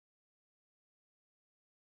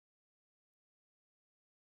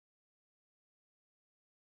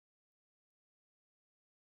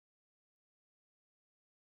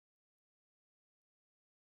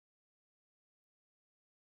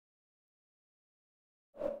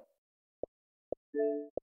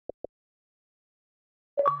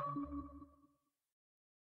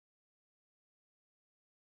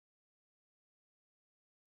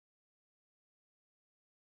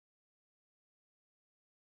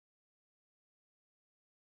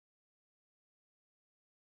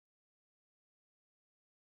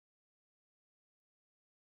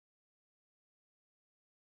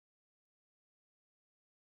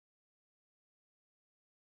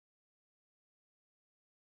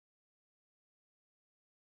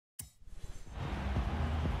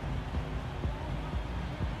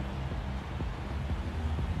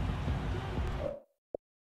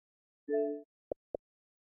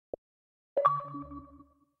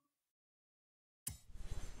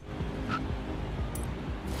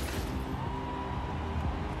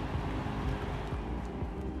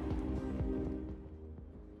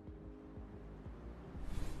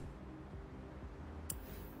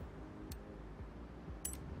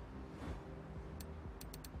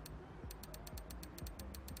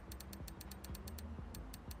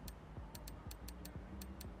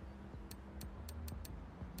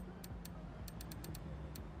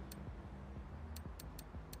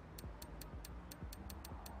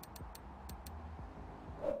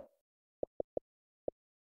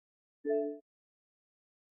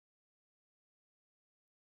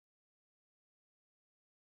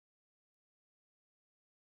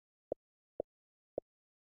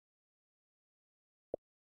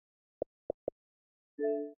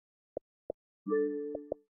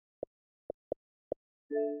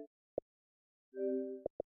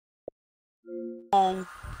Oh.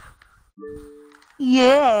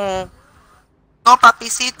 Yeah. No,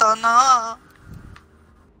 papicito, no.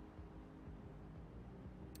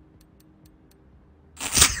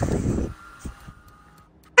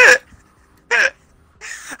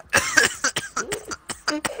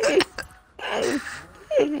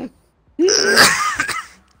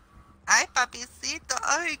 Ay, papicito.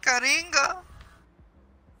 Ay, caringa.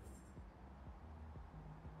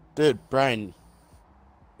 Dude, Brian,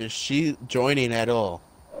 is she joining at all?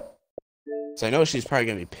 So I know she's probably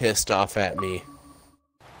gonna be pissed off at me.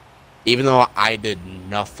 Even though I did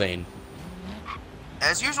nothing.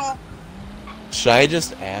 As usual. Should I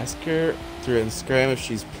just ask her through Instagram if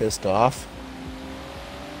she's pissed off?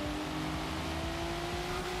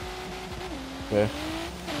 Okay.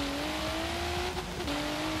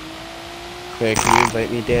 Okay, can you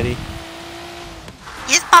invite me, Daddy?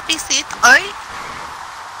 Yes, papicito. Ay.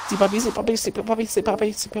 Sí, papi, sí, papi, sí, papi, sí,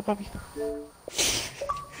 papi, sí, papi.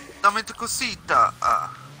 Dame tu cosita.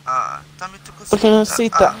 Dame tu cosita.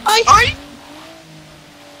 Cosita. Ay. Ay.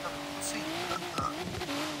 Dame tu cosita.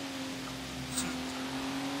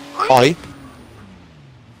 Ay.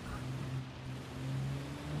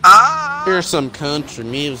 Here's Ah. some country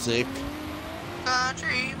music.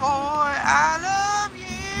 Country boy, I love you.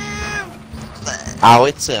 Oh,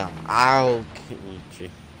 it's ow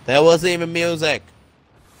country. That wasn't even music.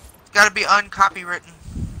 It's gotta be uncopywritten.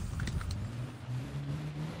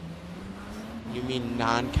 You mean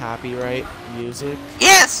non-copyright music?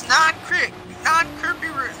 Yes,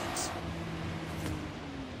 non-copywritten.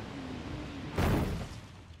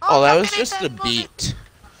 Oh, that was just a beat.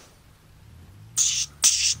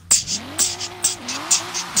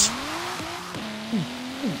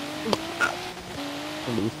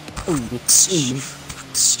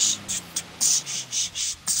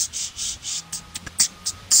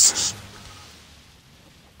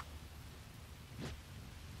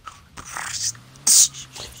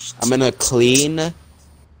 I'm gonna clean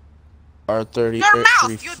R30 Your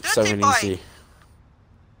mouth, you dirty boy.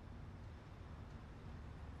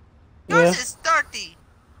 Yours is dirty.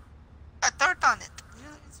 Got dirt on it.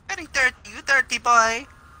 It's very dirty. You dirty boy.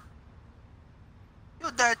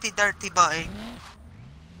 You dirty boy.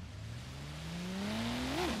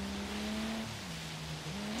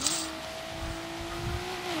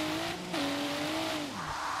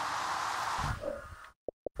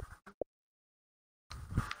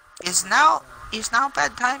 Is now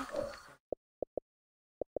bedtime?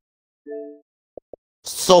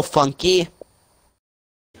 So funky.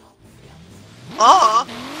 Oh!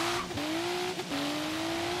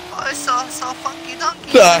 Oh, it's so funky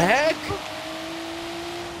donkey. The heck?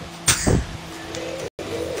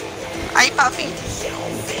 Hi, Puffy.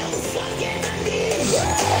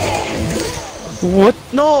 What?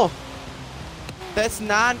 No! That's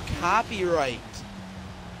non-copyright.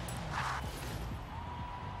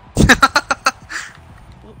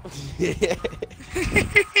 He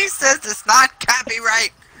says it's not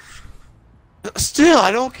copyright. Still, I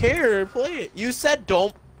don't care. Play it. You said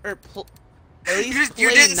don't. Or at least You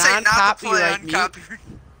didn't say not to play non-copyright. uncopyright.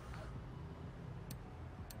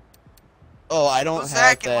 Oh, I don't Who's have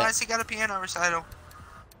Zach, and that. why has he got a piano recital?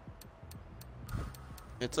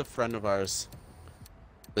 It's a friend of ours.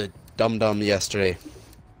 The dum-dum yesterday.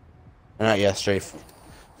 Not yesterday.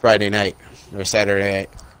 Friday night. Or Saturday night.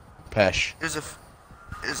 Pesh. It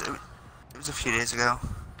was a few days ago.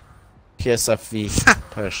 PSFV.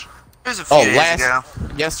 Pesh. It was a few days ago.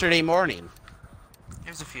 Yesterday morning. It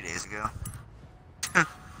was a few days ago.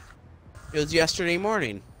 It was yesterday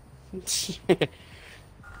morning. It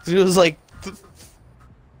was like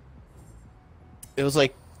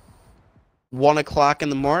 1 o'clock in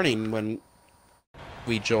the morning when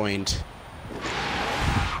we joined.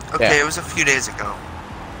 Okay, Yeah. it was a few days ago.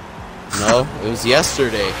 No, it was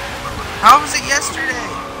yesterday. How was it yesterday?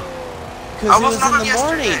 Because it was in the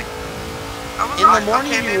morning. In the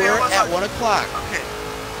morning okay, you were at 1 o'clock.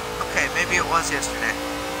 Okay, maybe it was yesterday.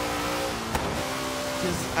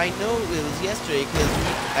 Because I know it was yesterday because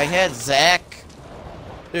I had Zach.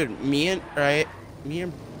 Dude, me and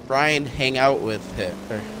Brian hung out with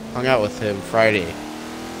him Friday.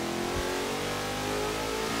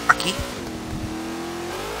 Rocky?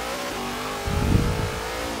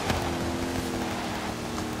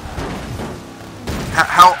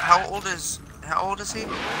 How old is he?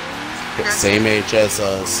 Same age as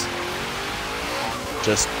us.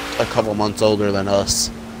 Just a couple months older than us.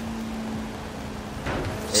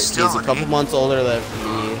 He's a couple months older than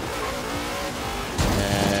me.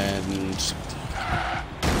 And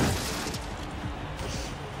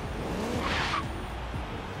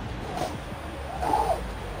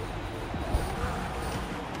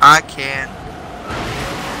I can.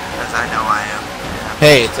 Because I know I am.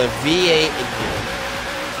 Hey, it's a V8 in here.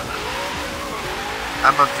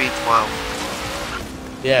 I'm a V12.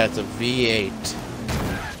 Yeah, it's a V8.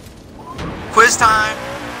 Quiz time!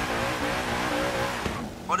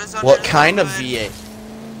 What is under What the kind of hood? V8?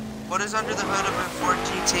 What is under the hood of a Ford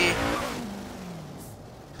GT?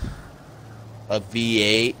 A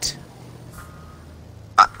V8?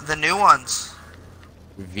 The new ones.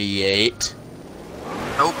 V8?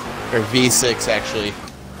 Nope. Or V6, actually.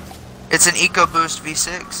 It's an EcoBoost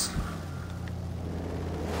V6.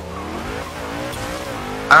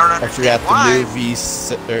 I don't understand I forgot why. the new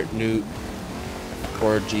V6, or new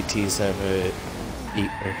Ford GTs have a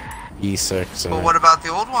V6. But what about the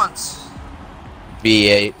old ones?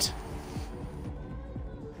 V8.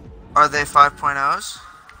 Are they 5.0s?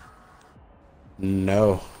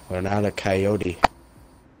 No, they're not a Coyote.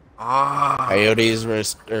 Oh. Coyotes were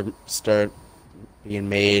start being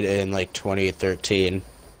made in like 2013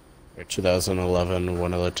 or 2011,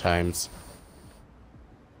 one of the times.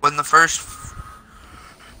 When the first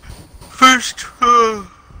when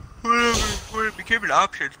it became an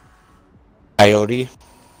option. Coyote?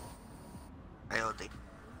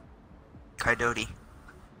 Coyote.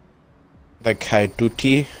 The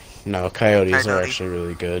Coyote? No, Coyotes are Coyote. actually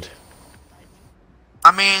really good.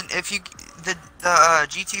 I mean, if you the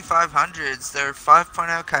GT500s, they're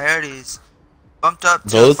 5.0 Coyotes, bumped up to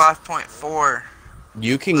Those- 5.4.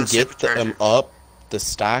 You can with a get them supercharger. up, the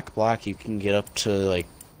stock block, you can get up to like,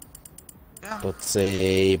 Yeah. let's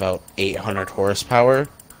say about 800 horsepower.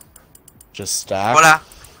 Just stock. Voila.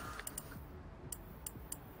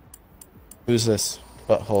 Who's this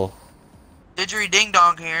butthole? Didgeridoo ding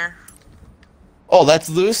dong here. Oh, that's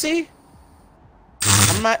Lucy?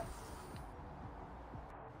 I'm not...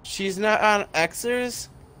 She's not on Xers?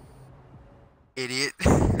 Idiot.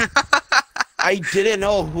 I didn't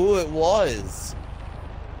know who it was.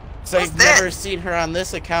 So Who's I've that? never seen her on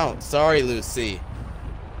this account. Sorry, Lucy.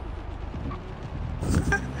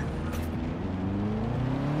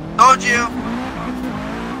 Told you.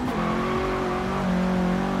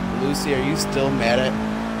 Lucy, are you still mad at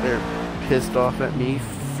or pissed off at me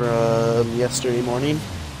from yesterday morning?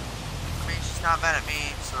 I mean, she's not mad at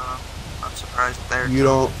me, so I'm surprised there. You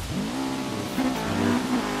don't...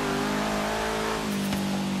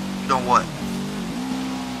 You don't what?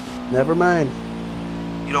 Never mind.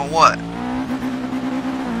 You don't what?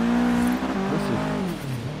 Listen.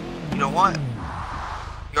 You don't what?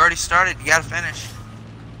 You already started. You gotta finish.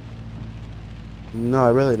 No, I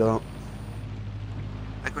really don't.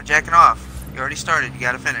 Like when jacking off. You already started. You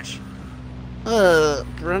gotta finish.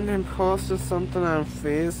 Brendan posted something on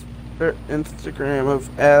Facebook or Instagram of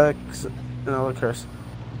Alex and all the curse.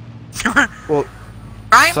 Well,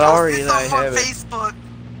 Ryan sorry posted that I something on haven't. Facebook.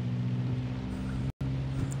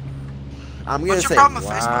 I'm gonna What's your say, problem with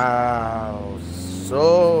wow,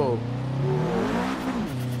 so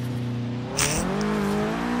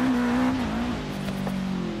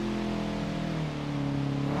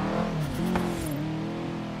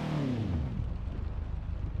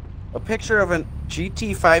a picture of a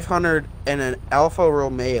GT500 and an Alfa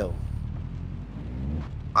Romeo.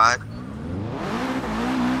 What?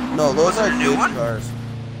 No, those Was it are a new good one? cars.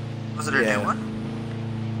 Was it a Yeah. new one?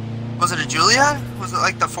 Was it a Julia? Was it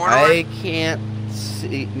like the 4-door? I can't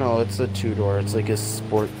see. No, it's a 2-door. It's like a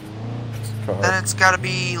sport car. Then it's gotta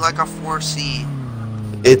be like a 4C.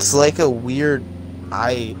 It's like a weird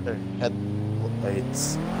eye or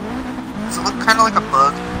headlights. Does it look kind of like a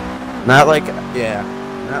bug? Not like, yeah,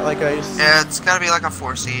 not like I. Yeah, it's gotta be like a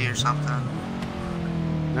 4C or something.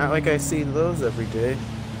 Not like I see those every day.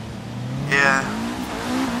 Yeah.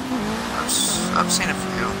 I've seen a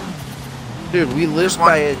few. Dude, we live There's one-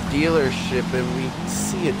 by a dealership and we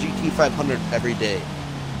see a GT500 every day.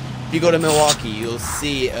 If you go to Milwaukee, you'll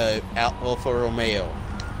see a Alfa Romeo.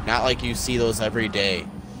 Not like you see those every day.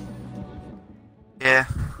 Yeah.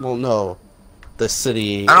 Well, no, the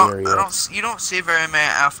city area. You don't see very many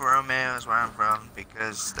Alfa Romeos where I'm from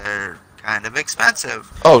because they're kind of expensive.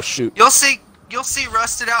 Oh shoot! You'll see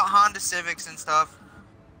rusted out Honda Civics and stuff.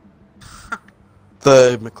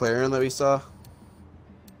 The McLaren that we saw.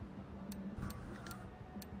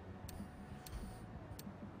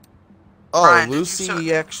 Oh, Brian, did you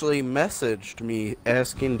Lucy actually messaged me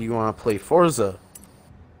asking, do you want to play Forza?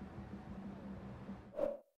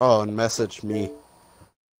 Oh, and messaged me.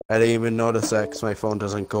 I didn't even notice that because my phone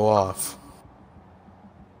doesn't go off.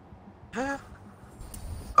 Yeah.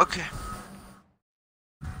 Okay.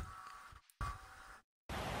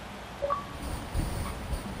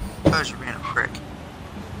 Because you're being a prick.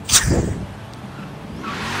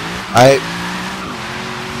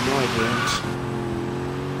 No, I didn't.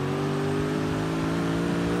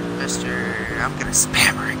 register. I'm gonna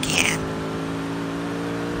spam her again.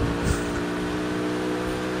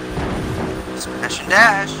 Smash and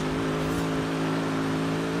dash.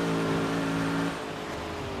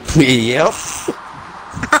 Yep.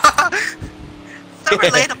 So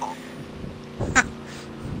relatable.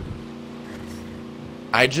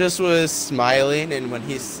 I just was smiling, and when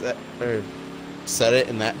he said it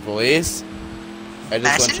in that voice, I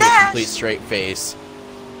just went to a complete straight face.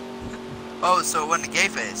 Oh, so it wasn't a gay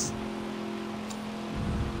face.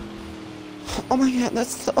 Oh my god,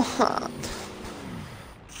 that's so hot.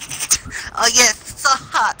 Oh yes, it's so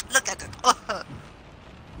hot. Look at it. Oh.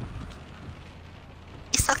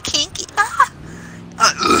 It's so kinky. Ah.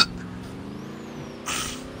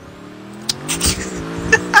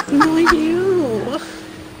 No, you.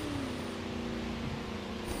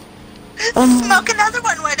 Smoke another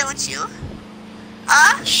one, why don't you?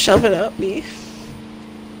 Ah? Shove it up me.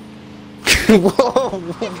 Whoa.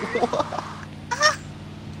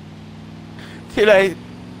 Dude,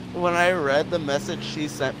 when I read the message she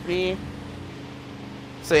sent me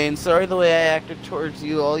saying, sorry the way I acted towards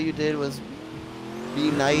you, all you did was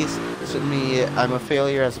be nice to me, I'm a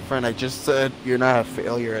failure as a friend. I just said, you're not a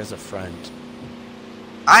failure as a friend.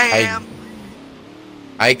 I am.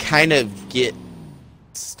 I kind of get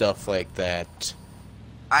stuff like that.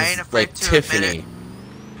 I ain't afraid like to Tiffany. admit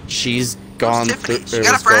it. She's gone Tiffany? through. She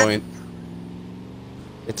got a friend?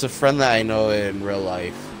 It's a friend that I know in real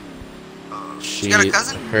life. She got a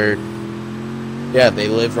cousin? Yeah, they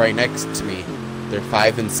live right next to me. They're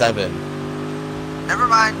 5 and 7. Never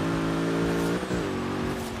mind.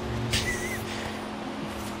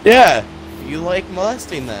 Yeah, you like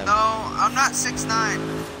molesting them. No, I'm not 6'9".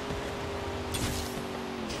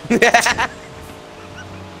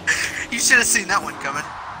 You should have seen that one coming.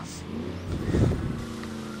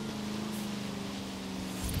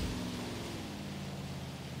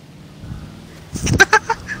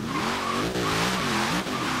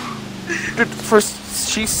 First,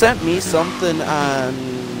 she sent me something on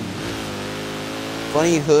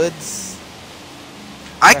Funny Hoods.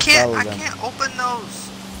 I can't open those.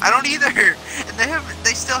 I don't either. And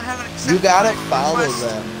they still haven't accepted. You gotta my follow request.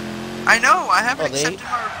 them. I know, I haven't accepted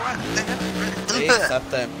my request. They accept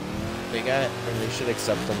them. They should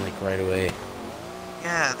accept them like right away.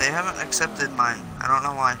 Yeah, they haven't accepted mine. I don't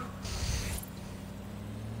know why.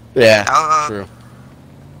 Yeah, true.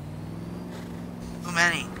 Too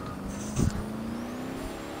many.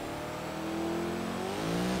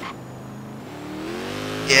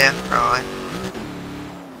 Yeah, probably.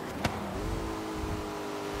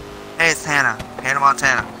 Hey, it's Hannah. Hannah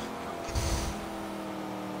Montana.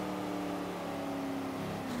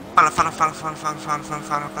 Follow.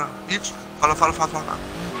 Bitch. Follow.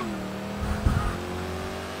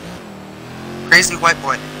 Crazy white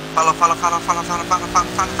boy. Follow.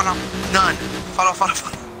 None. Follow.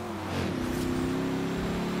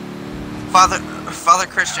 Father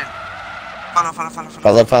Christian. Follow.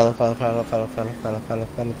 Follow.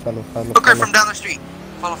 Hooker from down the street.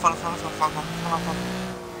 Follow.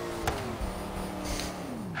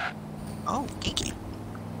 Oh, geeky.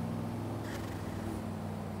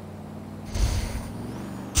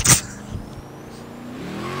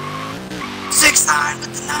 Six 9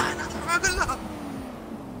 with the 9 on the regular.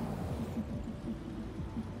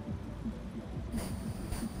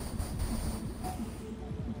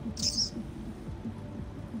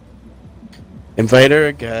 Invite her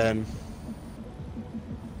again.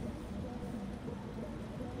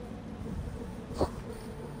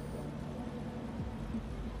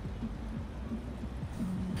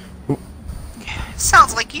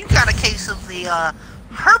 Sounds like you got a case of the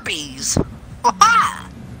herpes.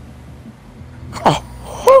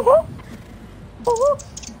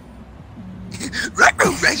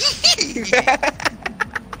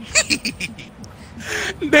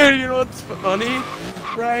 Dude, you know what's funny,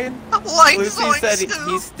 Brian? Like Lucy said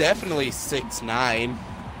he's definitely 6'9".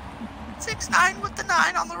 6'9" with the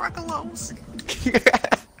 9 on the regulars.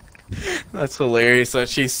 That's hilarious that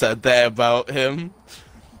she said that about him.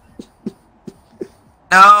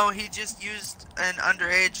 No, he just used an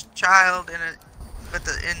underage child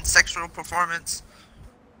in sexual performance.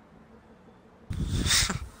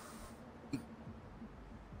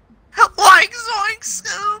 Like zoink,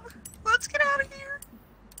 Scoob. Let's get out of here.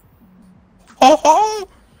 Oh,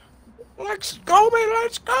 let's go, man,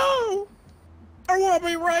 let's go. I want to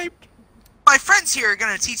be raped. My friends here are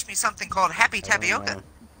gonna teach me something called Happy Tapioca.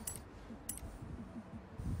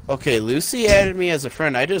 Okay, Lucy added me as a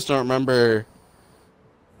friend. I just don't remember.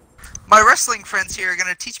 My wrestling friends here are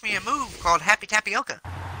gonna teach me a move called Happy Tapioca.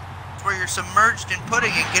 It's where you're submerged in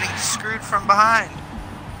pudding and getting screwed from behind.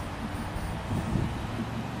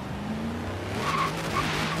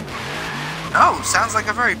 Oh, sounds like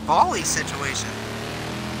a very bally situation.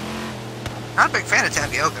 Not a big fan of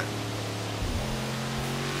tapioca.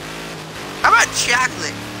 How about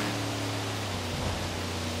chocolate?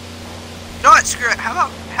 You know what? Screw it. How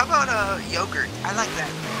about yogurt? I like that.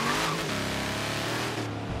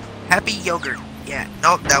 Happy yogurt. Yeah.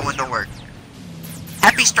 Nope, that one don't work.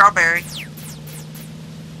 Happy strawberry.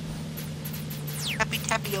 Happy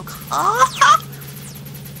tapioca. Oh.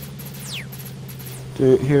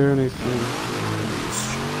 Didn't hear anything.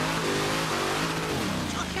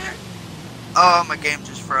 Oh, my game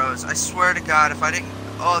just froze. I swear to God, if I didn't...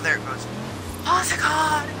 Oh, there it goes. Oh, thank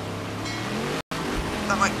God.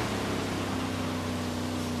 I'm like...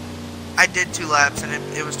 I did 2 laps, and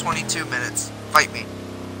it was 22 minutes. Fight me.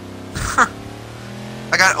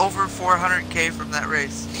 I got over 400k from that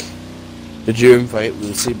race. Did you invite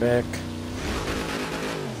Lucy back?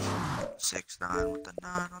 6-9 with the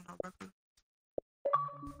 9 on the record.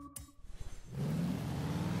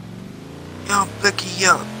 Yo,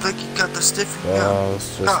 Blicky got the stiffy. I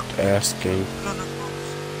was just asking.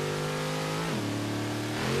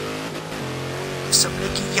 Some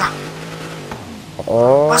Blicky, yeah.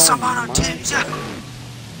 Oh, What's up on titties, yeah.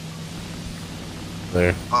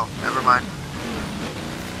 There. Oh, never mind.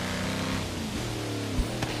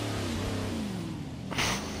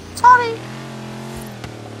 Sorry.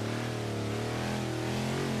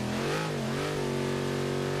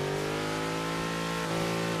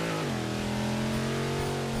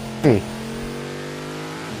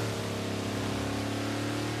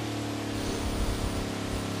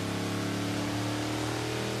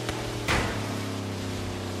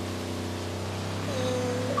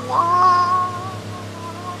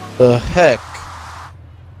 The heck?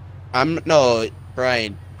 No,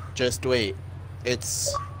 Brian, just wait.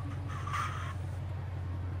 It's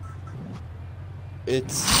the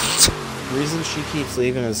reason she keeps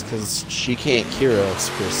leaving is because she can't hear us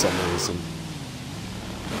for some reason.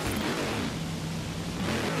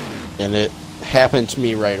 And it happened to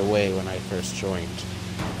me right away when I first joined.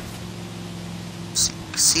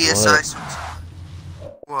 CSI.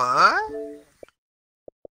 What?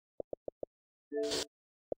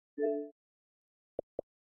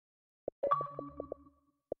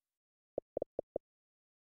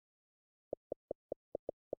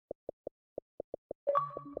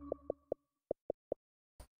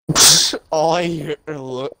 All I hear or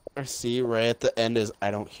look or see right at the end is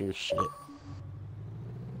I don't hear shit.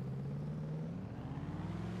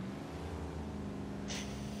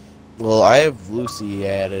 Well, I have Lucy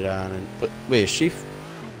added on, but wait, is she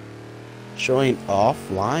showing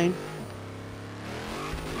offline?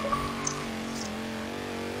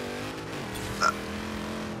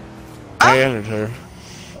 I added her.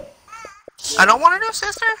 I don't want a new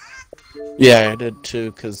sister? Yeah, I did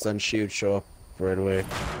too, because then she would show up right away.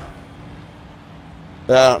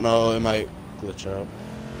 I don't know, it might glitch out.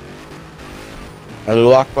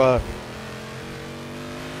 Allahu Akbar.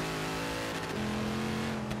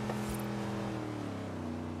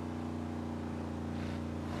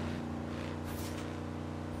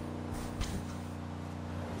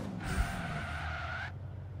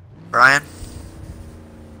 Brian?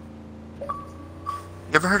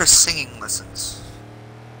 You ever heard of singing lessons?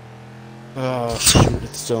 Oh, shoot,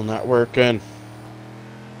 it's still not working.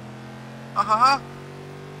 Uh-huh.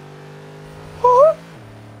 Oh,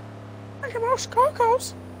 Mickey Mouse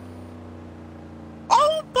Cocos.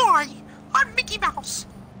 Oh boy, I'm Mickey Mouse.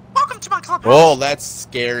 Welcome to my club. Oh, that's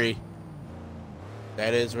scary.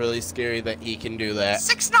 That is really scary that he can do that.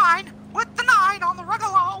 6-9 with the 9 on the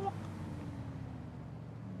Ruggalo.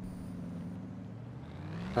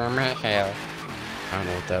 Oh my hell. I don't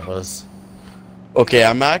know what that was. Okay,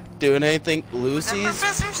 I'm not doing anything.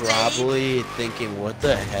 Lucy's probably thinking, what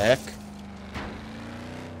the heck?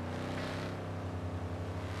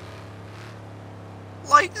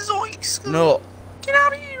 Like zoinks. No. Get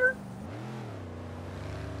out of here.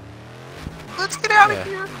 Let's get out of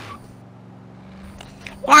here.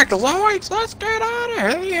 Like zoinks, let's get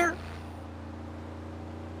out of here.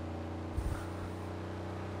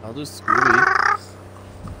 I'll do Scooby.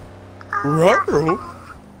 Ruh-roh.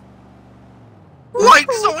 Like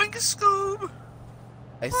zoink Scoob.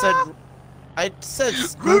 I said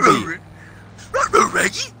Scooby.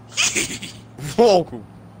 Reggie. Whoa.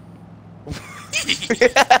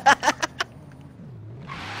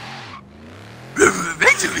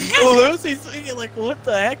 Lucy's thinking like, what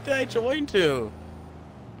the heck did I join to?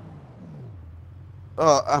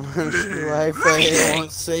 Oh, I'm gonna be live. I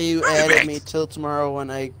won't say you added me till tomorrow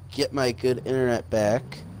when I get my good internet back.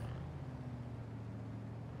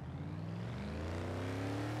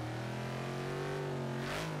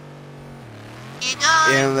 Keep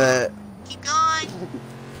going. And that Keep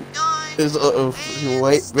Is a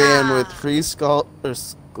white van with free skull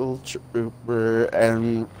trooper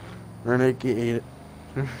and renegade.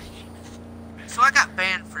 So I got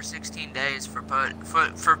banned for 16 days for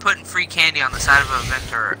putting free candy on the side of a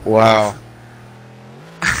vent. Wow.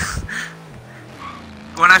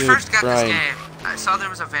 When I Dude, first got Brian. this game, I saw there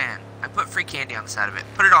was a van. I put free candy on the side of it.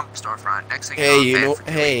 Put it on the storefront. Next thing Hey, you know, you know, I'm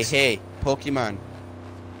banned for 2 weeks. hey, Pokemon.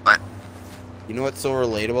 What? You know what's so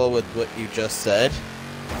relatable with what you just said?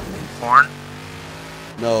 Porn?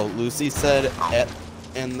 No, Lucy said Oh.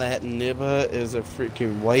 and that Nibba is a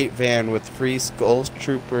freaking white van with free Skull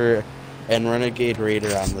Trooper and Renegade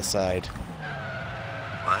Raider on the side.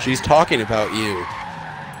 What? She's talking about you.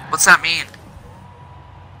 What's that mean?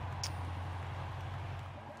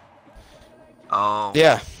 Oh.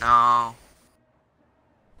 Yeah. No.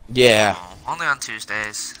 Yeah. No. Only on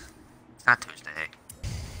Tuesdays. It's not Tuesday.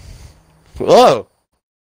 Whoa.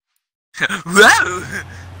 Whoa!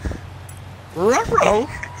 Ruh-roh.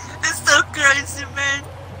 That's so crazy, man.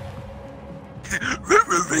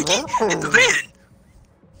 Ricky in the van.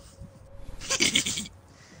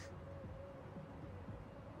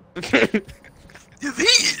 The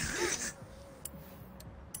van.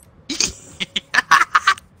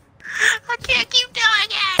 I can't keep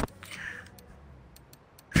doing it.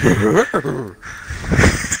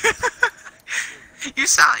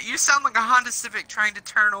 You sound like a Honda Civic trying to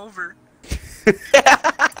turn over.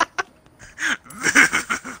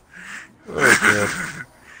 Oh, God.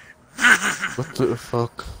 What the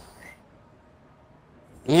fuck?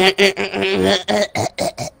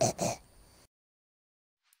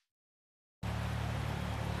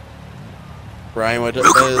 Brian, what does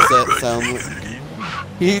that sound like?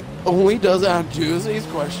 He only does it on Tuesdays?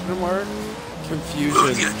 Question mark?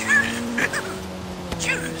 Confusion.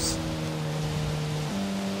 Choose.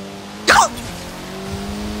 Go.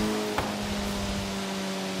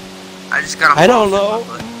 I just got. I don't know.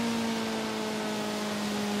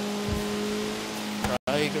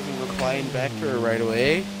 Are you gonna be replying back to her right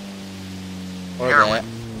away? Or Heroin. that?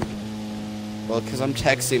 Well, because I'm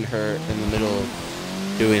texting her in the middle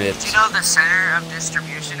of doing it. Did you know the center of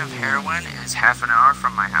distribution of heroin is half an hour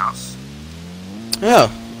from my house? Yeah.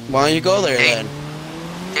 Why don't you go there Dayton.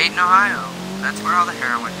 then? Dayton, Ohio. That's where all the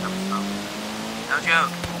heroin comes from. No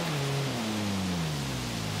joke.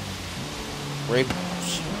 Rape.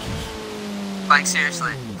 Like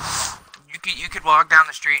seriously. You could walk down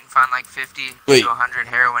the street and find like 50 Wait. to 100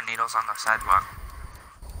 heroin needles on the sidewalk.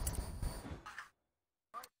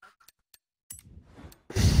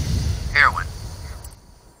 Heroin.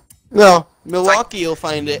 No, Milwaukee, you'll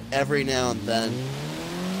find it every now and then.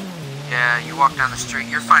 Yeah, you walk down the street,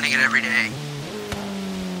 you're finding it every day.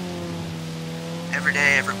 Every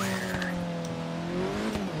day, everywhere.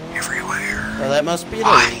 Everywhere. Well, that must be the.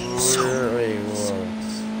 Why so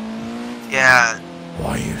Yeah.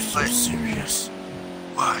 Why are you so But- serious?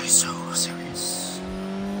 Why so serious?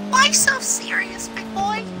 Why so serious, big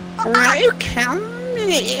boy? Why you killing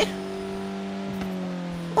me?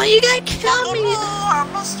 Why you gotta kill me? Oh,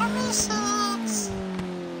 Mr. Mrs.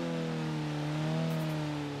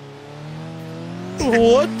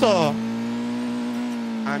 What the?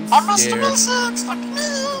 I'm Mr. scared. Mrs. Look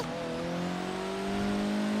at me.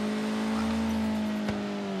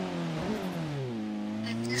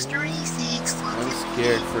 Mr. E6, look I'm at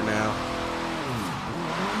scared me. for now.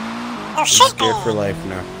 Oh, I'm shit, scared for life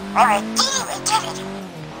now. Alright, did it.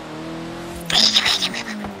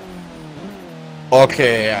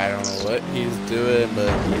 Okay, I don't know what he's doing,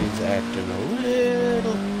 but he's acting a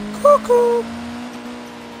little cuckoo.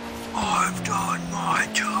 I've done my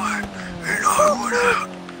time, and I went out.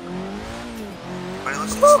 Anybody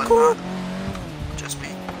listen to Slipknot? Just me.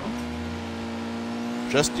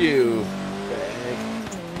 Just you. Bag.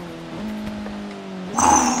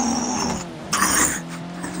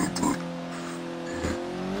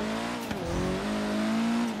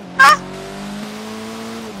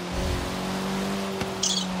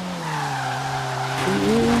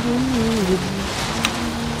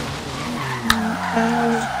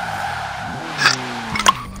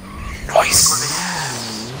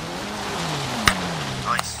 Nice.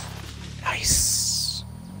 Nice. Nice.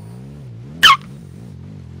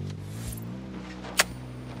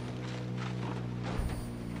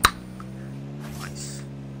 Nice.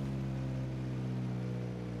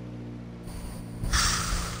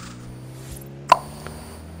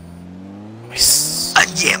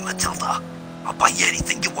 Nice. Yeah, Matilda. I'll buy you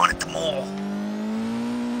anything you want at the mall.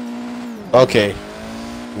 Okay.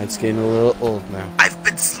 That's getting a little old now. I've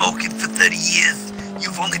been smoking for 30 years.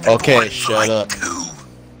 You've only been Okay, born for shut like up. 2.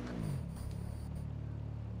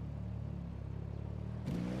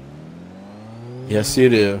 Yes, you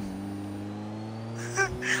do.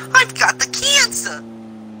 I've got the cancer.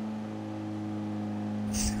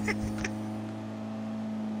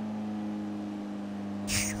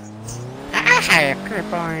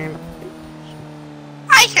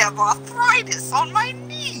 I have arthritis on my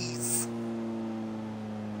knees.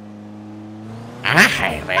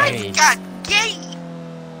 I've got gay.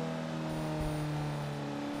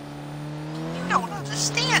 You don't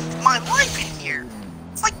understand my life in here.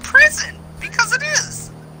 It's like prison, because it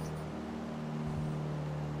is.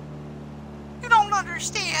 You don't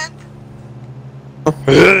understand.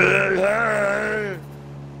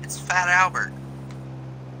 It's Fat Albert.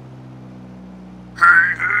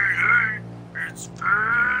 Hey, it's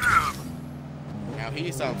Fat Albert. Now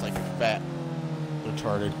he sounds like a fat,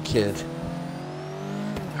 retarded kid.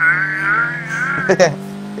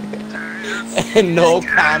 And no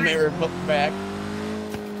comment or put back.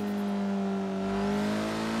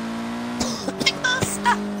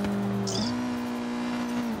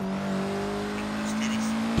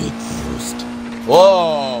 Big boost.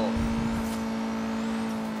 Whoa!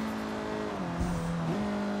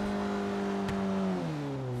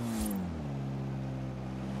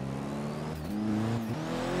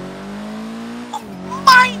 Oh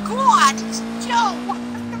my God, it's Joe.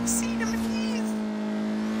 I've seen him in years.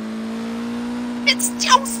 It's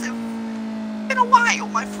Joseph. Been a while,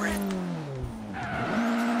 my friend.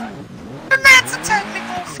 And that's a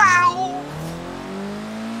technical foul.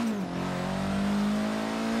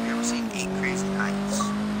 Have you ever seen 8 Crazy Nights?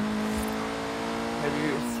 Have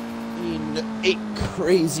you seen 8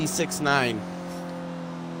 Crazy 6'9"?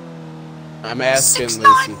 I'm asking 6'9"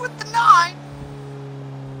 Lucy. with the 9.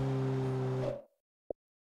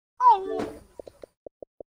 Oh.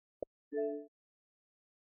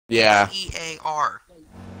 Yeah. EAR.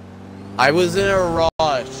 I was in a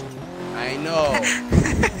rush. I know.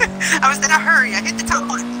 I was in a hurry. I hit the top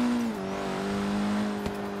button.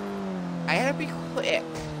 I had to be quick.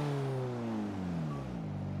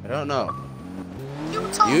 I don't know.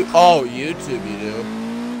 YouTube. Oh, YouTube you do.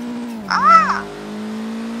 Ah.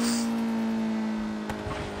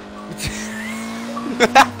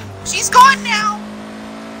 She's gone now.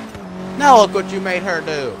 Now look what you made her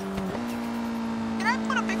do. Can I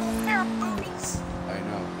put a big old pair of boobies? I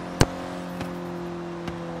know.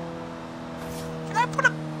 Can I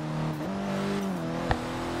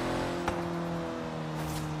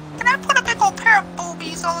put a big old pair of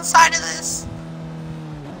boobies on the side of this?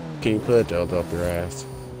 Can you put a dildo up your ass?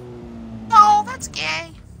 No, that's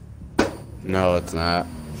gay. No, it's not.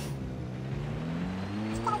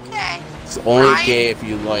 It's okay. It's only Right. gay if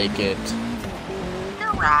you like it.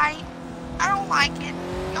 You're right. I don't like it.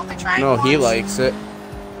 You only tried No, once. he likes it.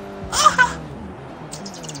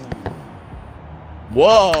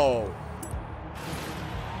 Whoa!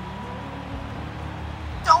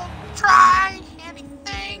 Don't try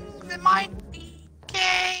anything that might be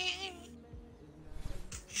gay.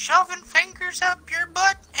 Shoving fingers up your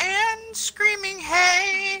butt and screaming,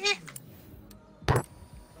 hey!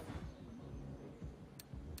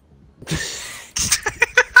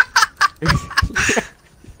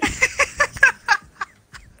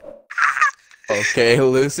 Okay,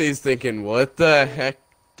 Lucy's thinking, what the heck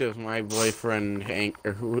does my boyfriend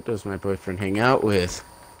who does my boyfriend hang out with?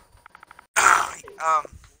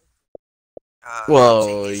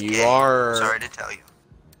 Well, he's you gay. are Sorry to tell you.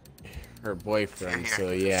 her boyfriend, If you're so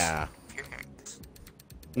hearing yeah. If you're hearing this.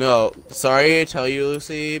 No, sorry to tell you,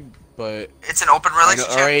 Lucy, but It's an open I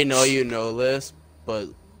relationship. already know you know this, but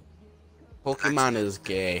Pokemon is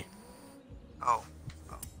gay. Oh.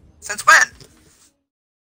 Since when?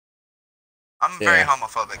 I'm very Yeah.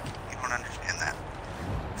 homophobic. You don't understand that.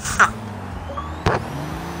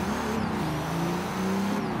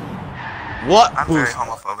 What I'm very boost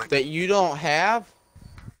homophobic. that you don't have?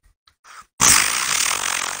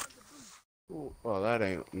 Well, that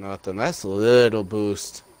ain't nothing. That's a little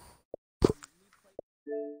boost.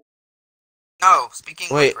 No, speak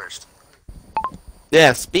English Wait. first.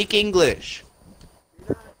 Yeah, speak English.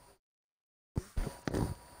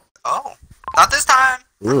 Oh. Not this time.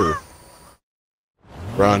 Ooh.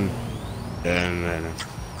 Run.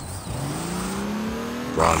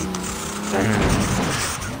 Run.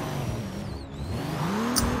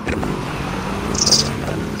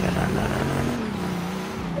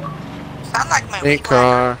 Sound like my Hey, weed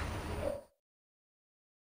car.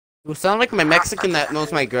 You sound like my Mexican that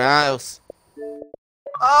knows my grouse.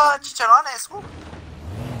 Oh, chicharrones. Woo.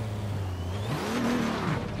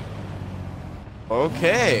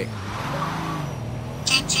 Okay.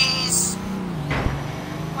 Chi-chis.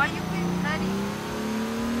 Why you being nutty?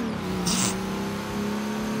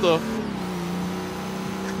 So,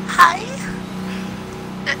 Hi.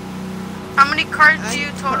 How many cards do you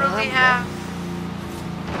totally have?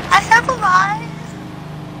 I have a lot.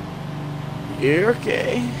 You're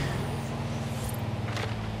okay.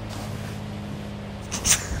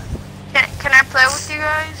 Can I play with you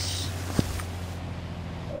guys?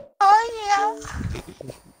 Oh yeah.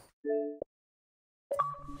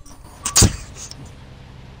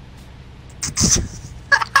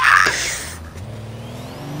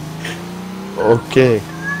 Okay.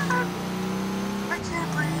 I can't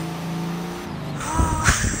breathe.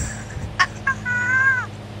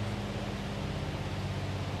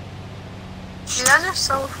 You guys are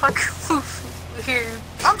so fucking weird.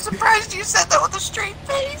 I'm surprised you said that with a straight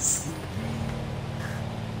face.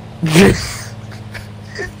 You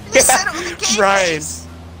said it with a gay Brian. face.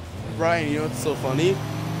 Brian, you know what's so funny?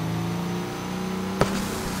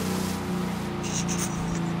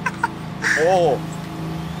 Oh,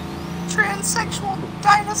 Transsexual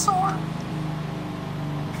dinosaur.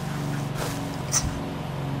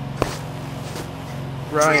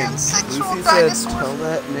 Brian. Transsexual Lucy dinosaur. said, tell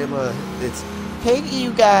that Nilla it's, hey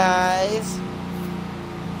you guys.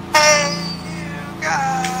 Hey, you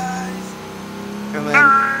guys. And then,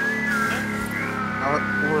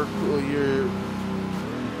 we're cool,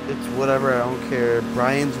 it's whatever, I don't care.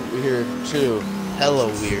 Brian's weird too. Hella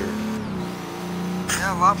weird.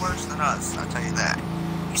 Yeah, a lot worse than us, I'll tell you that.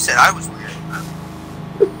 You said I was weird.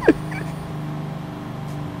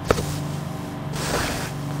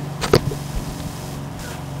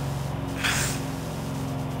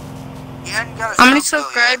 You hadn't got a How many sub bill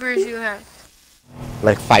yet. subscribers you have?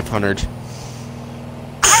 Like 500.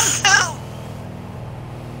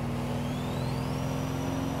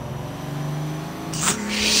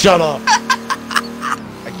 Shut up!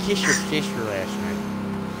 I kissed your sister last night.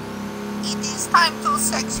 It is time to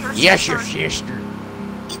sex your sister. Yes, your sister.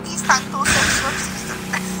 It is time to sex your sister.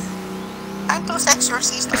 Time to sex your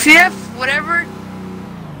sister. If you have whatever,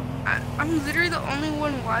 I'm literally the only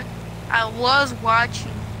one I was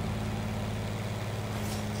watching.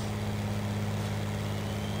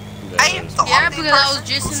 I am the Yeah, only because I was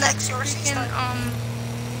person just who in sex your the sister.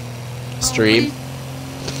 freaking Stream?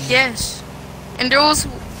 Yes, and there was.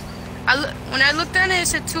 When I looked at it, it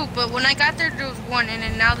said 2, but when I got there, there was 1, and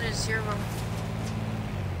then now there's 0.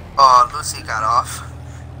 Oh, Lucy got off.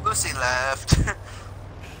 Lucy left.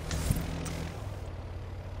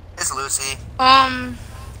 It's Lucy. What am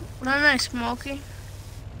I smoking?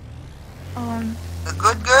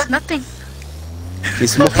 The good? Nothing.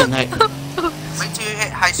 He's smoking that. Wait till you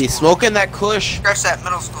hit high school. He's smoking that kush. Scratch that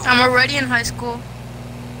middle school. I'm already in high school.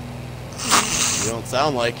 You don't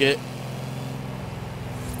sound like it.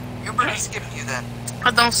 You're pretty skipped you then.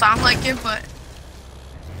 I don't sound like it, but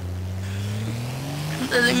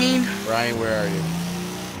doesn't mean Brian, where are you?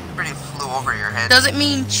 You pretty flew over your head. doesn't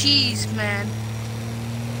mean cheese, man.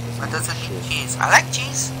 That doesn't mean cheese. I like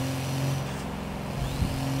cheese.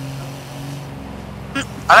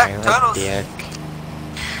 I like turtles. dick.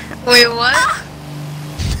 Wait, what?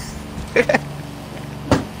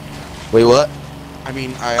 Wait, what? I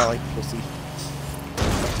mean, I like pussy.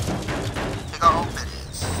 Take our old videos.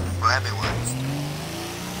 Flabby ones.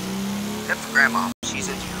 Except for Grandma. She's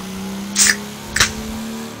a Jew.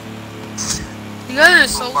 You guys are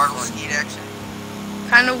so Bartle skeet action.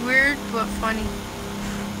 kind of weird, but funny.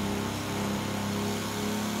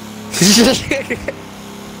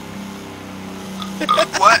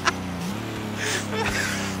 What?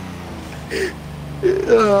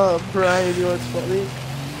 Oh, Brian, you know what's funny?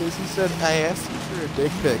 Is he said, I asked him for a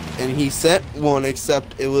dick pic, and he sent one,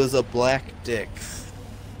 except it was a black dick.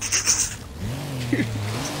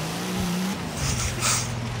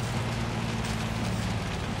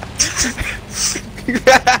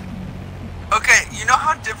 Okay, you know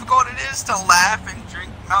how difficult it is to laugh and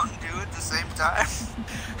drink Mountain Dew at the same time?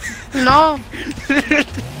 No.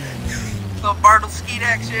 Little Bartle skeet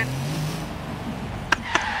action.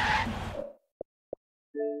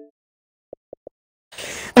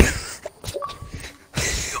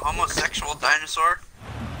 You homosexual dinosaur.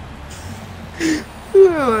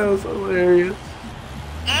 Oh, that was hilarious.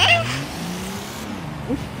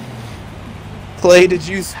 Clay, did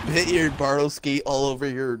you spit your Bartlesky all over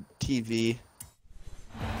your TV?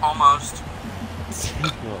 Almost.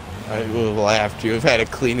 Well, I would have laughed. You have had to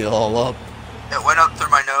clean it all up. It went up through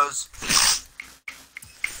my nose.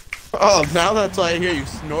 Oh, now that's why I hear you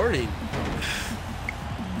snorting.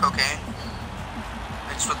 Cocaine.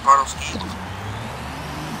 Mixed with Bartle skeet.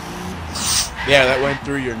 Yeah, that went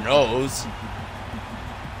through your nose.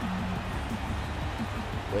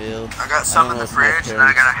 Well, I got some in the fridge, and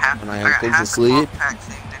I got a half. My I got uncle's half asleep. the pack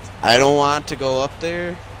thing next. I don't want to go up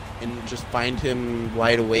there and just find him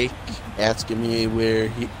wide awake asking me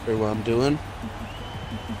where or what I'm doing.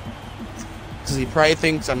 Because he probably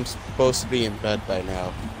thinks I'm supposed to be in bed by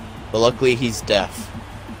now. But luckily he's deaf.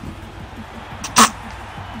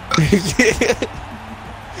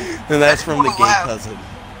 And that's from the gay cousin.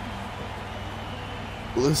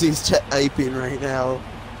 Lucy's typing right now.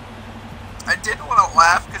 I didn't want to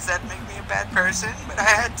laugh because that'd make me a bad person, but I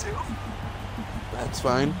had to. That's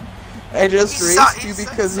fine. I just raced you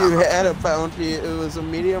because you had a bounty. It was a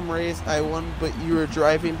medium race. I won, but you were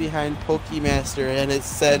driving behind Pokemaster, and it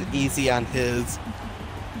said easy on his.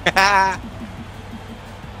 Uh-huh.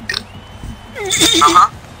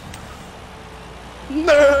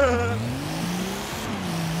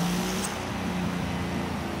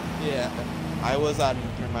 Yeah, I was on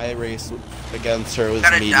my race against her was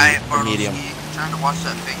medium. Trying to watch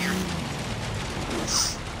that figure.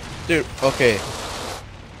 Dude, okay.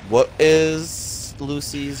 What is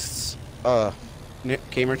Lucy's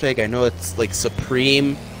gamer tag? I know it's like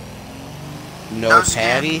Supreme No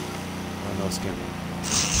Patty. Oh, no skin.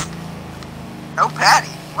 No Patty?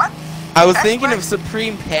 What? I was thinking of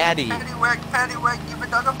Supreme Patty. Patty whack, give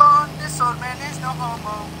it on a bone. This old man is no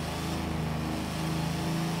homo.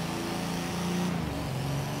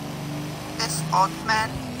 This old man,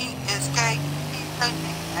 he is gay. He played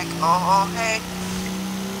me like, oh, hey.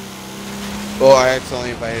 Oh, I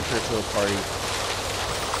accidentally invited her to a party.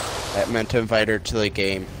 That meant to invite her to the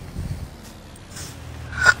game.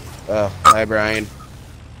 Oh, hi Brian.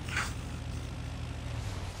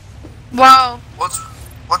 Wow.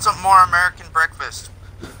 What's a more American breakfast?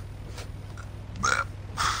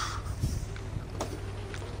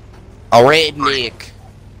 A redneck.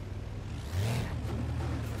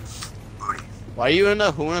 Why are you in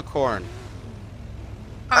a unicorn?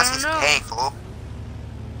 I don't know. Hey, fool.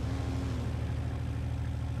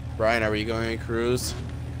 Brian, are we going on a cruise?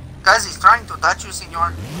 Guys, he's trying to touch you,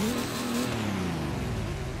 senor.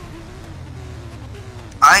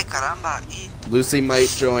 Ay, caramba. Lucy might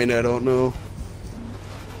join, I don't know.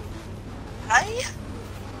 Ay.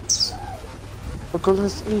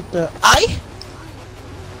 Ay?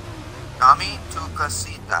 Dame tu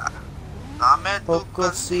casita. Dame tu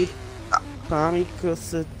casita. Dame tu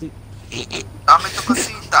casita. Dame tu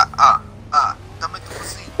casita. Dame tu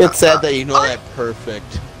casita. It's sad that you know that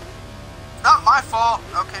perfect. Not my fault.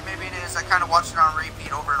 Okay, maybe it is. I kind of watched it on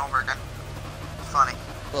repeat over and over again. It's funny.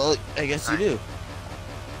 Well, I guess you do.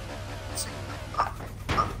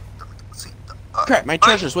 Crap, my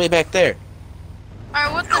treasure's way back there.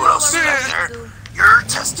 Alright, what the You know hell what else are we is about to there? do? Your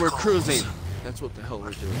testicles. We're cruising. That's what the hell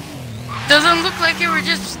we're doing. Doesn't look like it. We're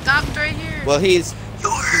just stopped right here. Well, he's Your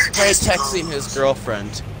probably testicles. texting his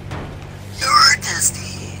girlfriend. Your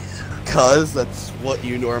testes. Cause that's what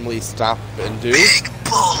you normally stop and do. Big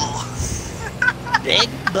bull. Big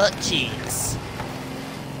butt cheeks.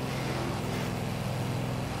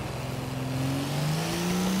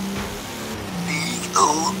 Big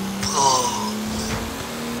old bull.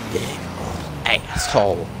 Big old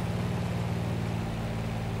asshole.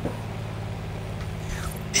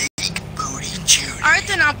 Big booty Judy. Alright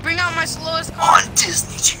then, I'll bring out my slowest car. On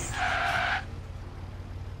Disney Channel.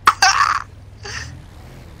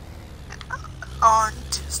 On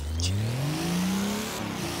Disney Channel.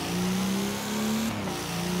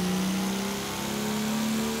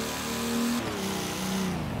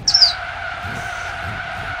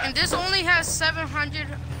 And this only has 700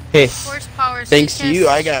 Hey, horsepower. So thanks to can't you,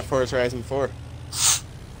 I got Forza Horizon 4.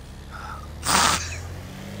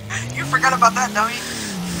 You forgot about that, don't you?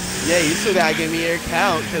 Yeah, you still gotta give me your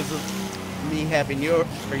account because of me having your,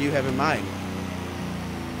 or you having mine.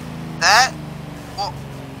 That? Well,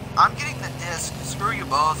 I'm getting the disc. Screw you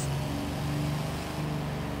both.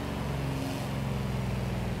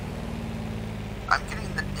 I'm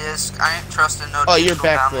getting the disc. I ain't trusting no Oh, you're digital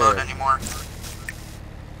back download there. anymore.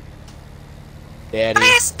 Daddy.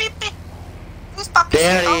 Please, Pippy. Please, Papi.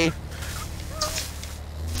 Daddy.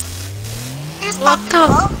 Please, What Papi. the?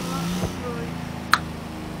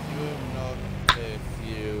 You would know if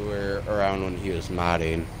you were around when he was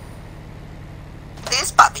modding.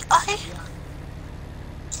 Please, Papi. Ay.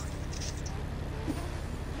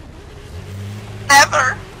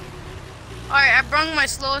 Never. Alright, I brought my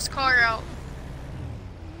slowest car out.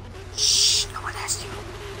 Shh, no one asked you.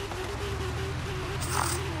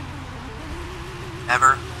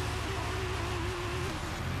 Never.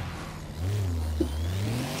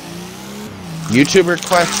 YouTuber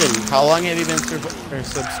question: how long have you been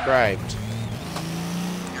subscribed?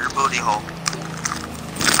 You're a booty hole.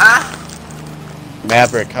 Ah.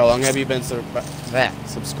 Maverick, how long have you been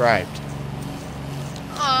subscribed?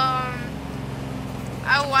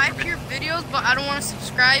 I wipe your videos, but I don't want to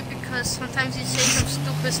subscribe because sometimes you say some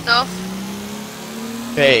stupid stuff.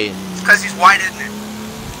 Hey. It's because he's white, isn't it?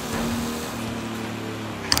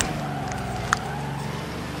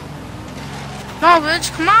 No,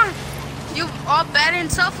 bitch, come on. You all bad and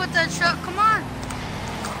tough with that truck. Come on.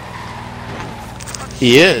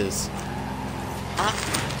 He is.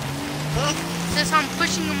 Says I'm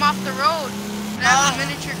pushing him off the road. And I have a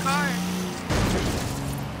miniature car.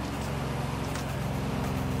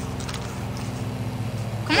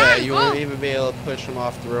 Come Yeah, on, you go. wouldn't even be able to push him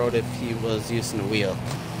off the road if he was using a wheel.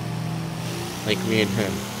 Like me and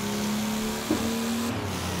him.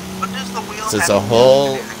 What does the wheel So it's have a to do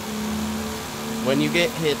whole... with it? When you get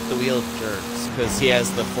hit, the wheel jerks, because he has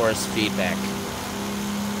the force feedback.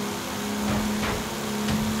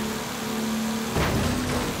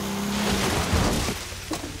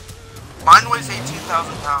 Mine weighs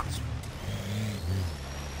 18,000 pounds.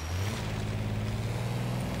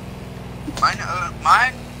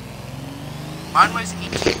 Mine weighs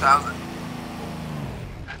 18,000.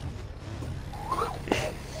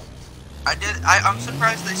 I'm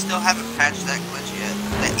surprised they still haven't patched that glitch yet.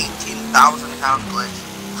 The 18,000 pound glitch.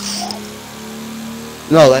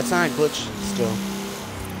 No, that's not a glitch still.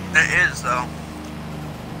 It is though.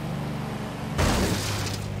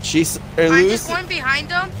 She's... I'm just going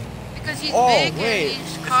behind him because he's big wait. and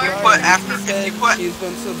he's If car. you put after, He if said you put, she's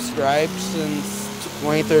been subscribed since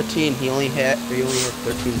 2013. He only had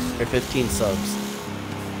 13 or 15 subs.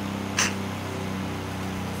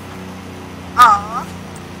 Aww,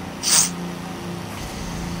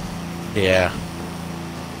 Yeah.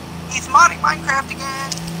 he's modding Minecraft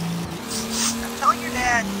again. I'm telling your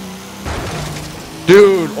dad.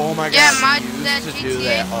 Dude, oh my Yeah, god, my he used that to GTA do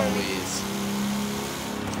that for me. always.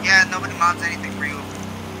 Yeah, nobody mods anything for you.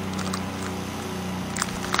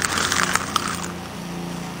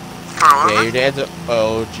 Yeah, your dad's an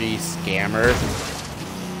OG scammer.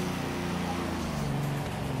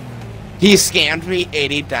 He scammed me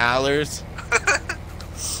 $80.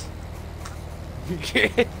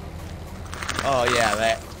 Oh yeah,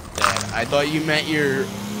 that dad. I thought you meant your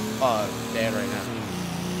dad right now.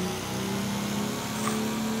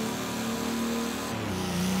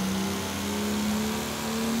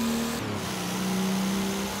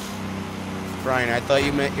 Brian, I thought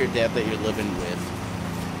you meant your dad that you're living with.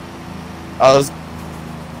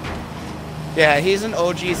 Yeah, he's an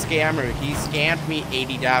OG scammer. He scammed me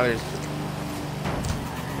 $80.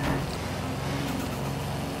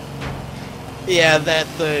 Yeah, that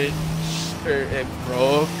it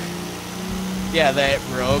broke. Yeah, that it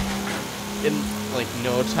broke in like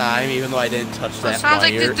no time, even though I didn't touch So it that sounds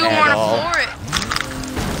like wire this dude at want to all. floor it.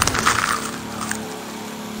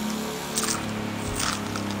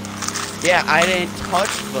 Yeah, I didn't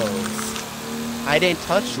touch those. I didn't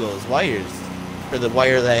touch those wires. For the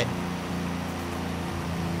wire that...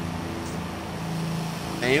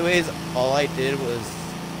 Anyways, all I did was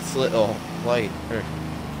slit a light.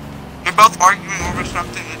 You're both arguing over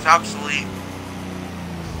something that's obsolete.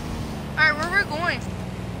 Alright, where are we going?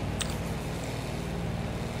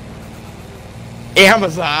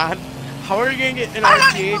 Amazon? How are you gonna get an I'm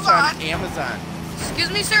not RTH on Amazon?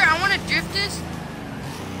 Excuse me, sir, I want to drift this.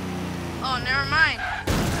 Oh, never mind.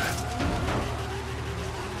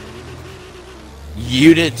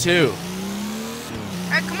 You did too.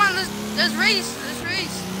 Alright, come on, let's race. Let's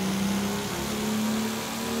race.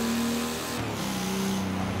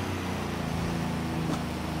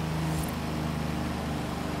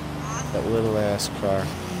 That little ass car.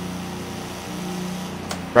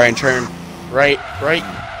 Brian, turn. Right.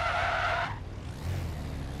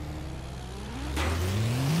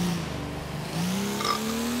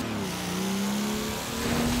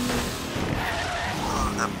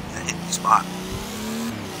 Oh, that hit the spot.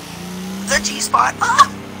 The G-spot.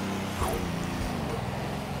 Ah!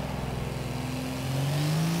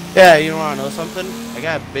 Yeah, you wanna know something? I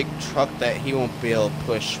got a big truck that he won't be able to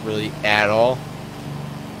push really at all.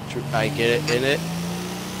 Should I get it in it?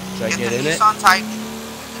 Should I get in it? Nissan Titan.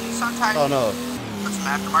 The Nissan Titan. Oh no, Put some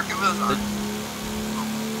aftermarket wheels on.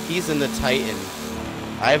 he's in the Titan.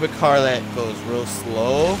 I have a car that goes real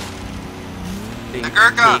slow. It The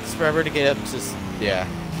Gurkha. takes forever to get up to... Yeah.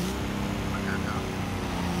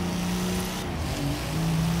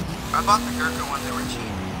 I bought the Gurkha when they were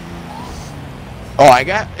cheap. Oh, I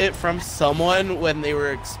got it from someone when they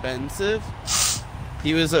were expensive.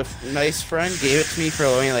 He was a nice friend, gave it to me for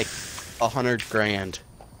only like 100 grand.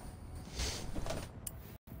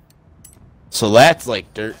 So that's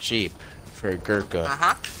like dirt cheap for a Gurkha.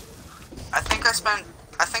 Uh-huh. I think I spent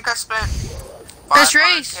Let's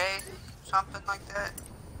race. 500K, something like that.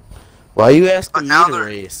 Why are you asking But me now to they're-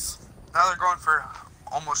 race? Now they're going for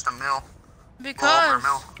almost a mil. Well, over a Because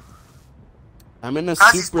mil. I'm in a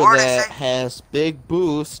Cause he's Supra bored, I that say. has big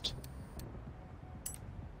boost.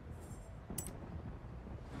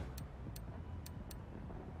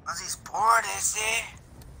 Cause he's bored, is he?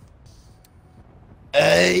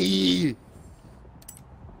 Hey!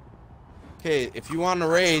 Okay, if you want to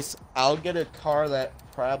race, I'll get a car that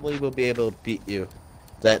probably will be able to beat you.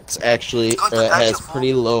 That's actually, Going to that touch has you, fool.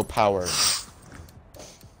 pretty low power.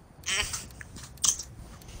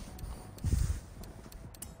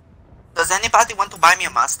 Does anybody want to buy me a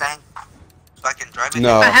Mustang? So I can drive it?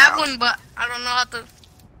 No. I in have the one, but I don't know how to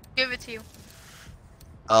give it to you.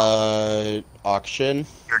 Auction.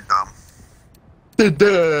 You're dumb.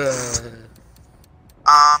 Duh.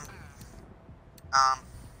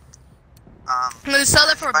 I'm gonna sell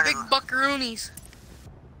it for anybody- big buckaroonies.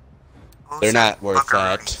 who They're said not worth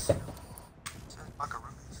buckaroonies? that. Who said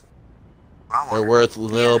buckaroonies? Well, I They're wonder. worth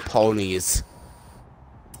little ponies.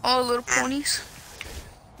 Oh, little ponies.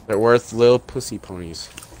 They're worth little pussy ponies.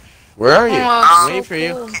 Where are you? Oh, I'm so waiting for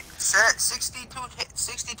you. cool. Okay, set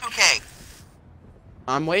 62K.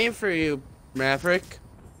 I'm waiting for you, Maverick.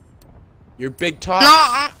 You're big No,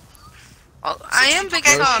 talk. I am big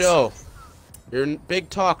 62K. No sauce. show. You're big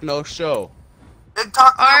talk, no show. Big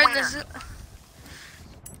talk, Alright, winner.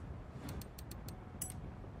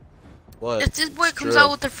 What? if this boy It's comes true.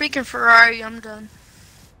 out with a freaking Ferrari, I'm done.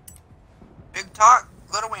 Big talk,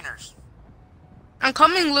 little wieners. I'm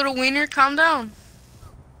coming, little wiener. Calm down.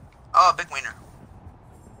 Oh, big wiener.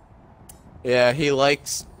 Yeah, he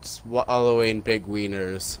likes swallowing big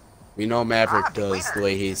wieners. We know Maverick big does wiener. the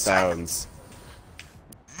way he sounds.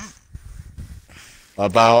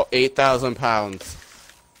 About 8,000 pounds.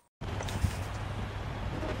 You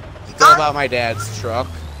What got about my dad's truck?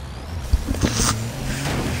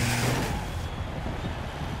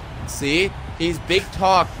 See? He's big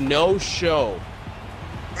talk, no show.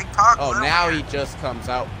 big talk, Oh, little now wiener. he just comes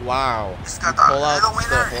out. Wow. He's You got the pull out little the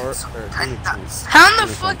wiener and horse some or tiny Huntington's. nuts. How in the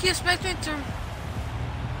Uniform. fuck you expect me to?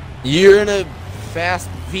 You're in a fast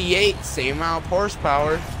V8, same amount of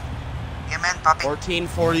horsepower, Yeah, man, puppy.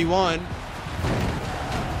 1441.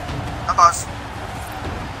 The boss.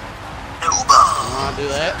 No You balls. wanna do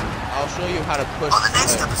that? I'll show you how to push On the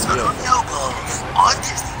next the episode wheel. of No Balls on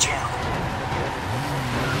Disney Channel.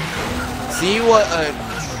 See what a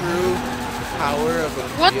true power of a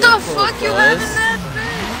What the vehicle fuck you have in does? that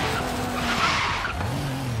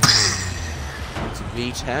It's a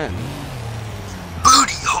V10.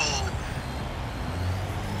 Booty hole.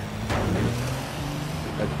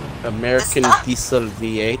 American It's not- diesel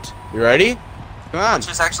V8. You ready? Come on. Which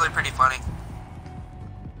is actually pretty funny.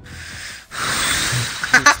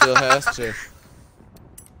 He still has to.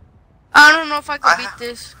 I don't know if I could I- beat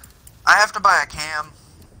this. I have to buy a cam.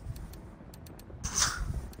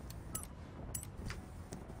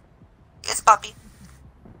 Yes, puppy.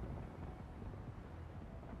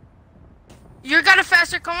 You got a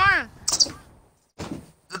faster car.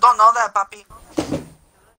 You don't know that, puppy. You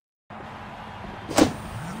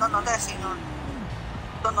don't know that, senor.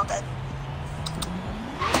 You don't know that.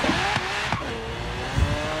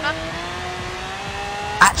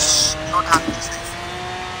 Shh. No time to this.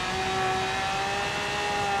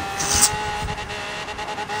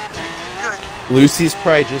 Good. Lucy's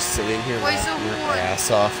probably just sitting here Wait, so laughing her what?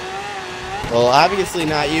 ass off. Well, obviously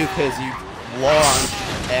not you, because you launched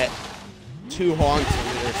at 2 honks when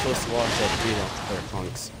you were supposed to launch at 3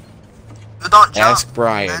 honks. You don't jump. Ask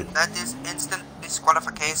Brian. That is instant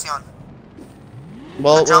disqualification.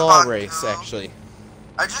 Well, I'll we'll jump all on race, too. actually.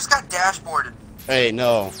 I just got dashboarded. Hey,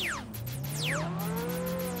 no. This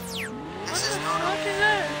What is the Nuno, fuck is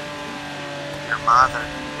that? your mother,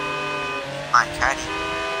 my caddy.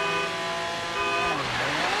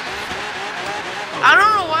 I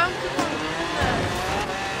don't know why I'm keep on doing that.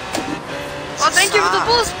 Well, thank you for the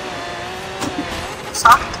boost.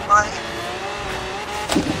 Stop lying.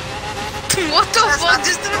 What the That's fuck? nothing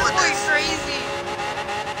This to dude do is with going this. crazy.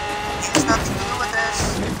 It has nothing to do with this.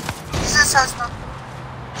 Jesus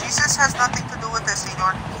has nothing to do with this,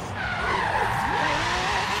 senor.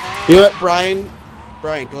 You know what, Brian?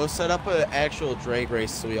 Brian, go set up an actual drag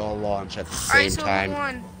race so we all launch at the same Alright, so time. who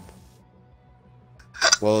won?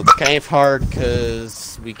 Well, it's kind of hard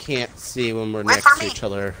because we can't see when we're Wait next for to me. each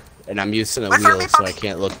other, and I'm using a Wait for wheel, me, so I puppy.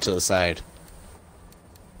 can't look to the side.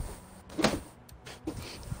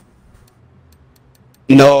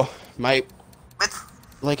 No, my, With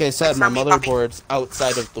like I said, Wait my for me, puppy. motherboard's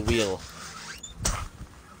outside of the wheel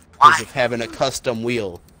why? because of having a custom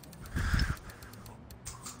wheel.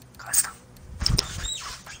 Custom.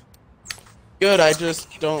 Good, I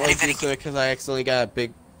just don't Very, like very using it because I accidentally got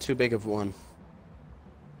too big of one.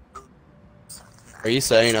 Are you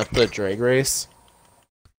setting up the drag race?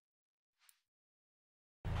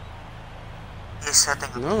 He's setting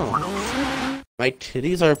up No. portals. My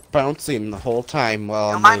titties are bouncing the whole time while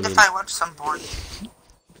You I'm mind waiting. if I watch some porn?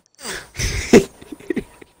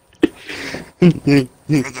 Again,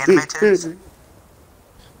 my tits?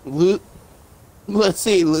 Let's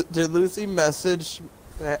see. Did Lucy message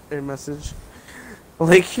that message?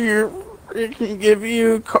 Like here, it can give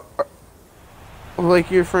you like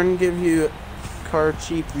your friend give you car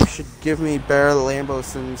cheap. You should give me better Lambo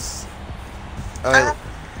since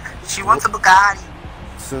She wants a Bugatti.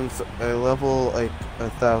 since I level like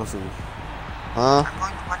 1,000. Huh? I'm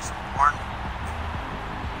going to watch some porn.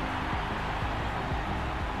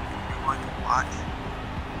 You're going to watch.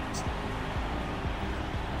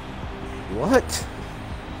 What?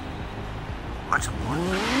 Watch some porn.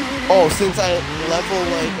 Oh, since I level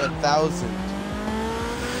like 1,000.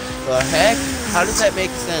 The heck? How does that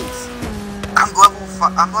make sense? I'm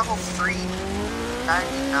level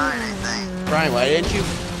 399, I think. Brian, why didn't you?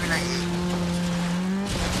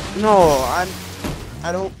 398. No,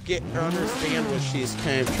 I don't get or understand what she's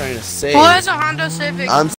kind of trying to say. Who has a Honda Civic?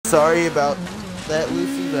 I'm sorry about that,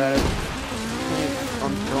 Lucy, but I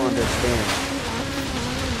don't understand.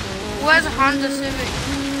 Who has a Honda Civic?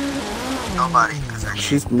 Nobody, because I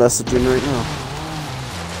She's messaging right now.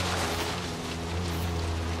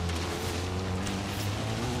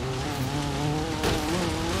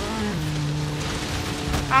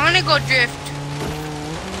 I'm gonna go drift.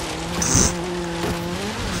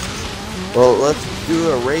 Well, let's do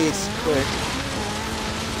a race quick.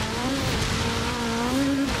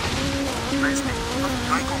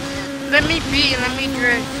 Let me be, let me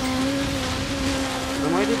drift.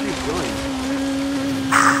 Then why did you join?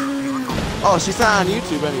 Oh, she's not on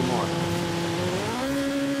YouTube anymore.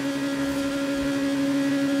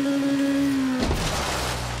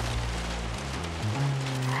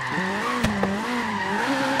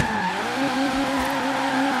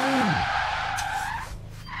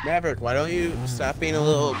 Maverick, why don't you stop being a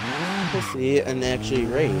little pussy and actually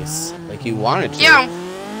race like you wanted to? Yeah.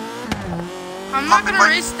 I'm not gonna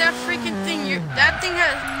race that freaking thing. That thing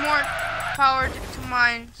has more power to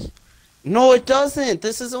mine. No, it doesn't.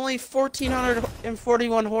 This is only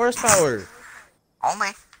 1,441 horsepower. Only.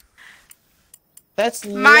 That's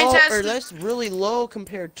Mine low, has or to- that's really low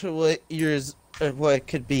compared to what yours, what it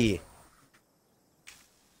could be.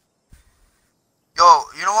 Yo,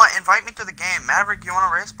 you know what? Invite me to the game. Maverick, you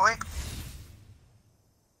want to race, boy?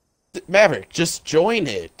 Maverick, just join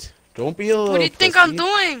it. Don't be a little What do you think pussy. I'm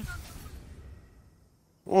doing?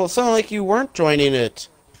 Well, it sounded like you weren't joining it.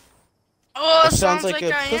 Oh, It sounds like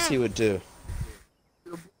a I pussy am. would do.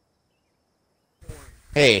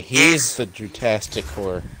 Hey, he's the Jutastic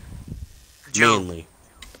whore. Jew. Mainly.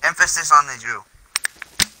 Emphasis on the Jew.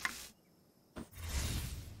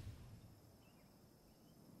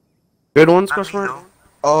 Good ones, Not me, question mark? though.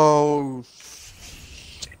 Oh,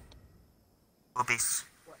 Whoopies.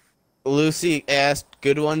 Lucy asked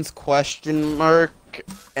good ones, question mark,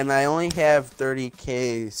 and I only have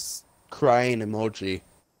 30K crying emoji.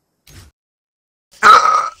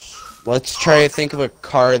 Let's try to think of a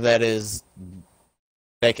car that is,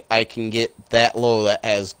 like, I can get that low that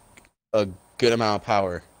has a good amount of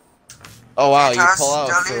power. Oh wow, you pull out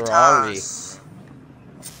a Ferrari.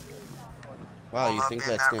 Wow, you Pull think up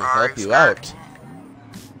in that's that gonna help Ferrari you skirt. out?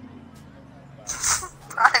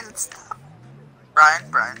 Brian, stop.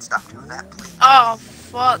 Brian, stop doing that, please. Oh,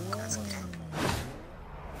 fuck. That's okay.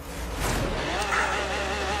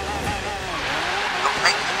 Don't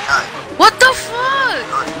make me nut. What the fuck?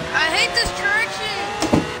 Good. I hate this traction.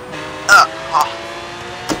 Oh.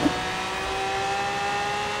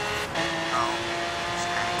 No.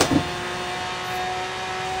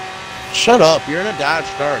 Shut up, you're in a Dodge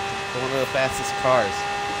Dart, one of the fastest cars.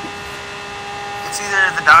 It's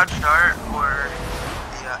either the Dodge Dart or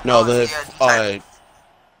the, No, oh, the, D-Type.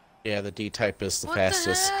 yeah, the D-Type is the What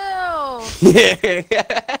fastest. the hell?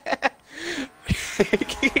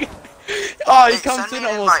 Oh, he Hey, comes send in me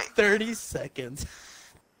an almost invite. 30 seconds.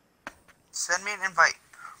 Send me an invite.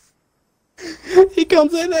 He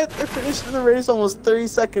comes in at the finish of the race almost 30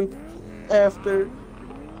 seconds after.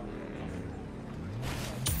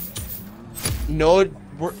 No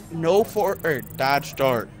Dodge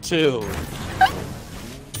Dart 2.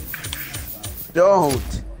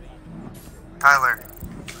 Don't. Tyler,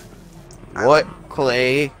 What,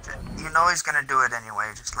 Clay? you know he's gonna do it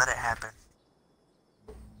anyway. Just let it happen.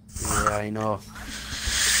 Yeah, I know.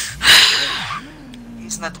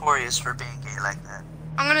 He's notorious for being gay like that.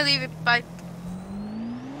 I'm gonna leave it. Bye.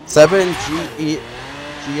 7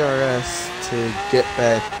 GRS to get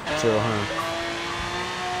back to 100.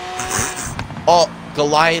 Oh,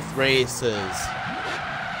 Goliath races.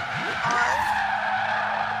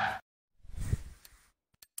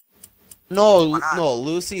 No, no,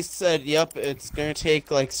 Lucy said, yep, it's gonna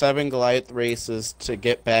take like 7 Goliath races to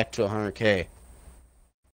get back to 100K.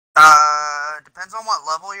 Depends on what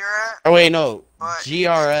level you're at. Oh wait, no, But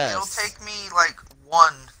GRS. it'll take me like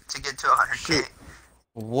 1 to get to 100K. Shoot.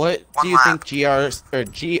 What do you lap. think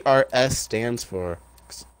GRS stands for?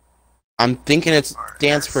 I'm thinking it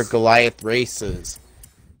stands for Goliath races.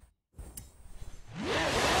 I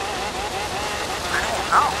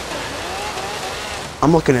don't know.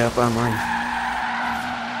 I'm looking it up online.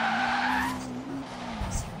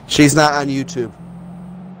 She's not on YouTube.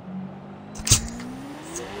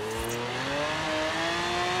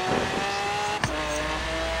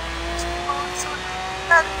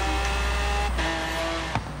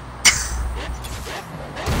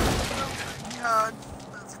 God,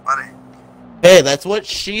 that's funny. Hey, that's what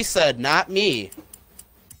she said, not me.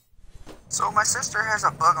 So my sister has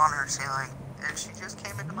a bug on her ceiling, and she just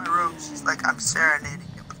came into my room. She's like, I'm serenading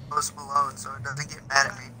it with Post Malone so it doesn't get mad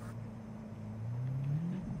at me.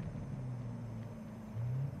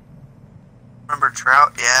 Remember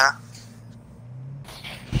Trout? Yeah.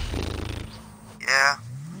 Yeah.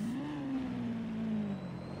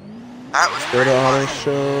 That was Go to pretty auto funny.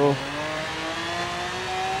 show.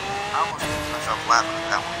 I almost made myself laughing at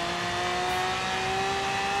that one.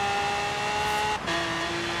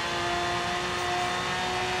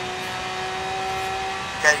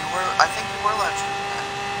 Yeah, you were. I think you were live streaming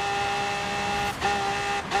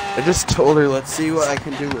that. I just told her, let's see what I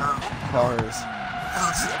can do with cars.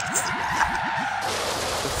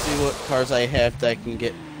 Let's see what cars I have that I can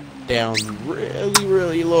get down really,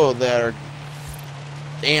 really low that are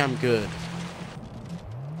damn good.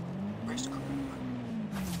 Race car.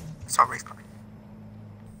 I saw race car.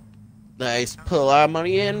 Nice, put a lot of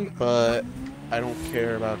money in, but I don't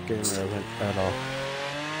care about getting rid of it at all.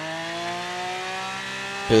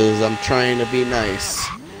 Because I'm trying to be nice,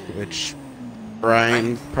 which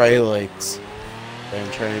Brian probably likes.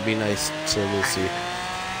 I'm trying to be nice to Lucy.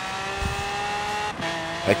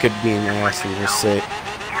 I could be an ass and just say...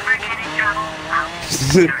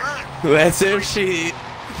 That's if she...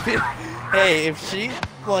 Hey, if she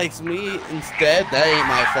likes me instead, that ain't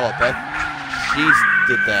my fault. That she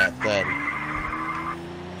did that then.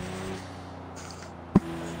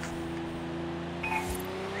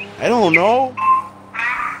 I don't know.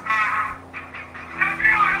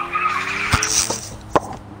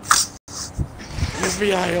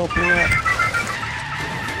 FBI, open up.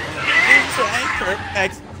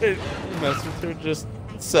 Mess with her, just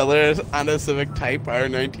sell her on a Civic Type R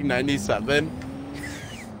 1997.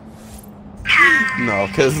 No,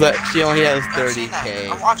 because that she only has 30K.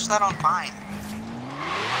 I watched that on Vine.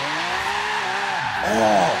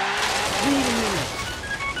 Oh, wait a minute.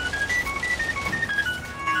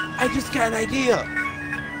 I just got an idea.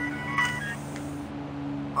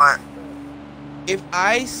 What? If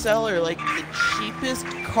I sell her like the cheapest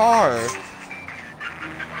car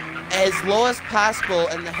as low as possible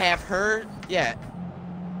and have her, yeah,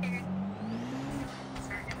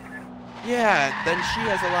 then she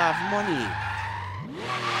has a lot of money.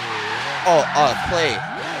 Oh, Clay.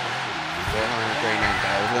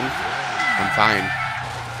 439,000. I'm fine.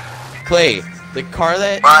 Clay, the car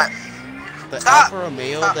that the Alfa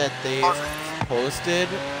Romeo that they posted,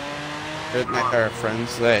 our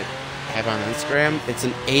friends that have on Instagram, it's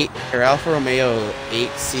an Alfa Romeo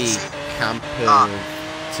 8C Competition.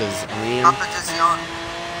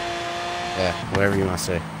 Yeah, whatever you want to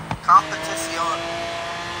say. Competition.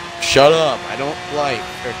 Shut up! I don't like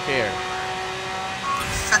or care.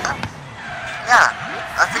 Yeah,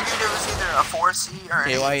 I figured it was either a 4C or an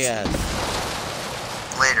KYS.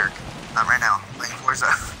 8C. Later, not right now. Playing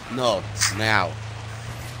Forza. No, now.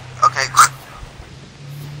 Okay.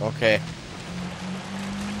 Okay.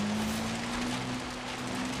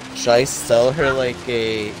 Should I sell her like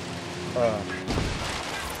a...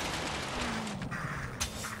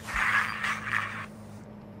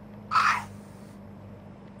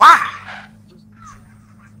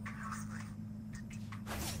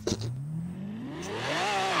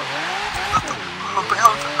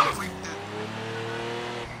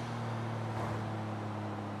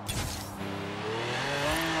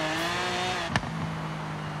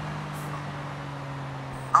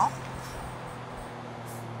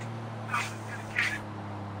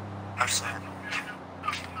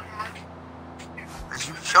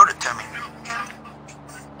 You showed it to me.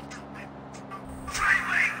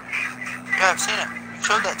 Yeah, I've seen it. You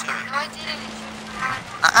showed that to me. No, I didn't.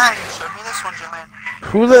 You showed me this one, Joanne.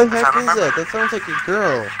 Who the heck is that? That sounds like a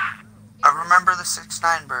girl. I remember the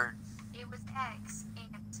 6'9" bird. It was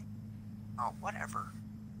Oh, whatever.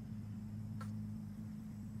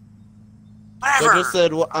 So I just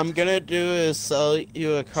said what I'm gonna do is sell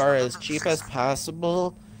you a car as cheap as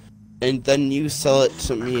possible, and then you sell it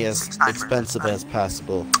to me as expensive as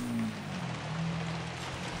possible.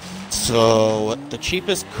 So the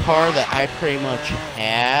cheapest car that I pretty much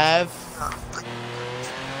have,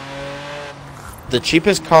 the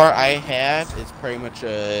cheapest car I have is pretty much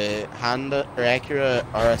a Honda or Acura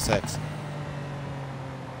RSX.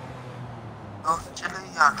 Oh, actually,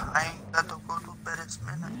 I got to go to bed. It's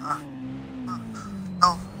midnight.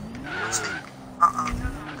 No, let's see.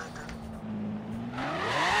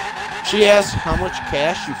 She asked how much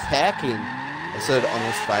cash you packing. I said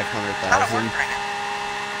almost 500,000.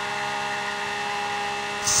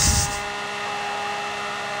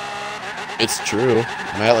 It's true.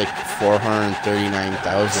 I'm at like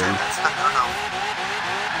 439,000.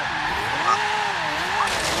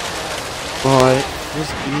 But it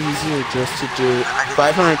was easier just to do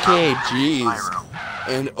 500k. Jeez.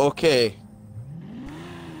 And okay.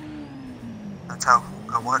 That's how.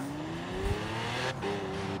 What?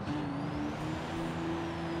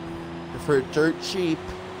 For dirt cheap.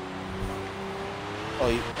 Oh,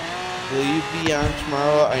 will you be on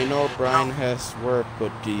tomorrow? I know Brian has work,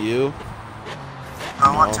 but do you?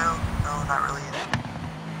 I want to. No, not really.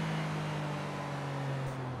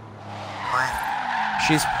 What?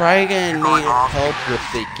 She's probably gonna need help with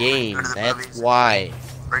the game. That's why.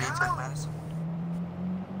 Ready to take medicine?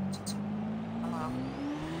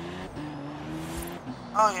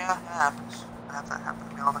 Oh yeah, it happens. That happens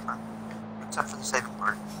to me all the time. Except for the saving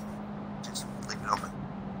part. Just leave it open.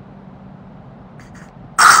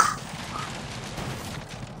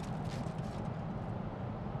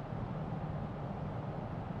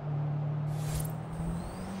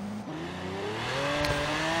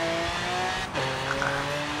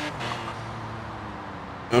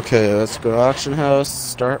 Okay, let's go to auction house,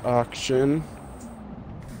 start auction.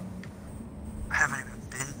 I haven't even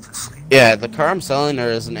been to sleep. Yeah, the car I'm selling her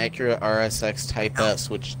is an Acura RSX Type S,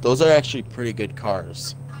 which those are actually pretty good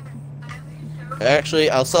cars. Actually,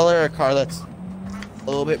 I'll sell her a car that's a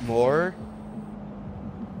little bit more,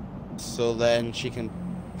 so then she can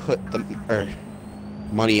put the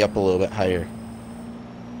money up a little bit higher.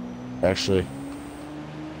 Actually,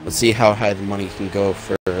 let's see how high the money can go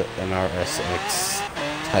for an RSX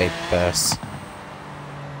Type S.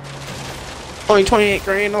 Only 28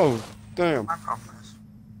 grand? Oh, damn. My problem is.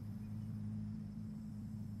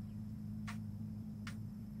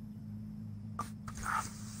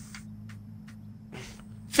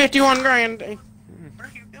 $51 grand. What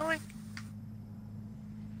are you doing?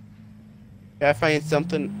 Gotta find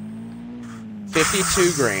something.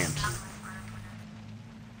 52 grand.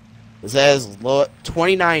 Is that as low?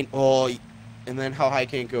 29. Oh, and then how high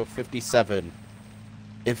can it go? 57.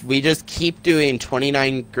 If we just keep doing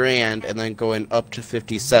 29 grand and then going up to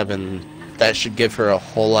 57, that should give her a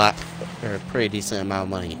whole lot, or a pretty decent amount of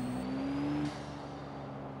money.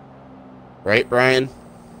 Right, Brian?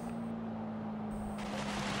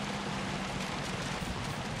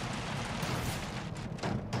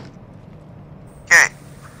 Okay.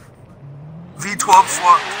 V12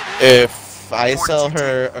 swap. If I sell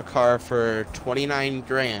her a car for 29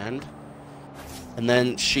 grand, and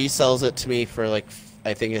then she sells it to me for like,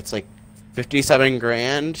 I think it's like 57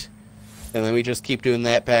 grand, and then we just keep doing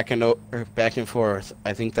that back and forth.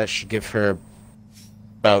 I think that should give her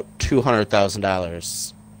about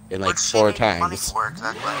 $200,000 in like 4 times. Money for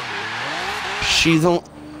exactly? She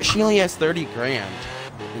only has 30 grand,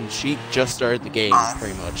 and she just started the game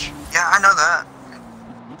pretty much. Yeah, I know that.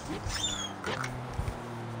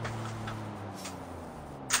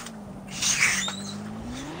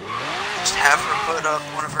 Just have her put up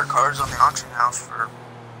one of her cars on the auction house for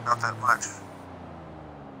not that much.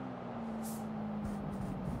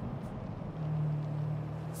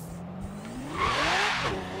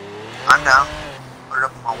 I'm down. Put it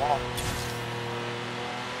up on my wall.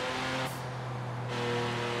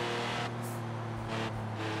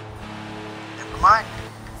 Never mind.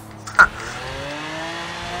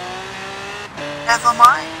 Never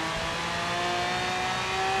mind.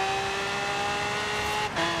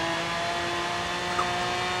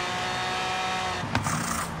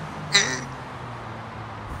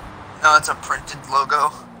 No, it's a printed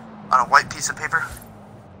logo on a white piece of paper.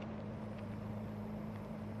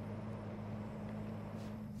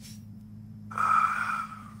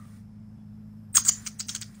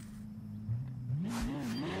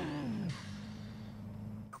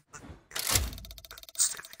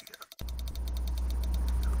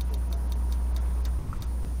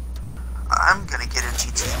 I'm gonna get a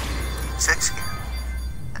GT 6 here,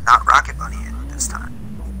 and not Rocket Bunny it this time.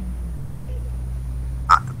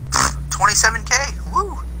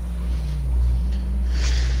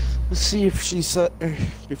 Let's see if she said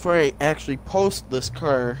before I actually post this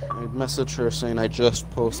car. I message her saying I just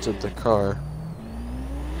posted the car.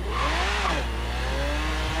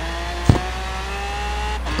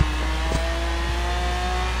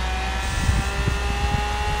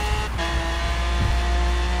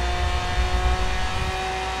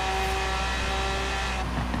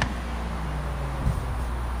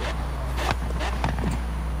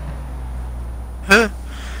 Huh?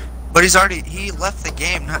 But he left the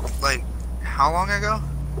game, not like, how long ago?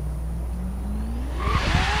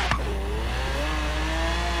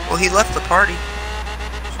 Well, he left the party,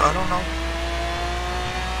 so I don't know.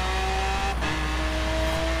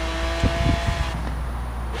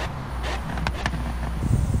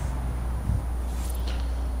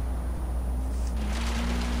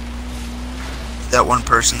 That one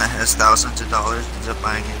person that has thousands of dollars ends up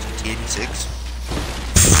buying a GT86.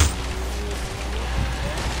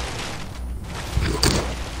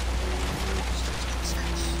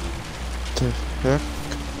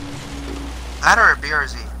 That or a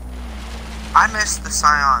BRZ. I missed the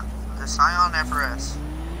Scion FRS.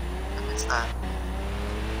 I missed that.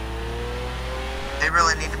 They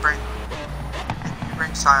really need to bring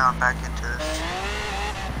Scion back into this.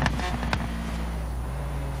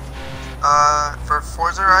 For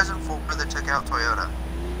Forza Horizon 4, they took out Toyota.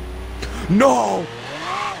 No!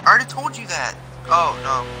 I already told you that. Oh,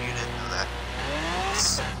 no, you didn't know that.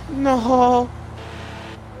 No.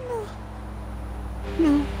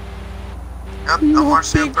 No. Yep, no more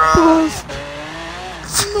Supra. Boost.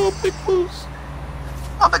 No big boost.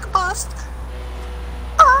 No big bust.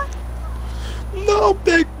 No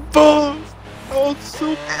big boost. Oh,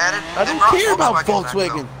 so I don't care about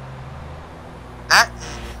Volkswagen. That.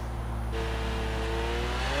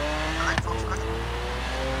 I like Volkswagen.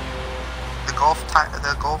 The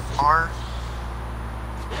Golf R.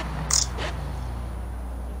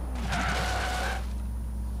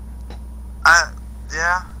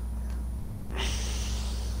 Yeah.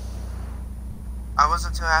 I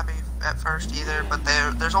wasn't too happy at first either, but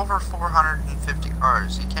there's over 450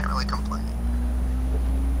 cars. You can't really complain.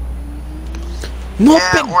 No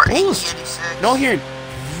yeah, big or boost. 8086. No here.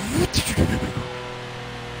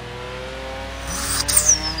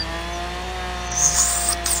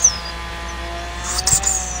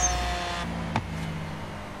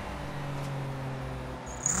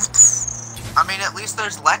 I mean, at least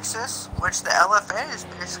there's Lexus, which the LFA is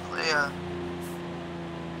basically a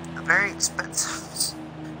very expensive.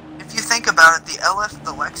 If you think about it, the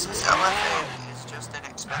Lexus LFA is just an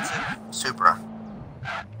expensive Supra.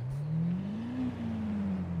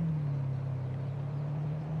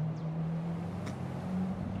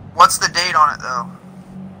 What's the date on it, though?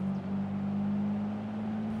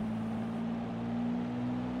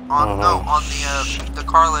 On the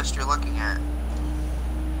car list you're looking at.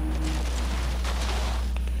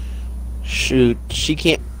 Shoot, she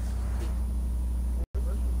can't.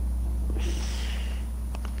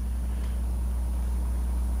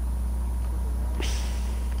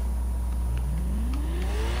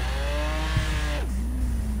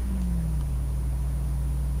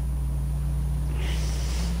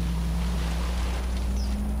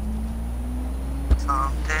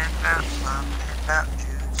 Something about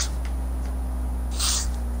Jews.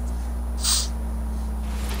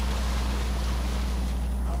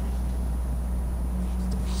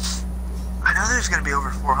 I know there's going to be over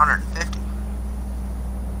 450.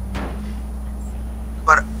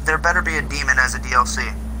 But there better be a demon as a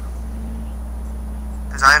DLC.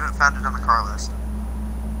 Because I haven't found it on the car list.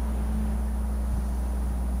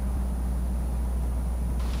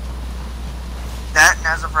 That, and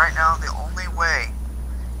as of right now, the only way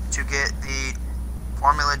to get the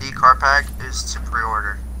Formula D car pack is to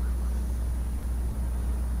pre-order.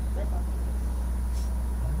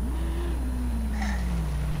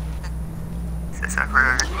 Yes, I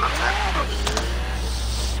pre-ordered.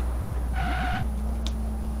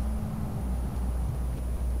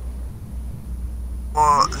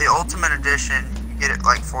 Well, the Ultimate Edition, you get it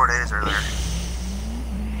like 4 days earlier.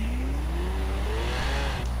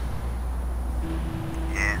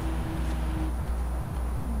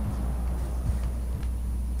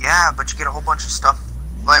 Yeah, but you get a whole bunch of stuff.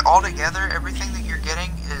 Like, altogether, everything that you're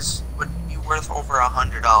getting would be worth over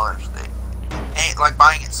 $100. They ain't like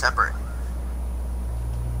buying it separate.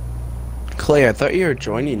 Clay, I thought you were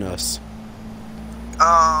joining us.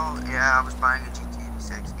 Oh, yeah, I was buying a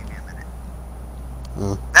GT86. Give me a minute.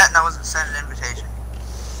 Huh. That, and I wasn't sent an invitation.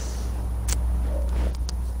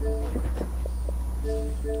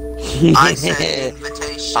 I sent an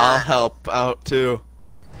invitation. I'll help out too.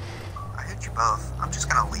 I hate you both. I'm just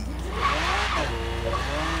gonna leave.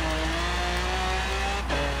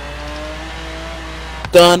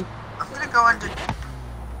 Done. I'm gonna go into.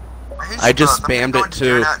 I just spammed it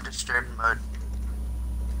too. Do not disturb mode.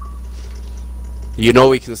 You know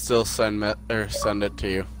we can still send send it to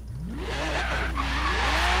you.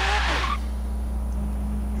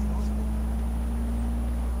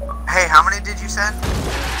 Hey, how many did you send?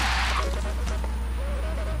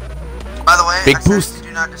 By the way, Big I boost. said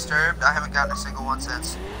do not disturb. I haven't gotten a single one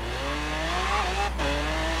since.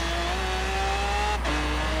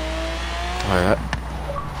 Alright.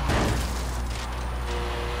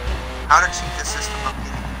 How to cheat the system of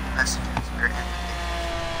getting messages or anything.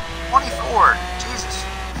 24! Jesus!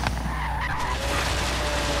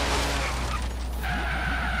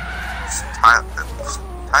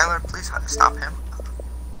 Tyler, please stop him.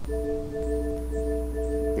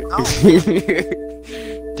 No.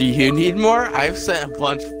 Do you need more? I've sent a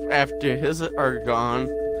bunch after his are gone.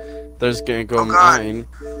 There's gonna go mine.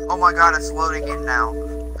 Oh my god, it's loading in now.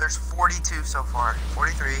 There's 42 so far.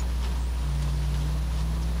 43.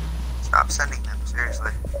 Stop sending them,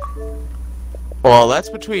 seriously. Well, that's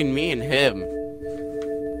between me and him.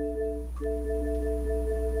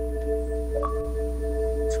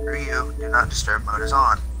 Screw you. Do not disturb mode is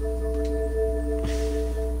on.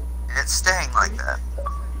 And it's staying like that.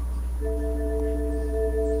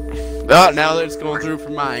 Oh, now it's going through for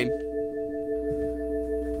mine.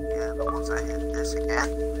 Yeah, but once I hit this again.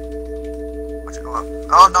 Watch it go up.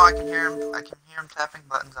 Oh no, I can hear him. I can hear him tapping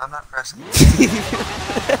buttons. I'm not pressing.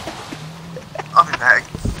 I'll be back.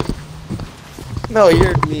 No,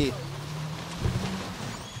 you're me.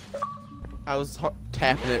 I was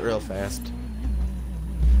tapping it real fast.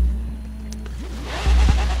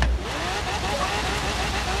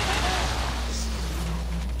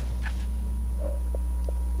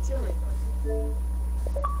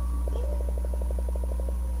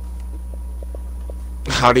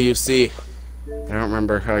 How do you see? I don't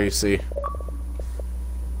remember how you see.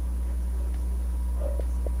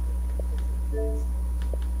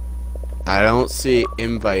 I don't see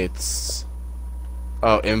invites.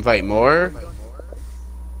 Oh, invite more?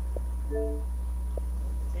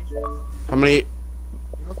 How many?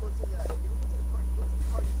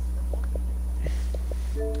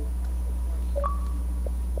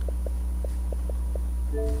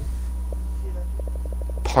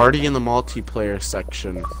 Party in the multiplayer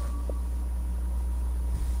section.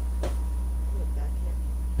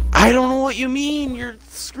 I don't know what you mean. You're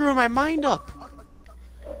screwing my mind up.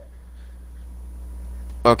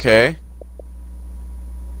 Okay.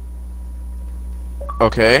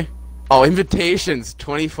 Okay. Oh, invitations,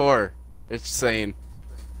 24. It's saying.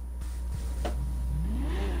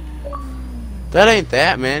 That ain't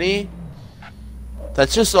that many.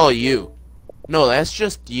 That's just all you. No, that's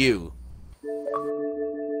just you.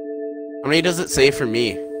 How many does it say for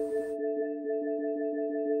me?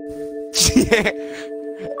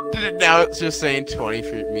 Now it's just saying 20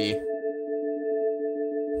 for me.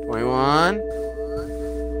 21.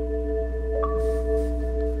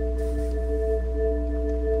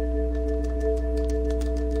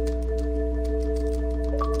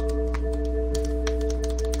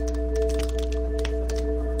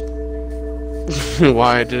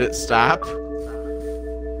 Why did it stop?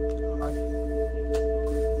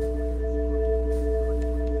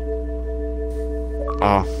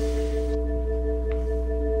 Oh.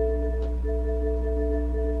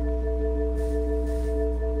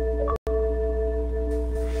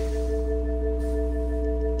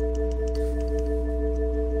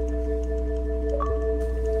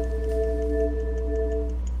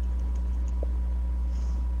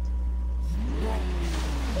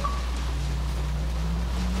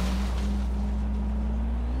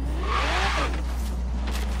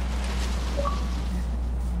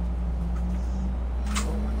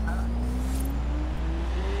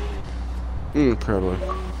 Probably.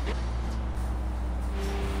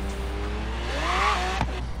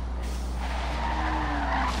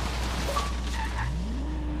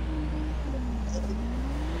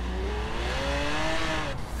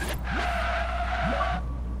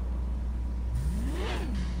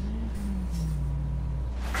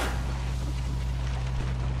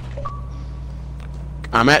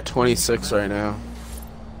 I'm at 26 right now.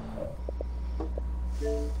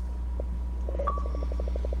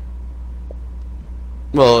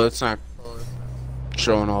 Well, it's not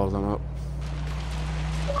showing all of them up.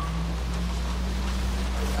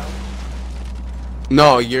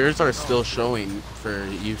 No, yours are still showing for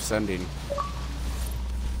you sending.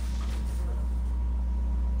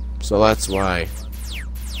 So that's why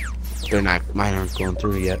they're not. Mine aren't going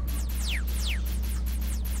through yet.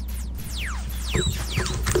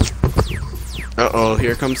 Uh oh,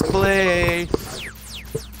 here comes Clay.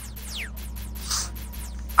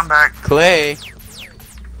 back. Clay. It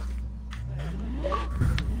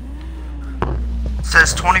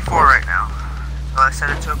says 24 right now. So I set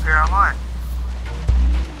it to appear online.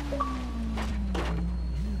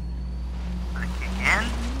 Let it kick in.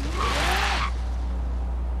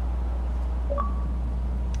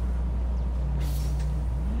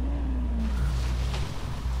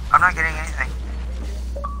 I'm not getting anything.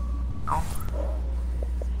 No.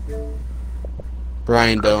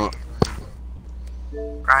 Brian, don't.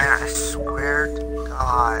 Brian, I swear to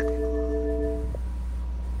God.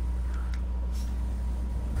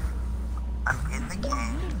 I'm in the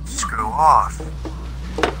game. Screw off.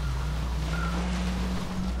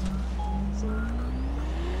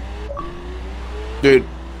 Dude, I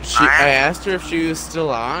Brian? asked her if she was still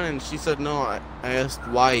on, and she said no. I asked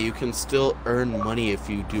why. You can still earn money if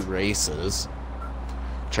you do races.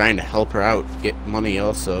 Trying to help her out, get money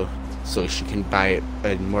also, so she can buy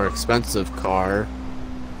a more expensive car,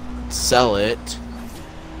 sell it.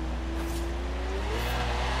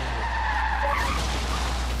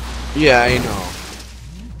 Yeah, I know.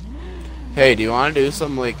 Hey, do you want to do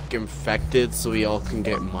some, like, infected so we all can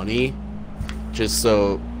get money? Just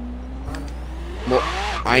so... Well,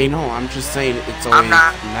 I know, I'm just saying it's always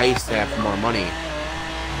nice to have more money.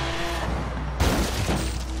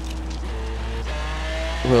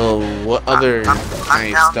 Well, what other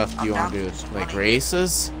kind of stuff do you want to do? Like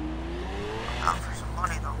races? I'm for some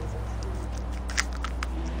money, though.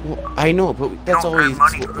 Well, I know, but that's always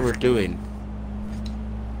what we're doing.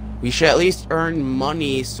 We should at least earn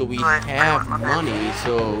money so we have money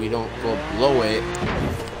so we don't go blow it.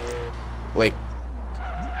 Like...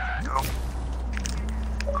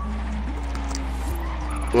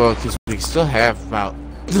 Well, because we still have about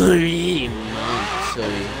 3 months till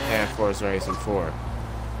we have Forza Horizon 4.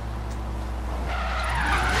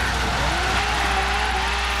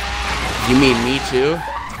 You mean me too?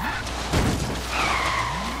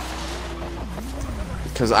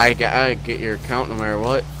 Because I gotta get your account no matter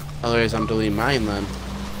what. Otherwise I'm deleting mine then.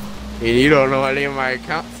 And you don't know any of my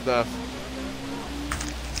account stuff.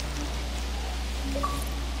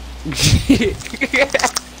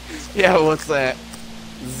 Yeah, what's that?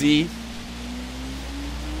 Z?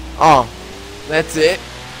 Oh, that's it?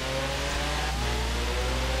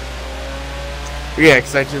 Yeah,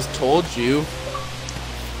 because I just told you.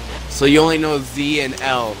 So you only know Z and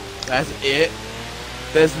L. That's it?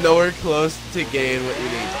 That's nowhere close to getting what you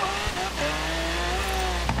need.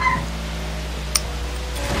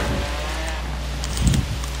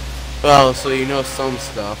 Well, so you know some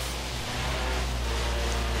stuff.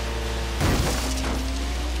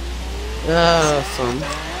 Some.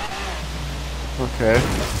 Okay.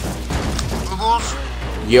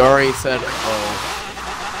 You already said oh.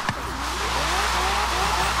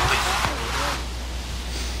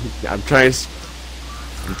 I'm trying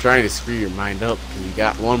to screw your mind up because you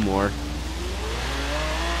got one more.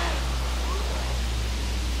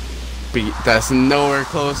 But that's nowhere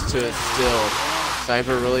close to it still. So I have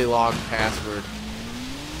a really long password.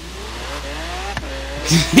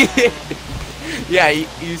 Yeah, you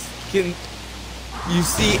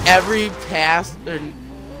see every pass and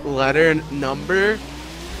letter and number,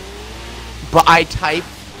 but I type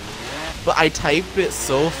it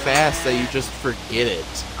so fast that you just forget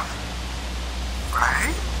it.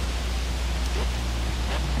 Right?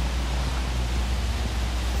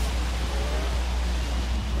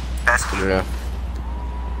 Passkey. Yeah.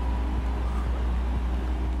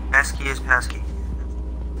 Passkey is passkey.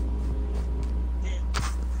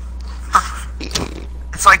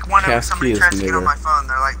 It's like whenever somebody tries to get on my phone,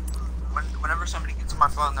 they're like, whenever somebody gets on my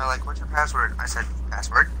phone, they're like, "What's your password?" I said,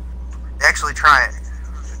 "Password." They actually try it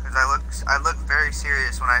because I look very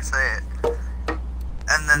serious when I say it,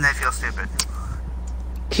 and then they feel stupid.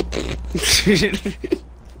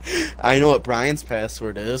 I know what Brian's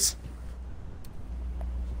password is.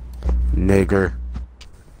 Nigger.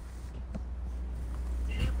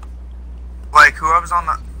 Like who I was on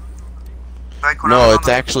the. Like when I was on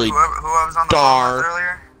the, actually who I was on the phone with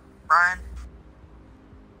earlier, Brian.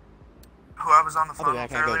 Who I was on the phone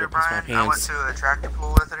with earlier, Brian. I went to a tractor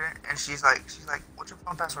pool with her, and she's like, "What's your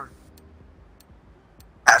phone password?"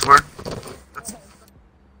 Password. That's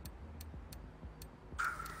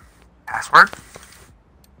password.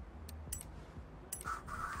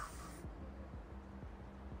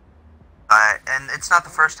 And it's not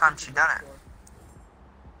the first time she's done it.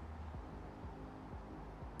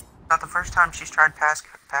 Not the first time she's tried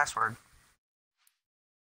password.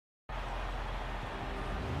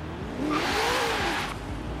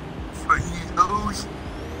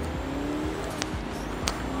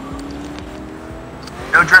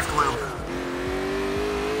 No drift loop.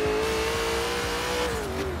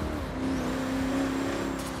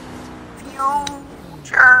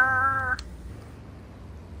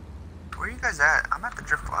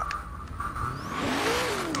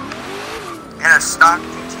 in a stock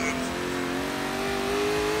GTA.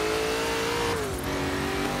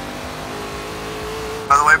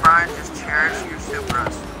 By the way, Brian, just cherish your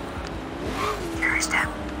Supras. Cherish them.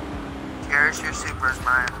 Cherish your Supras,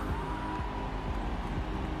 Brian.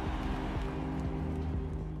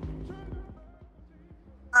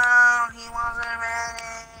 Oh, he wasn't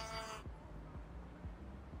ready.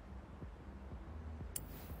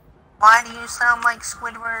 Why do you sound like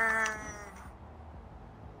Squidward?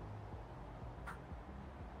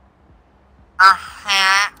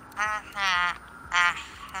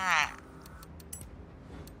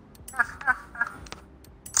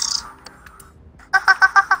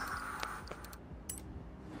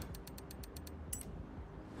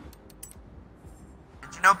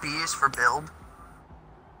 Did you know B is for build?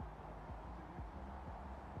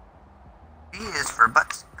 B is for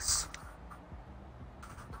butt sticks.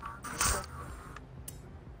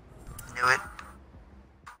 Knew it.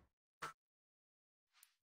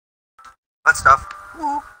 Butt stuff.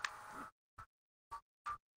 Woo.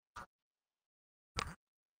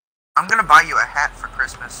 I'm gonna buy you a hat for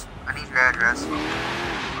Christmas. I need your address.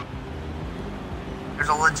 There's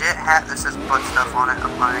a legit hat that says butt stuff on it.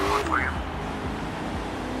 I'm buying one for you.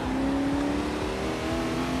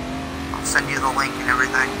 I'll send you the link and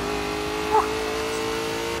everything. Woo.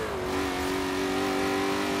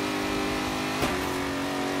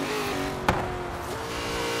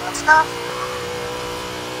 Butt stuff.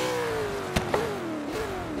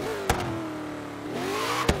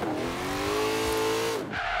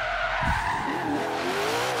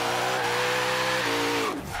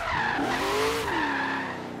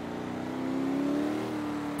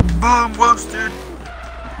 Boom, roasted.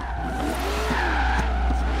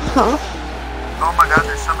 Huh? Oh my god,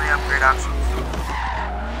 there's so many upgrade options.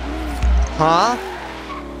 Huh?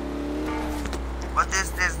 What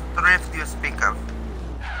is this drift you speak of?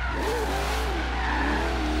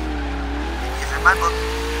 Is it my book?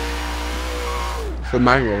 It's a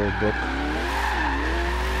manga book.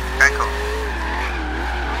 Okay, cool.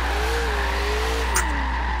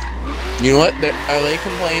 You know what? Are they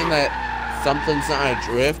complaining that something's not a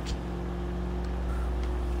drift?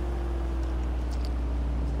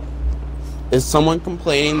 Is someone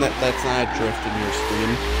complaining that that's not a drift in your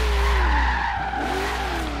stream?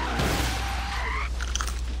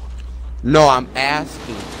 No, I'm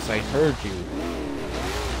asking because I heard you.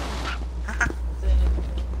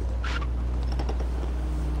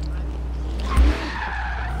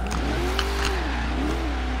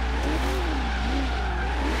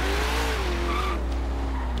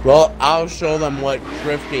 Well, I'll show them what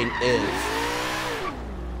drifting is.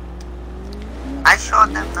 I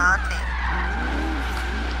showed them nothing.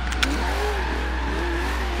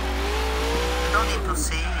 You don't need to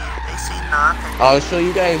see. They see nothing. I'll show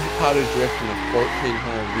you guys how to drift in a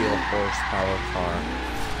 1400 wheel horsepower car.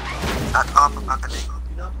 Shut up about the name.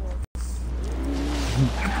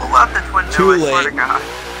 You pull out the twin Too door, I swear to late. God.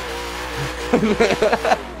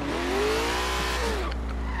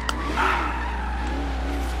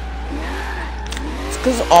 It's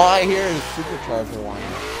because all I hear is supercharger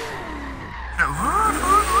whining.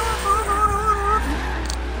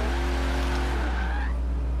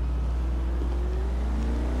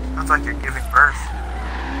 Sounds like you're giving birth.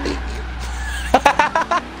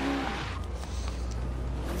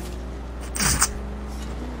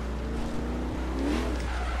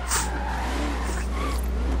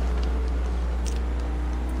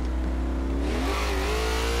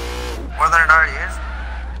 More than it already is?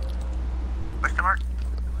 Question mark?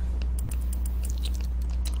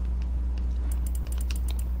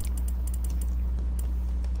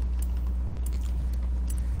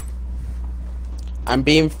 I'm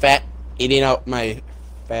being fat, eating out my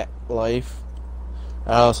fat life.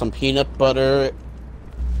 Some peanut butter.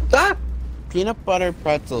 Ah! Peanut butter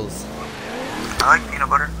pretzels. I like peanut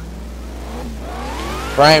butter.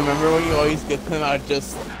 Brian, remember when you always get them? I would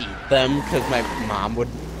just eat them because my mom would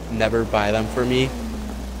never buy them for me.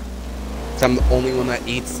 So I'm the only one that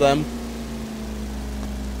eats them.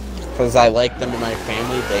 Because I like them in my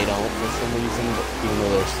family, they don't for some reason, even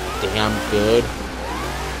though they're damn good.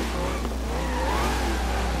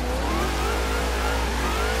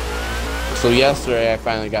 So yesterday I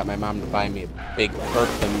finally got my mom to buy me a big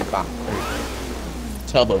Kirkland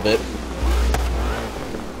tub of it.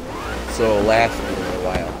 So it'll last me a little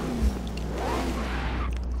while.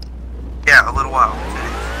 Yeah, a little while.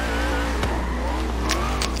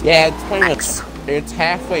 Yeah, it's pretty Nice. much, it's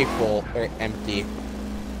halfway full, or empty.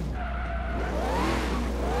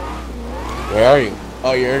 Where are you?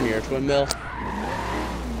 Oh, you're in your twin mill?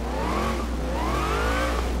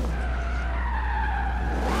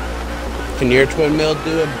 Can your twin mill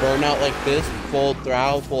do a burnout like this? Full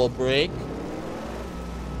throttle, full brake?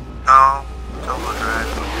 No, don't look right.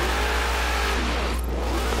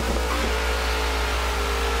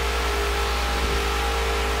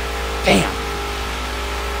 Damn!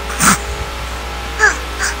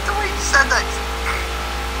 The way you said that.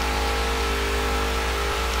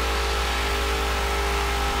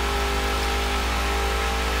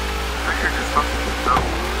 I heard this fucking go.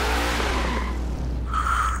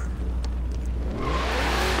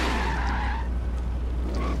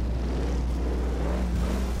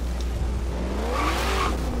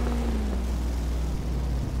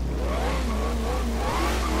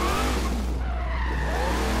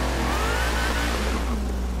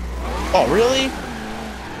 Oh, really?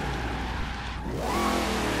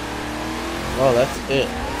 Oh, that's it.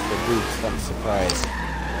 That's the boost. I'm surprised.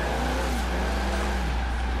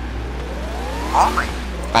 Only?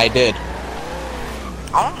 I did.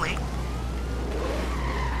 Only?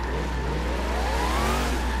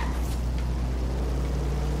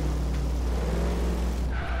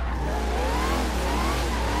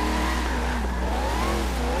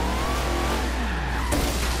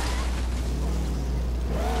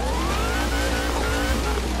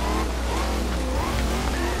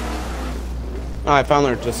 Oh, I found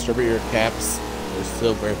their distributor caps. They're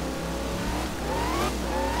silver.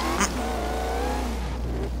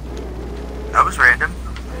 That was random.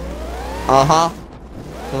 Uh-huh.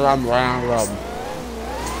 Cause I'm random.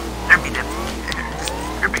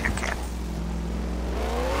 Distributor cap.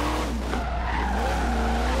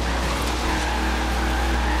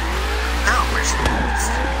 No, where's this?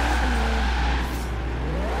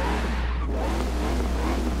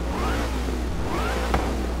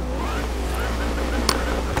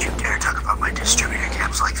 Don't you dare talk about my distributor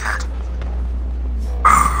caps like that.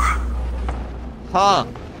 Huh.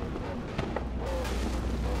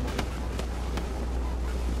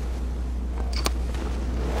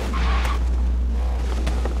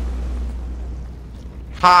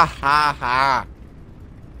 Ha ha ha.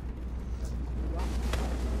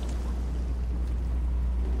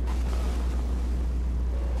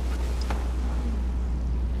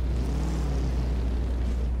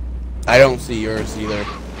 I don't see yours either.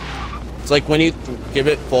 It's like when you give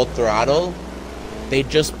it full throttle, they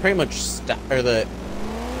just pretty much stop, or the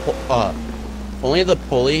only the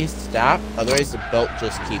pulley stop, otherwise the belt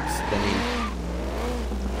just keeps spinning.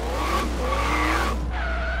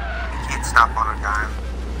 You can't stop on a dime.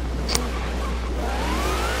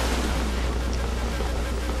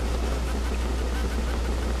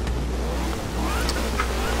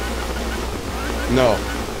 No.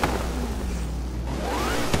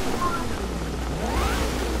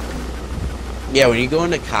 Yeah, when you go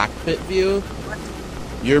into cockpit view,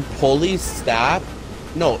 your pulleys stop.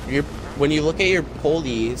 No, when you look at your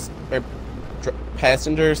pulleys or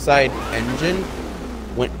passenger side engine,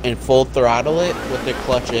 and full throttle it with the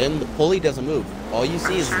clutch in, the pulley doesn't move. All you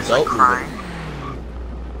see is the belt moving.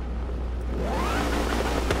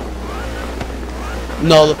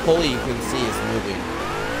 No, the pulley you can see is moving.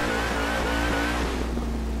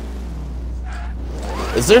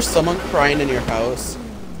 Is there someone crying in your house?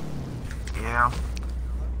 Yeah.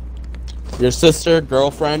 Your sister,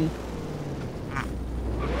 girlfriend?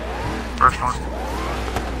 First one.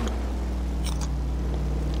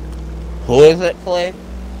 Who is it, Clay?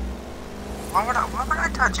 Why would I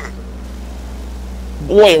touch it?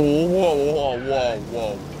 Wait, whoa.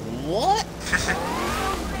 What?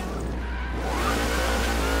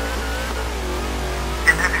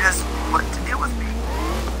 And that has what to do with me?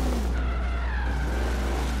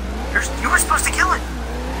 You were supposed to kill it.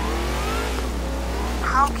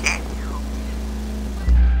 How can you?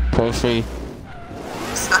 Pussy.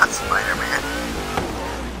 It's not Spider-Man.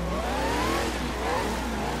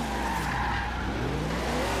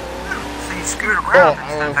 So you screwed around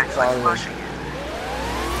instead of actually flushing it.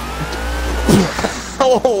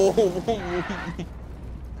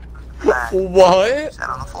 What? Sat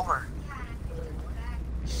on the floor.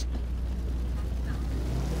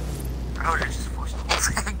 I would have just forced the whole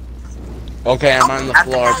thing. Okay, I'm on the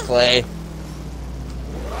floor, Clay.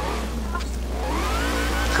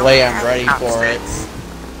 Clay, I'm ready for it.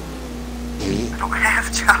 I don't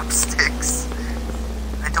have chopsticks.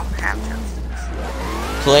 I don't have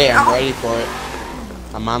chopsticks. Clay, I'm ready for it.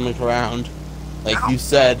 I'm on the ground. Like you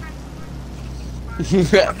said.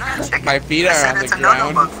 My feet are on the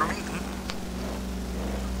ground.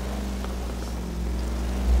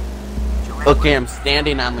 Okay, I'm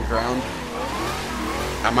standing on the ground.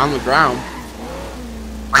 I'm on the ground.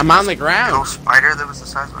 I'm on the ground. Little spider that was the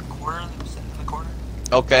size of a quarter that was sitting in the corner.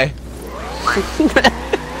 Okay.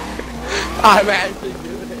 I'm actually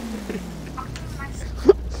doing it.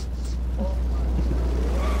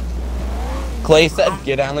 Clay said,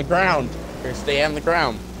 get on the ground. Or stay on the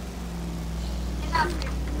ground.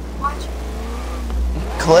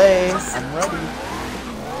 Clay, I'm ready.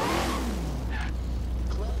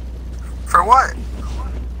 For what?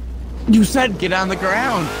 You said get on the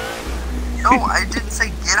ground. No, I didn't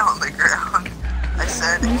say get on the ground. I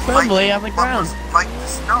said You said lay on the ground. Like the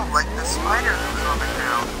spider that was on the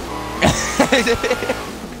ground. I didn't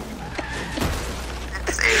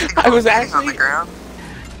say anything I was about getting actually on the ground.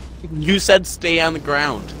 You said stay on the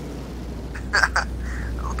ground.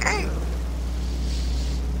 Okay.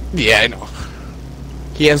 Yeah, I know.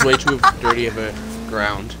 He has way too dirty of a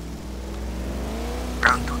ground.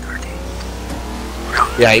 Ground too dirty.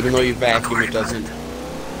 Yeah, even though you vacuum, it doesn't.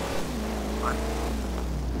 What?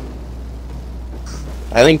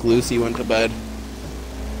 I think Lucy went to bed.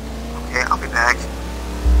 Okay, I'll be back.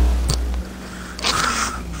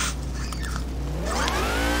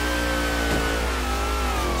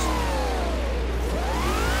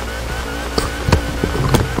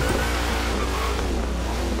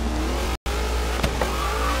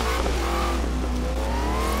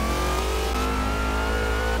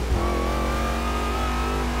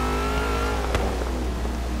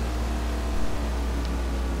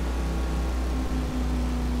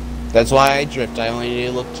 That's why I drift. I only need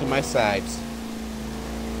to look to my sides.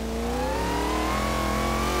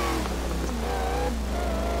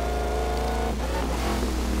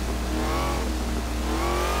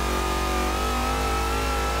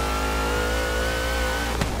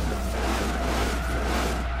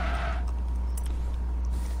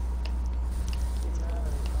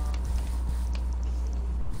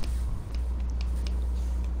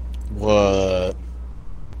 What?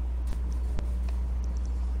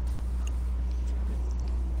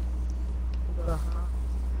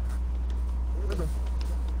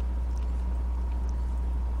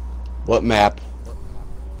 What map?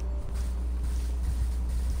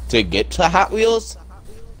 To get to Hot Wheels?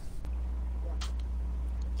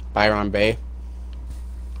 Byron Bay.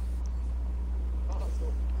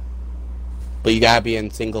 But you gotta be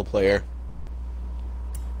in single player.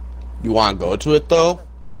 You wanna go to it though?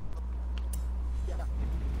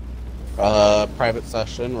 Private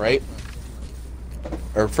session, right?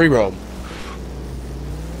 Or free roam.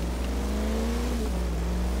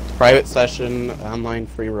 Private session, online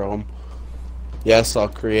free roam. Yes, I'll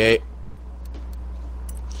create.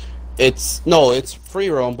 It's free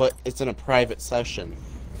roam, but it's in a private session.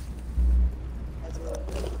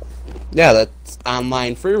 Yeah, that's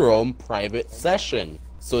online free roam, private session.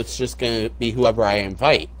 So it's just gonna be whoever I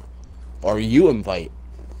invite. Or you invite.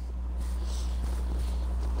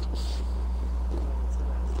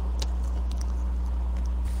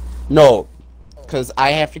 No, because I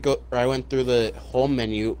have to go, I went through the home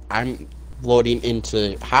menu, I'm loading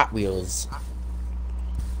into Hot Wheels.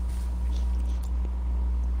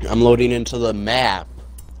 I'm loading into the map.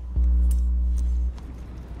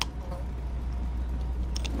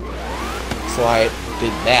 So I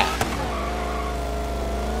did that.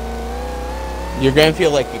 You're gonna feel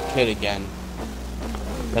like a kid again.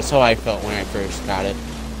 That's how I felt when I first got it.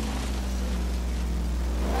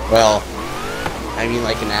 Well, I mean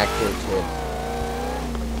like an actual kid.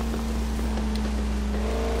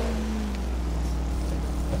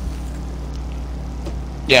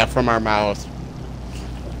 Yeah, from our mouth.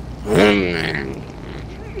 There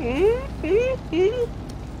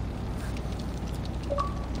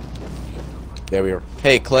we are.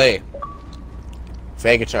 Hey, Clay.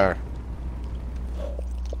 Fagatar.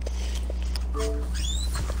 Really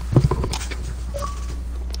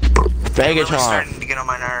Fagatar. starting to get on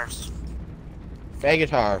my nerves.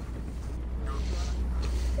 Fagatar.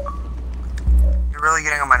 You're really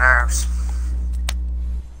getting on my nerves.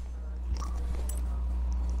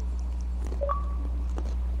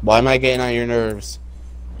 Why am I getting on your nerves?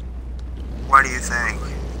 What do you think?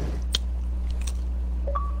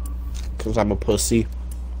 Because I'm a pussy.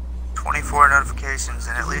 24 notifications,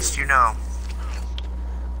 and at least you know.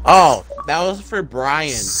 Oh, that was for Brian.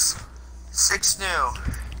 6 new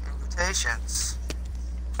invitations.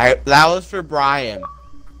 That was for Brian.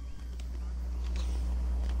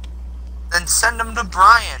 Then send them to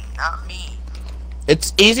Brian, not me.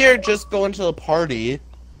 It's easier just going to the party.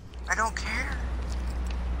 I don't care.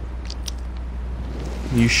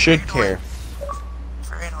 You should care. It's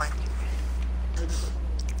very annoying.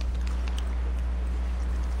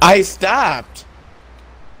 I stopped.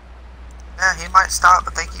 Yeah, he might stop,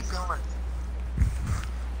 but they keep going.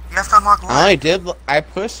 You have to unlock what? I did. I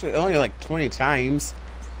pushed it only like 20 times.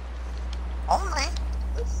 Only?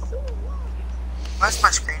 That's my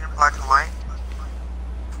screen in black and white.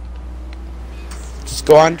 Just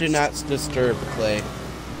go on Do Not Disturb, Clay.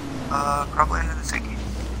 Probably into the thingy.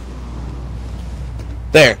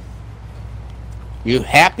 There. You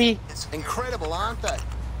happy? It's Incredible, aren't they?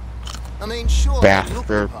 I mean, sure, they look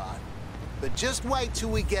the part, but just wait till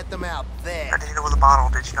we get them out there. I did it with a bottle.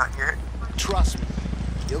 Did you not hear it? Trust me,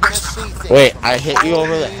 you're gonna see things. Wait, from I a hit you whole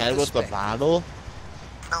over the new head with the perspective. bottle?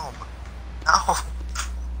 No. No.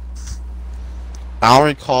 I don't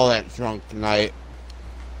recall that drunk tonight.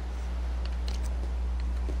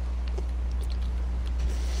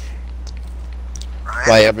 Right?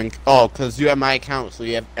 Like, I've been. Oh, because you have my account, so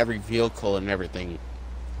you have every vehicle and everything.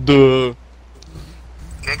 Duh. You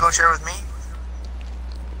gonna go share with me?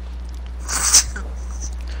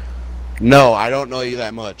 No, I don't know you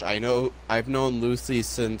that much. I've known Lucy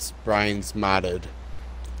since Brian's modded.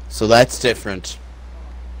 So that's different.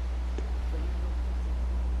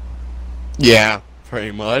 Yeah,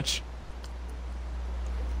 pretty much.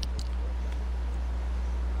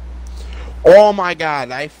 Oh my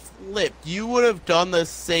god, I flipped. You would have done the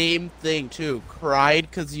same thing too.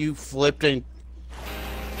 Cried because you flipped and...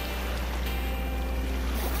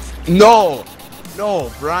 No!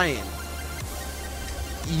 No, Brian.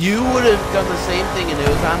 You would have done the same thing and it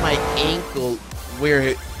was on my ankle where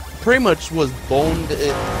it pretty much was boned.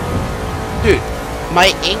 Dude,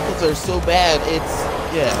 my ankles are so bad, it's...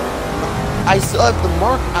 Yeah. I still have the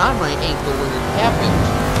mark on my ankle when it happened.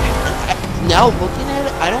 Now looking at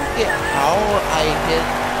it, I don't get how I hit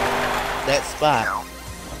that spot.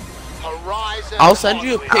 Horizon I'll send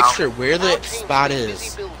you a Highway. picture where Our the team's spot been is.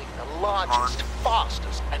 busy building the largest,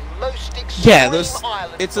 fastest, and most Yeah, extreme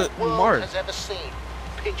island it's a the world mark. has ever seen.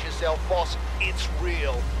 Pinch yourself, boss. It's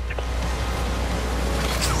real.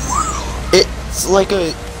 It's like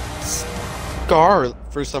a scar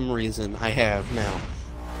for some reason I have now.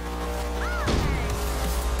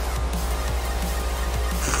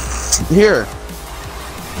 Here.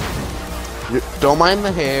 Don't mind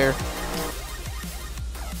the hair.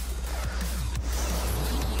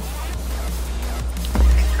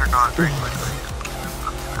 It turned on very quickly.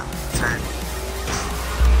 Sorry.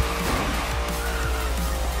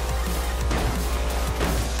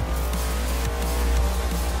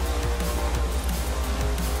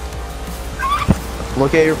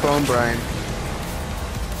 Look at your phone, Brian.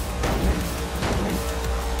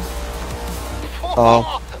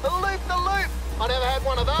 Oh. The loop, the loop. I never had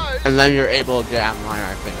one of those. And then you're able to get online,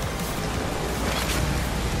 I think.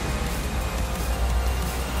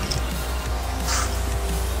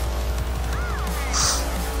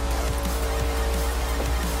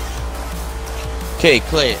 Okay,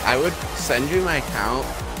 Clay, I would send you my account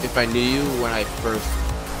if I knew you when I first,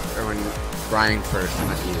 or when Brian first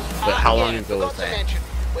met you. But how long ago was forgot to that? mention,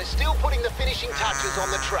 we're still putting the finishing touches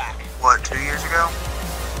on the track. What, 2 years ago?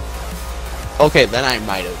 Okay, then I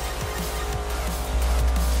might have.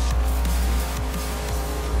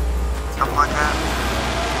 Something like that?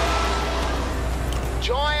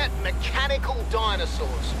 Giant mechanical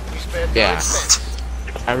dinosaurs. You spared no Yeah. expense.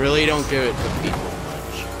 I really don't give it to people much.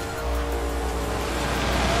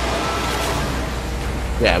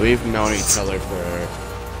 Yeah, we've known each other for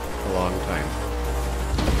a long time.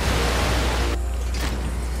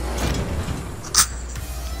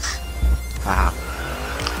 Haha.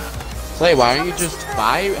 Clay, why don't you just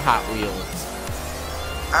buy Hot Wheels?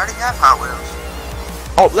 I already have Hot Wheels.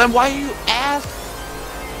 Oh, then why you ask?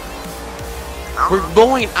 No, We're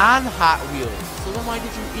going on Hot Wheels, so then why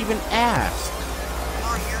did you even ask?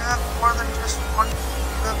 no, you have more than just one.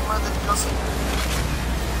 You have more than just. You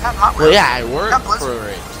have Hot Wheels. Well, yeah, I work Got Blizzard. for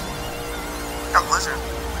it. Got Blizzard.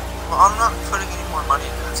 Well, I'm not putting any more money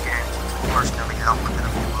into this game since the first coming out within a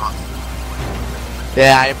few months.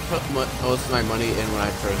 Yeah, I put most of my money in when I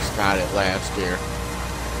first got it last year.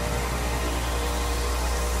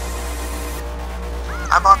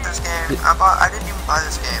 I bought this game. I didn't even buy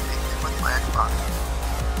this game. It came with my Xbox.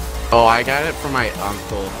 Oh, I got it from my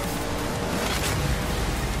uncle.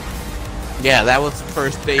 Yeah, that was the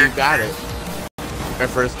first day you got it. The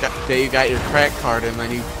first day you got your credit card, and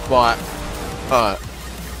then you bought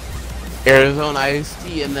Arizona Iced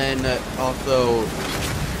Tea, and then also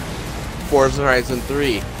Forza Horizon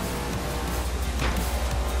 3.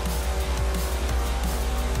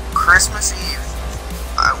 Christmas Eve,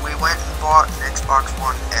 we went and bought an Xbox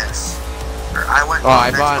One S. Or I went and Oh, bought I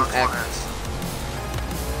an bought Xbox an One X. S.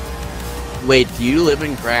 Wait, do you live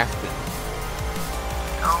in Grafton,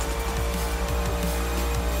 No,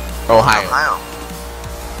 Ohio? Ohio.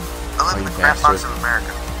 I live Oh, in the you crap box bastard. of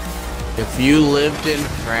America. If you lived in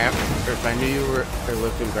Grafton, or if I knew you were or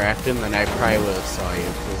lived in Grafton, then I probably would have saw you.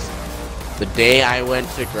 Because the day I went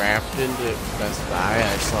to Grafton to Best Buy,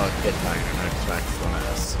 I saw a kid buying an Xbox One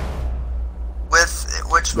S. With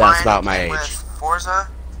which That's line about my came age. with Forza?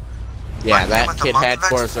 Yeah, Mine came that with a kid month had of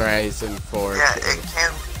Forza Xbox. Horizon 4. Yeah, it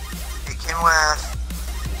came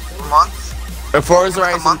with a month. Or Forza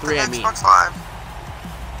Came with a Horizon month 3, I of mean. Xbox Live.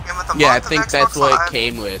 Came with a Yeah, I month of think that's Xbox what it Live,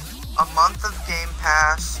 came with. a month of Game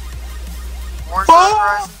Pass, Forza Oh!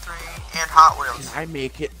 Horizon 3, and Hot Wheels. Can I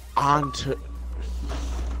make it onto...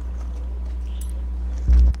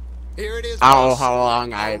 Here it is, I don't know boss. how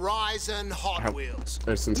long Horizon Hot Wheels.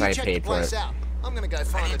 or since You I check paid the for place it. out. I'm gonna go I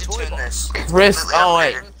find need a to toy tune box. this. It's Chris, completely oh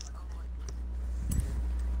wait. upgraded.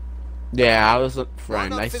 Yeah, I was a Might friend.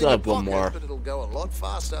 not I fit still in have your one pocket, more. but it'll go a lot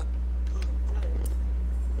faster.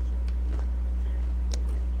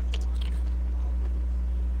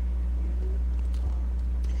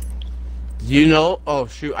 You know, oh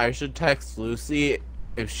shoot, I should text Lucy.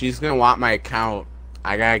 If she's gonna want my account,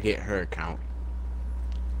 I gotta get her account.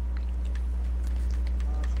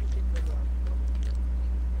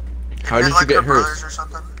 How Isn't did it you like get her hers? brothers or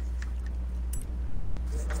something?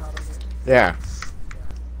 Yeah.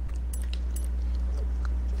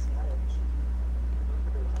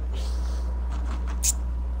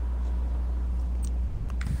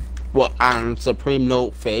 What, on Supreme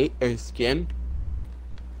Note Fate or Skin?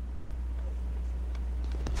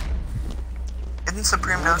 Isn't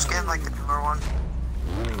Supreme No Skin like the newer one?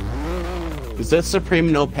 Is that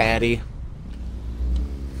Supreme No Patty?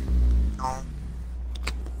 No.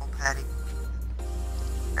 Oh, Patty.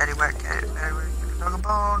 Patty whack, Patty whack, dog a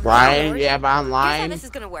bone. Brian, you have Here's how online? this is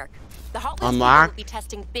gonna work. The Hot Wheels Unlocked? people will be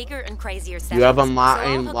testing bigger and crazier setups. You have So I'll unlocked hook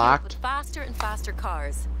and you up locked? with faster and faster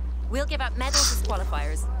cars. We'll give out medals as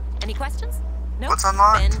qualifiers. Any questions? No. What's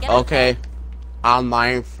unlocked? Then get out Okay.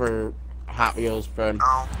 Online for Hot Wheels, friend.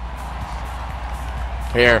 Oh.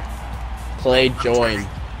 Here. Play join.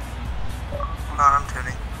 Hold on, I'm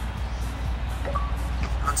tuning.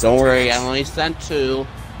 Don't worry, I only sent 2.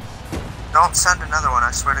 Don't send another one,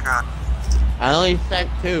 I swear to God. I only sent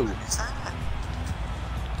 2. What is that?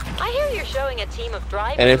 I hear you're showing a team of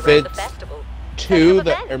drivers And if around the it's festival. 2 Setting up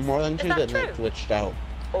that, or more than events. 2, Is that then it true? glitched out.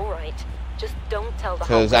 All right. Just don't tell the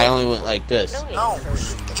Because Hot I Wheels. only went like this. No need No, to hurry.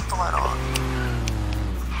 keep the light on.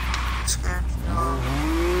 I'm scared. No.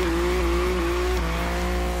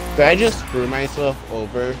 Did I just screw myself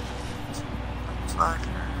over? It's like...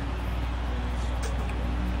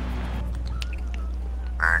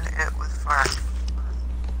 Burn it with fire.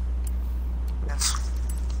 Yes.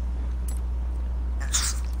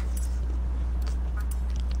 Yes.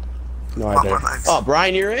 No, Oh, I my didn't. legs. Oh,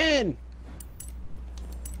 Brian, you're in!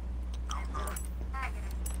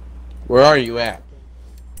 Where are you at?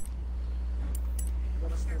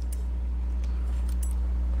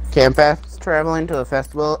 Okay, I'm fast traveling to the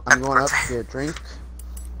festival. I'm going up to get a drink.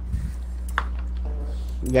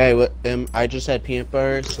 Yeah, I just had peanut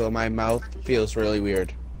butter, so my mouth feels really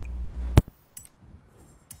weird.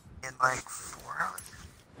 In like 4 hours.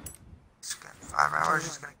 It's gonna, 5 hours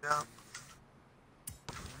is gonna go.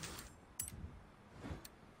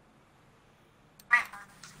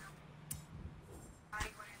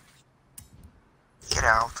 Get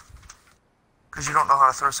out. Because you don't know how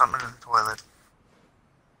to throw something in the toilet.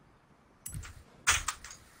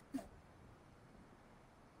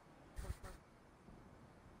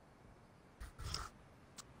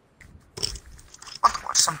 Want to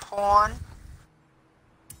watch some porn?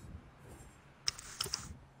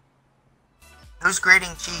 Who's grating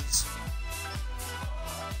cheese?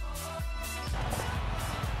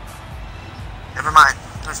 Never mind.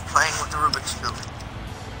 Who's playing with the Rubik's Cube?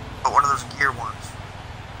 But one of those gear ones.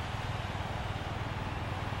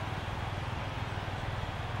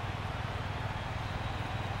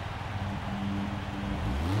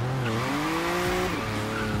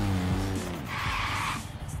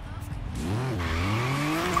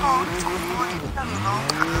 Oh, it's only one. It doesn't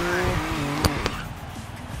know.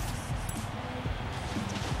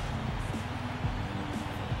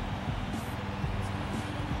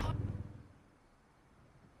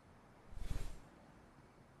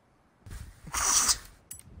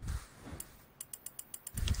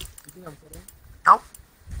 Nope.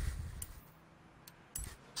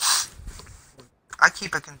 I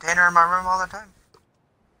keep a container in my room all the time.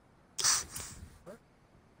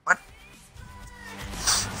 What?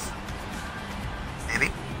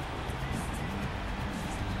 Maybe.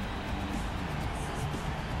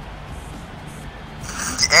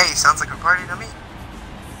 Hey, sounds like a party to me.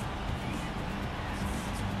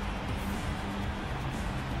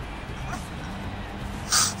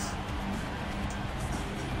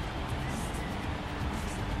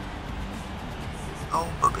 Oh,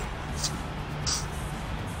 booby.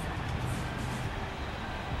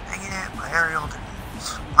 Dang it, my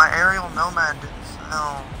aerial nomad didn't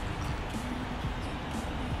sell.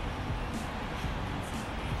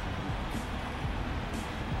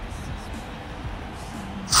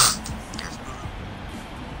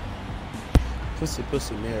 pussy,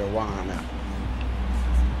 marijuana.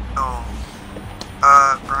 Oh.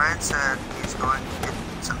 Brian said he's going to get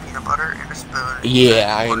some peanut butter and a spoon.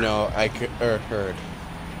 Yeah, I know. I heard.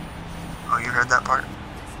 Oh, you heard that part?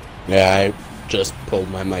 Yeah, I just pulled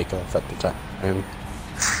my mic off at the time.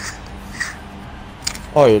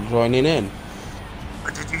 Oh, you're joining in.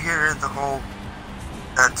 But did you hear the whole...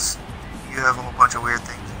 You have a whole bunch of weird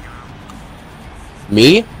things in your room.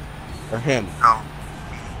 Me? Or him? No.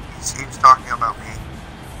 Me. He was talking about me.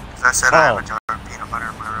 Because I said I have a jar of peanut butter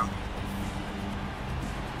in my room.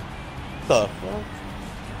 The fuck?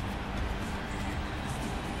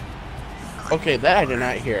 Okay, that I did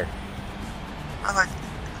not hear. I like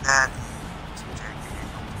that.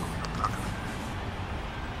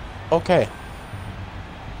 Okay.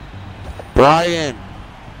 Brian!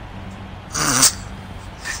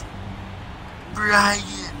 Brian!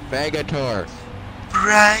 Bagator!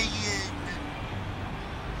 Brian!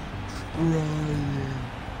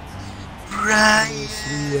 Brian!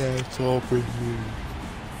 Yeah, it's over here.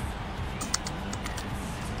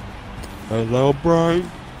 Hello, Brian?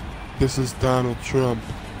 This is Donald Trump.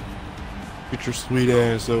 Get your sweet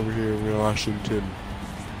ass over here in Washington.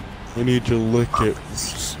 I need to lick it.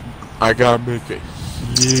 I gotta make it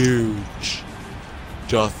huge.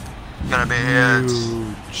 Just Gonna be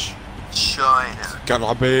huge. China.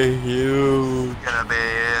 Gonna be huge. Gonna be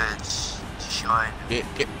China.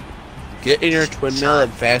 Get in your twin mill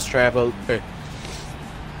and fast travel. Wait,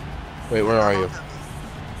 where are you?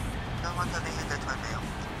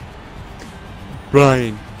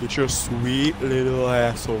 Brian, get your sweet little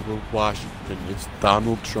ass over Washington. It's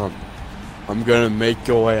Donald Trump. I'm gonna make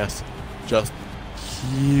your ass just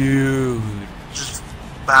huge. Just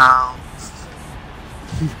bounce.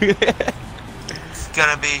 It's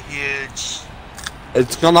gonna be huge.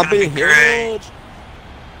 It's gonna be be great. huge.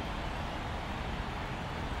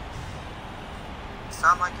 You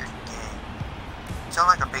sound like you're gay. You sound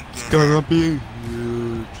like a big gay It's gonna man. be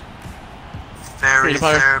huge. Very Peanut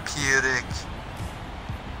butter. therapeutic.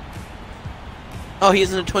 Oh,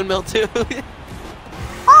 he's in a twin mill too.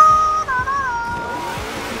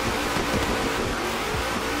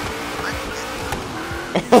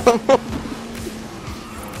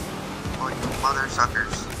 Oh, you mother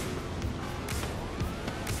suckers.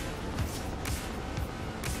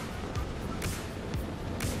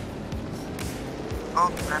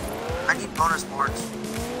 Oh, I need bonus boards.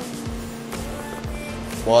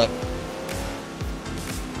 What?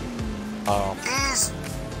 Oh. Keys!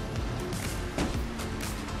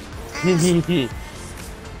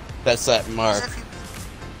 That's that mark.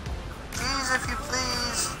 Keys, if you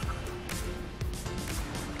please.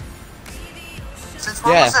 Since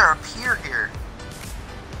when Yeah. was there a pier here?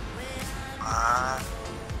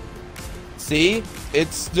 See?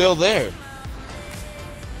 It's still there.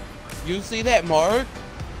 You see that mark?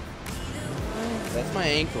 That's my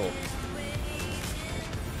ankle.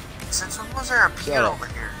 Since when was there a pier Shut up. over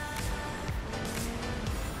here?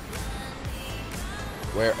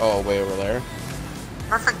 Where? Oh, way over there.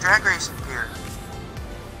 Perfect drag racing pier.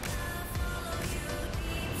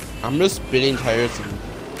 I'm just spinning tires and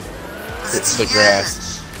It's the huge.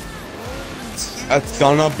 grass. It's huge. It's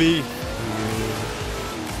gonna be.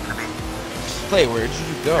 I mean, Play, where did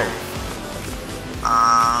you go?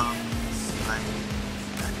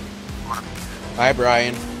 Hi,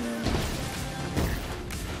 Brian.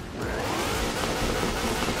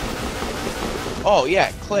 Oh,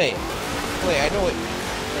 yeah, Clay. Clay, I know what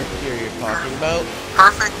pier you're talking about.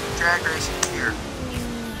 Perfect drag racing pier.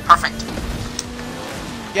 Perfect.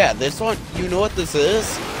 Yeah, this one, you know what this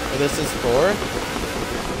is? What this is for?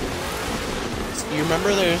 You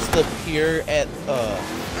remember there's the pier at,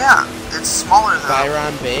 Yeah, it's smaller though.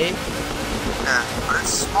 Byron Bay? Yeah, but it's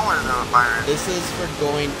smaller though, Byron. This is for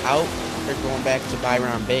going out or going back to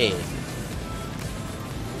Byron Bay.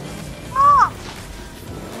 Ah.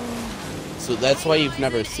 So that's why you've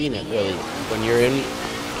never seen it, really. When you're in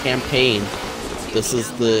campaign, this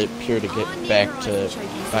is the pier to get back to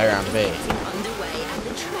Byron Bay.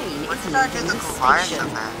 When did I do the Goliath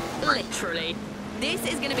event? Literally. This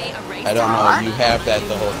is going to be a race. I don't know, you have that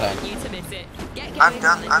the whole time. You to miss it. Get I've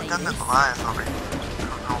going, done the Goliath already. I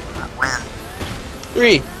don't know when.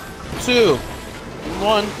 3, 2,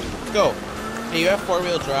 1, go. Hey, you have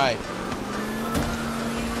 4-wheel drive.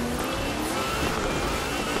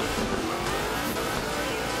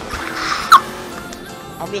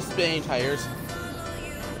 I'm just spinning tires.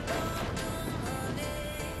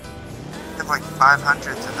 I have like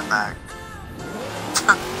 500s in the back.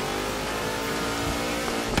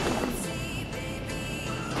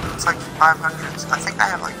 It's like 500s. I think I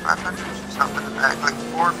have like 500s or something in the back, like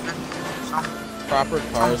 450s or something. proper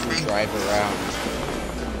cars to big- drive around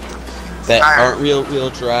that aren't wheel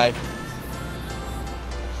drive.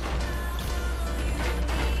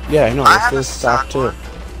 Yeah, I know. I This have a is stock too. one.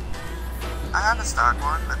 I have a stock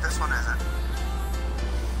one, but this one isn't.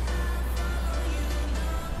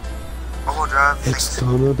 All-wheel drive It's thinks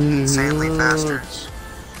gonna be insanely faster. nuts.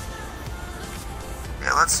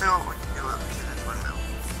 Yeah, let's see what we can do with the twin wheel.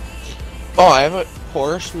 Oh, I have a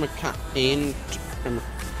Porsche Macan.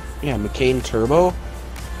 Yeah, Macan Turbo.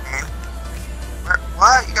 And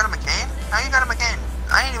what? You got a McCain? How you got a McCain?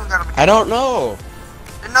 I ain't even got a McCain. I don't know.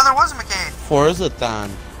 Didn't know there was a McCain.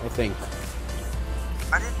 Forza-thon, I think.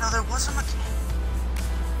 I didn't know there was a McCain.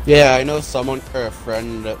 Yeah, I know someone or a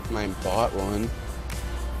friend of mine bought one.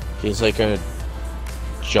 He's like a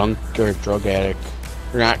junk or drug addict.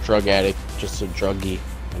 Or not drug addict, just a druggie.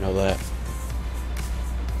 I know that.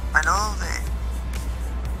 I know that.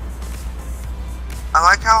 I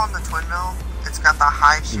like how on the twin mill, it's got the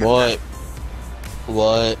high shift.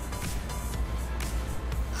 What?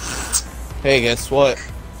 Hey, guess what?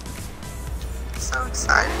 So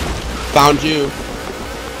excited. Found you.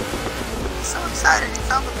 So excited you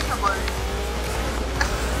found the peanut butter.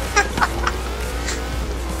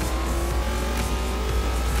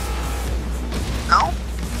 No?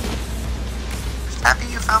 Just happy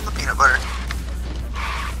you found the peanut butter.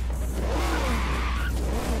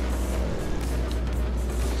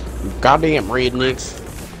 Goddamn rednecks.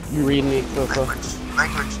 You redneck, Coco.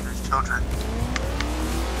 Language, there's children.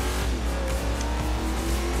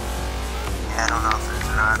 Yeah, I don't know if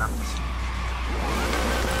there's items.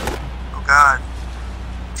 Oh god.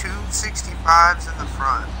 265s in the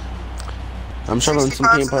front. I'm shoving some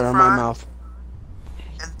peanut butter in my mouth.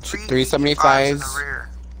 And 375s in the rear.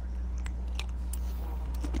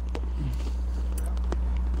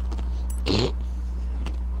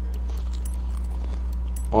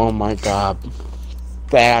 Oh my god.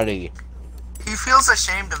 Fatty. He feels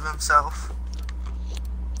ashamed of himself.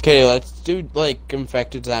 Okay, let's do like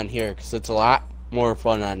infecteds on here because it's a lot more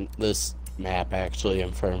fun on this map actually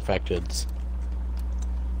and for infecteds.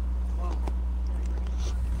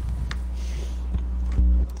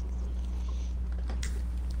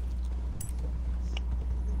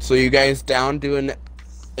 So you guys down doing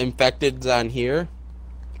infecteds on here?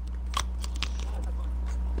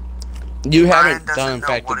 You Brian haven't done doesn't know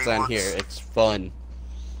what infecteds he on wants. here. It's fun.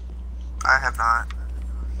 I have not.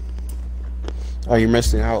 Oh, you're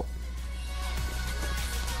missing out.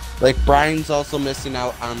 Like, Brian's also missing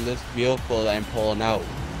out on this vehicle that I'm pulling out.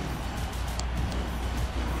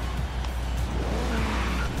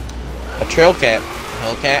 A Trailcat,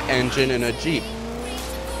 Hellcat engine, and a Jeep.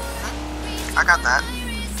 I got that.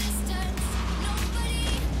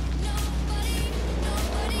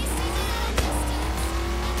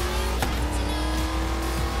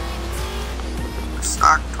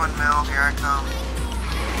 Stock twin mill, here I come.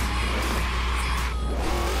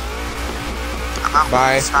 I'm out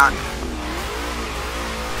Bye. with the stock.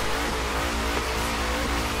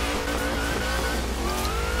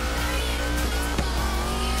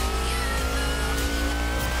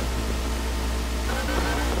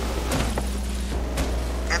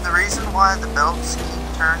 And the reason why the belts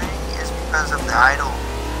keep turning is because of the idle.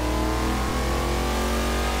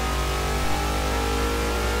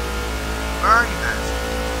 Where are you guys?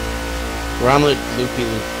 We're on the loopy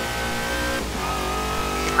loop.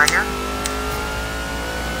 Right here?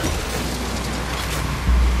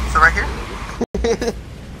 So right here?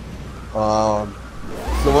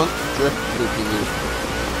 The one drift loopy loop.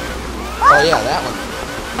 Oh yeah, that one.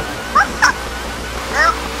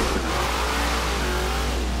 Yeah.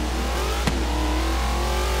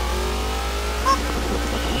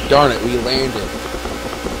 Darn it, we landed.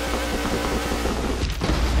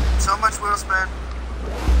 So much wheel spin.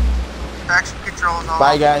 Traction control is off.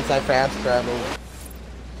 Bye guys, I fast traveled.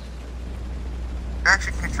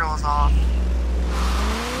 Traction control is off.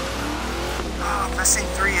 Oh, missing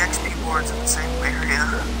 3 XP boards in the same area.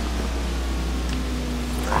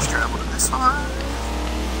 Fast travel to this one.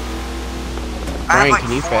 Brian,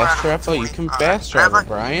 can you fast travel? You can fast travel,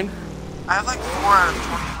 Brian. I have like 4 out of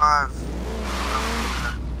 25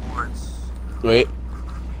 boards. Wait.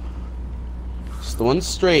 It's the one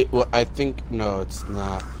straight. Well, I think no, it's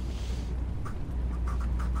not.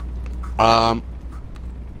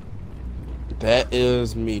 That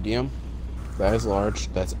is medium. That is large.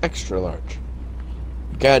 That's extra large.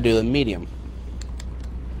 You gotta do the medium.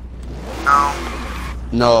 No.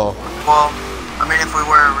 No. Well, I mean, if we're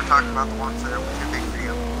talking about the ones that are too big for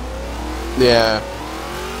you. Yeah.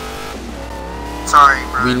 Sorry,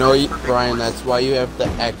 Brian. We know you, For big Brian. boys. That's why you have the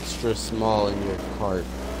extra small in your cart.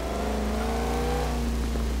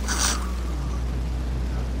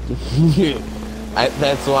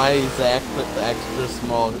 That's why Zach put the extra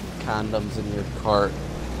small condoms in your cart.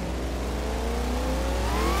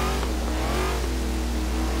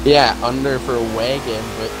 Yeah, under for a wagon,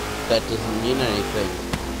 but that doesn't mean anything.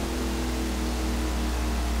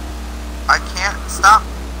 I can't stop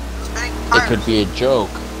spinning tires. It could be a joke.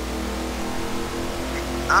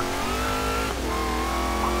 Huh?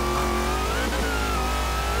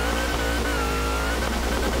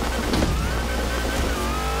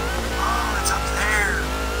 Oh, it's up there.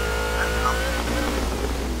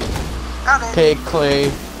 Got it. Okay,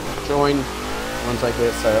 Clay, join once I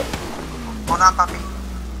get set up. Hold on, puppy.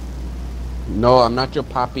 No, I'm not your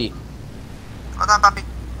poppy. Hold on, puppy.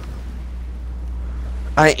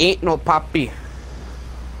 I ain't no poppy.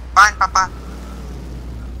 Fine, papa.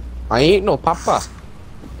 I ain't no papa.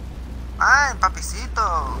 Fine,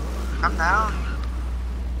 papicito. Calm down.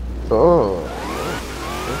 Oh,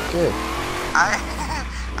 okay. Ay,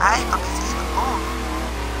 papicito.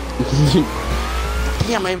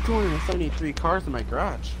 Damn, I have 273 cars in my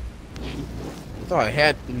garage. I thought I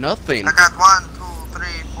had nothing. I got 1, 2, 3,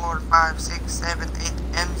 4, 5, 6, 7, 8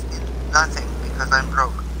 M's in nothing because I'm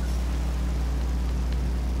broke.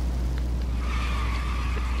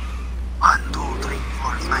 1, 2, 3,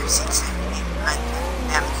 4, 5, 6, 7, 8, 9,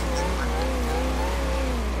 10 M's in nothing.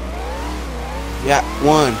 Yeah,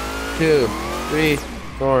 1, 2, 3,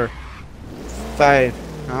 4, 5.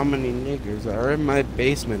 How many niggers are in my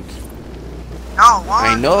basement? No, 1,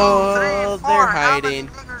 I know 2, 3, 4. they're How hiding.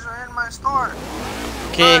 many niggers are in my store?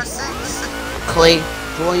 Okay, 5, 6, 7, Clay,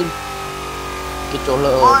 join. Get your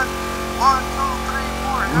little 1, 2, 3,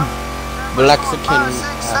 4. How many? Mexican 5, 6,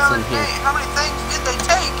 ass 7, in here. 8. How many things did they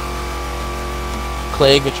take?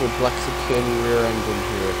 Clay, get your Mexican rear end in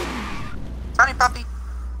here. Sorry, puppy.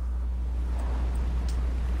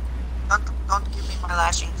 Don't give me my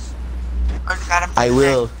lashings. Or you got 'em I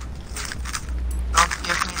will. Don't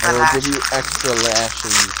give me the I will lashings. give you extra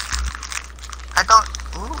lashings. I don't.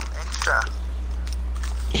 Ooh, extra.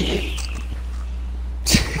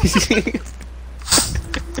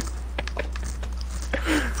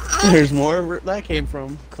 There's more where that came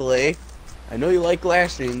from, Clay. I know you like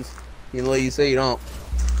lashings, even though you say you don't.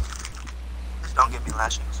 Just don't give me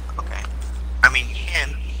lashings. Okay. I mean, you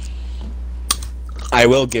can. I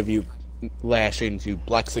will give you lashings, you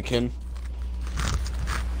Blexican.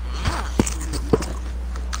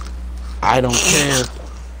 I don't care.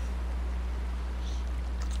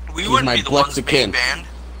 We He's wouldn't my be the ones being Blexican. banned.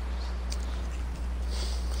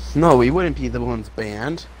 No, we wouldn't be the ones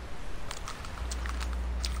banned.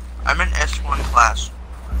 I'm in S1 class.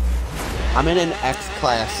 I'm in an X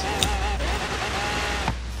class.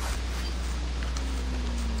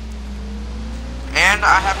 And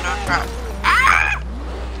I have no track.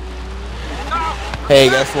 Hey,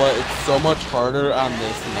 guess what? It's so much harder on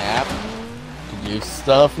this map to do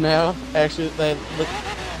stuff now. Actually, that look.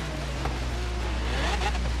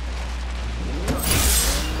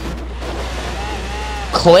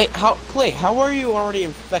 Clay, how are you already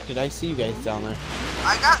infected? I see you guys down there.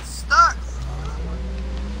 I got stuck.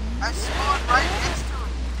 I spawned right next to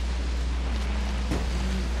it.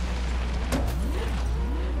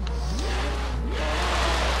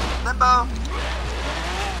 Limbo.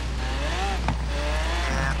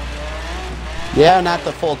 Yeah. Yeah, not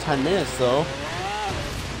the full 10 minutes though.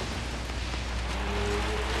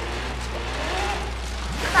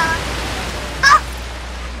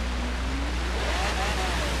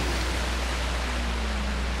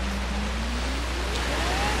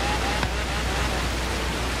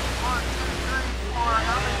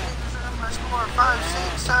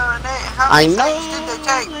 How I many know things did they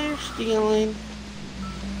take? they're stealing.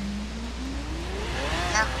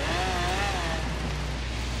 Yeah.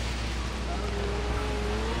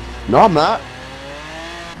 No, I'm not.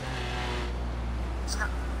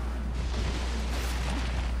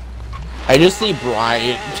 I just see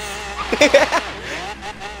Brian.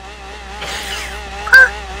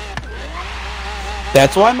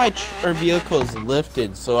 That's why my vehicle is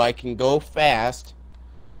lifted, so I can go fast,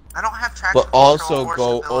 I don't have traction but also control or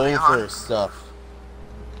go stability over on. stuff.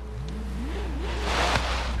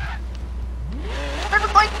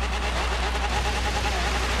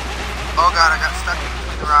 Oh god, I got stuck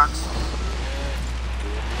between the rocks.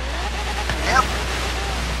 Help!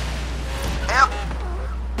 Help!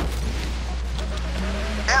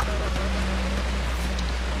 Help!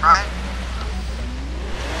 Right.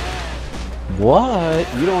 What?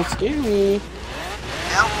 You don't scare me.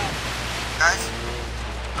 Help! Guys?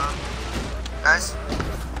 Guys?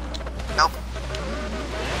 Help!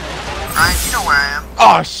 Ryan, you know where I am.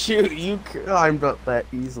 Oh shoot, you climbed up that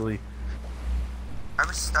easily. I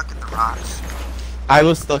was stuck in the rocks. I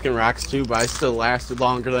was stuck in rocks too, but I still lasted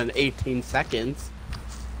longer than 18 seconds.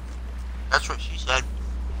 That's what she said.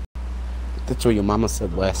 That's what your mama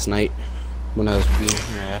said last night when I was being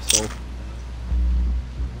her asshole.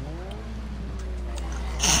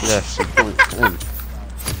 Yeah, she points in.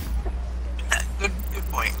 Good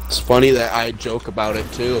point. It's funny that I joke about it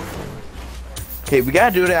too. Okay, we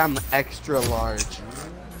gotta do it on the extra large.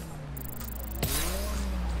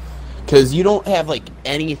 Cause you don't have like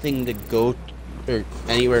anything to go or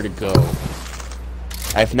anywhere to go.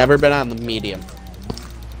 I've never been on the medium.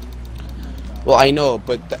 Well, I know,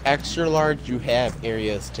 but the extra large you have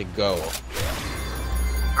areas to go.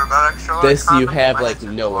 What about extra large? This you condom? have My like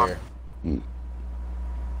headset nowhere. fell off.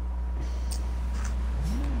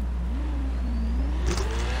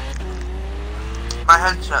 My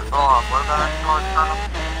headset fell off. What about extra large condom?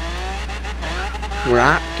 We're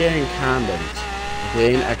not getting condoms.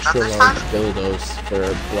 We're getting extra Not this large time? dildos for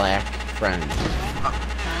a black friend.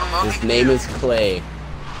 I'm only His name is Clay.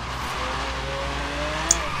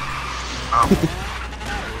 Oh.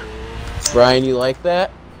 Brian, you like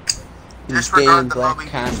that? He's Disregard getting the black Moby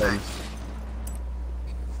Dick condoms. thing.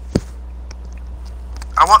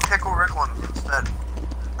 I want Pickle Rick ones instead.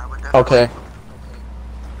 I would definitely. Okay.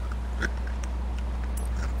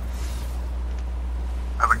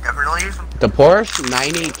 I would definitely use them. The Porsche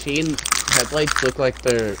 918 headlights look like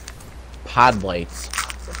they're pod lights.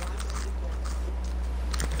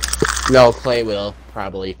 No, Clay will,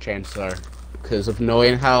 probably, chances are. Because of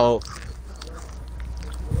knowing how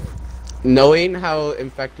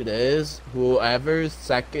infected it is, whoever's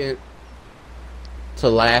second to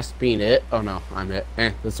last being it. Oh no, I'm it.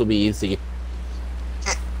 This will be easy.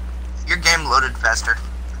 Your game loaded faster.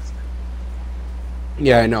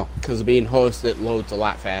 Yeah, I know. Because being host, it loads a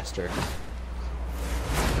lot faster.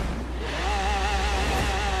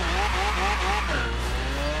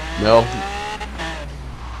 No.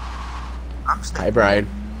 I'm staying. Hi, Brian.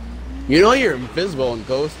 You know you're invisible in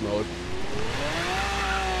ghost mode.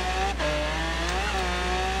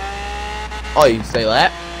 Oh, you say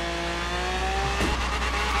that?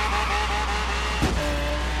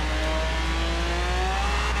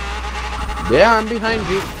 Yeah, I'm behind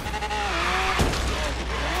you.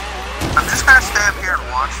 I'm just gonna stay up here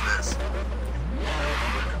and watch this.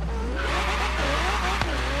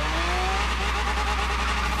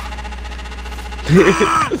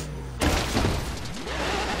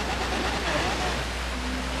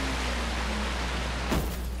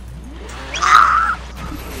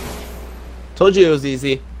 Told you it was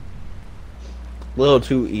easy. A little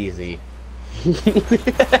too easy.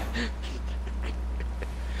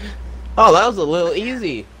 Oh, that was a little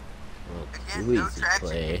easy. Again, Too no easy, traction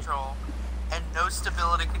Clay. control and no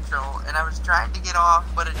stability control, and I was trying to get off,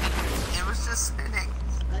 but it didn't. It was just spinning.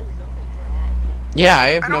 Yeah, I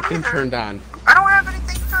have I don't nothing either. turned on. I don't have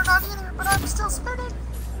anything turned on either, but I'm still spinning.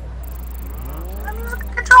 I'm using the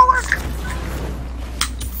controller.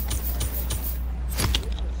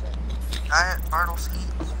 Diet Bartles Heat.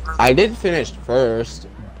 I did finish first,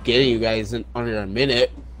 getting you guys in under a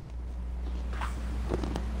minute.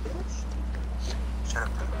 Shut up.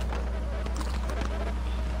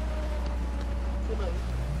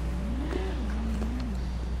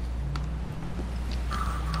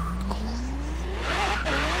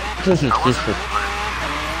 This is I just wasn't peanut butter.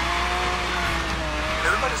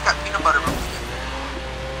 Everybody's got peanut butter movies.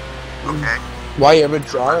 Okay. why you have a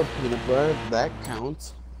jar of peanut butter. That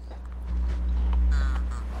counts.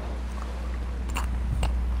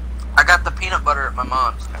 I got the peanut butter at my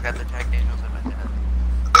mom's. I got the Jack Daniels at my dad's.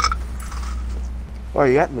 Oh,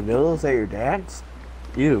 you got the noodles at your dad's?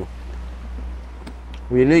 You.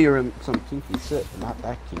 We knew you were in some kinky shit, but not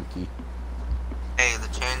that kinky. Hey, the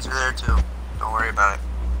chains are there too. Don't worry about it.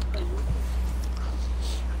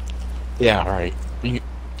 Yeah, right.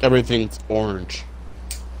 Everything's orange.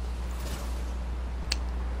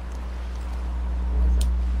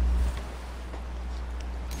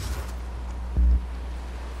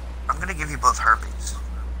 I'm gonna give you both herpes.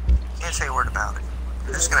 Can't say a word about it.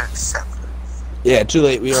 I'm just gonna accept it. Yeah, too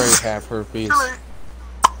late. We already have herpes. Too late.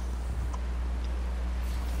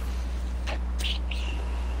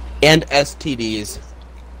 And STDs.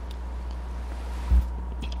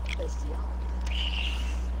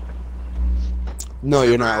 No,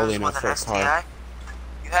 you're not old enough With for an a car. STI?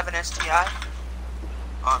 You have an STI?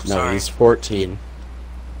 Oh, I'm No, sorry. he's 14.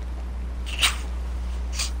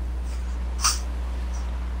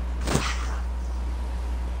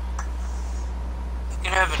 You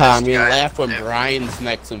can have an I'm STI. gonna laugh when Brian's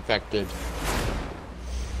neck's infected.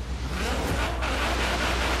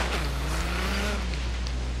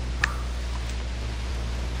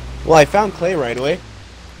 Well, I found Clay right away.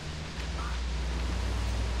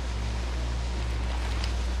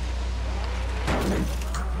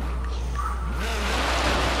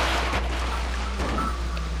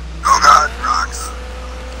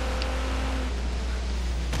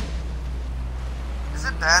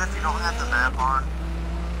 bad if you don't have the map on?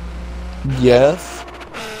 Yes.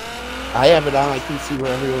 I have it on. I can see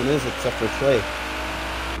where everyone is except for Clay.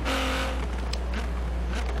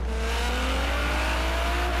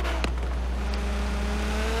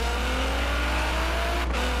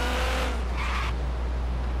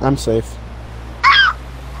 I'm safe.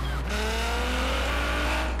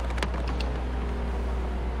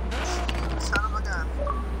 Son of a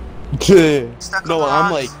gun. Stuck on No, the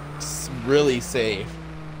I'm rocks. like really safe.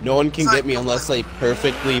 No one can It's get like- me unless they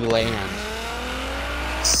perfectly land.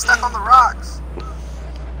 Stuck on the rocks.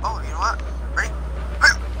 Oh, you know what? Ready?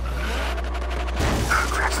 Oh,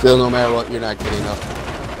 crap. Still, no matter what, you're not getting up.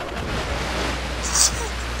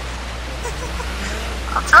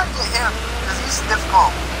 I'm trying to get him because he's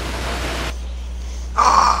difficult.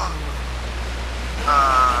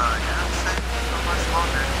 Yeah, I'm safe so much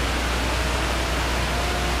longer.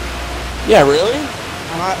 Yeah, really?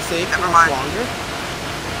 I'm not safe for Never much mind. longer?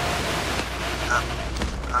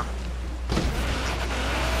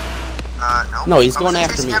 No. No, he's I going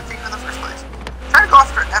wasn't after chasing me. after you in the first place. Try to go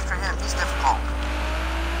after him. He's difficult.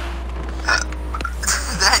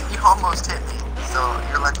 Then you almost hit me, so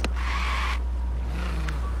you're lucky.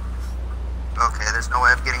 Okay, there's no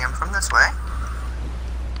way of getting him from this way.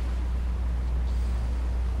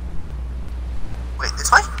 Wait,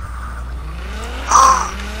 this way?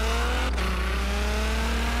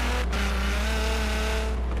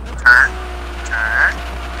 Turn. Turn.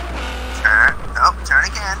 Turn. Nope, turn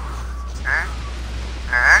again. Turn.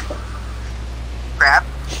 Turn. Grab.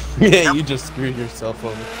 Yeah, Nope. you just screwed yourself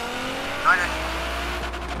over. No, I didn't.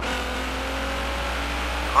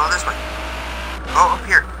 Go this way. Go up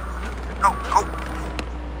here. No, go.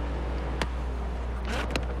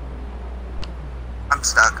 I'm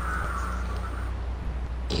stuck.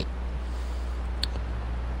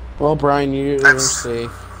 Well, Brian, you're I'm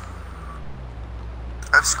safe.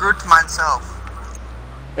 I've screwed to myself.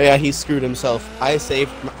 Yeah, he screwed himself. I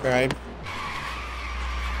saved Brian.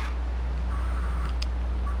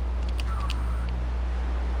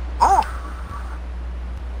 Oh!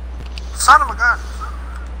 Son of a gun.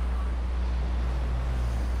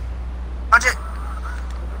 Punch it.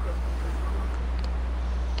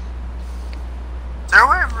 Is there a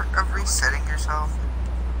way of resetting yourself?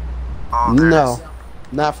 Oh, there it No, is.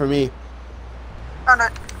 not for me. Found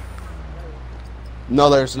it. No,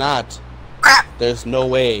 there's not. Crap! There's no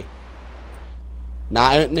way.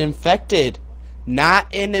 Not an infected. Not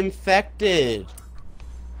an infected.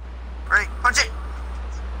 Ready? Punch it.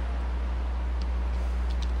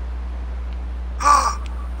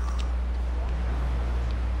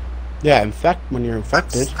 Yeah, when you're I'm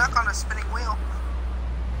infected. stuck on a spinning wheel.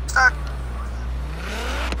 Stuck.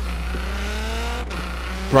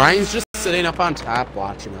 Brian's just sitting up on top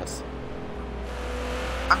watching us.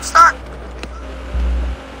 I'm stuck.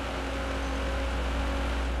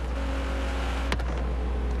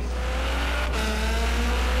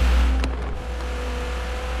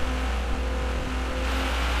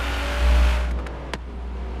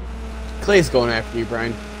 Clay's going after you,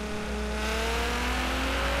 Brian.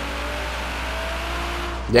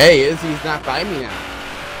 Yeah, he is. He's not by me now.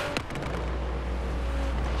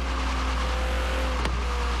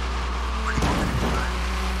 What do you want me to do, Brian?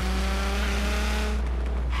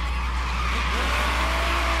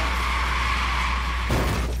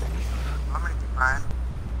 Want me to do, Brian?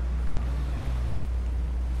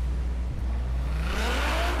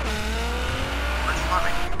 What do you want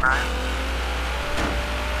me to do, Brian?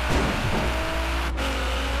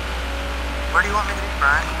 What do you want me to do,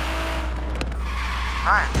 Brian?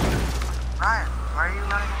 Brian, Brian, why are you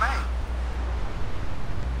running away?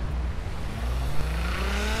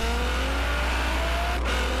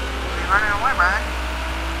 Why are you running away, Brian?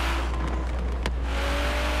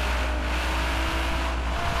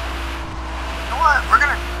 You know what? We're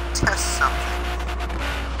gonna test something.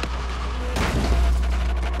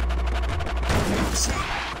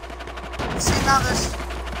 See how this...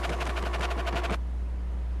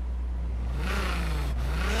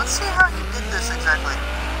 Let's see how you did this exactly.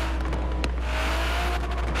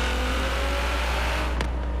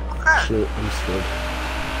 Okay. Shoot, I'm screwed.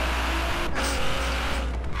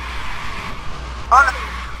 Oh, no.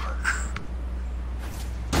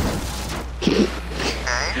 Okay.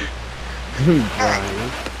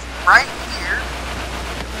 Brian. Right here.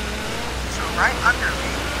 So right under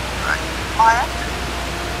me. Right. Fly after me.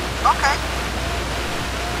 Okay.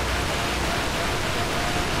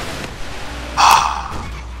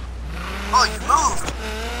 Oh, you moved.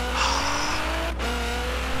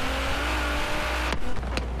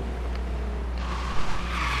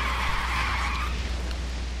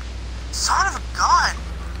 Son of a gun.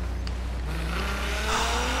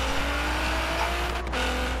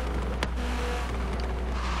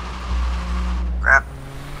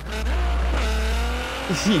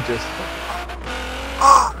 He just...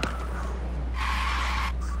 Oh!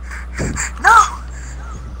 No!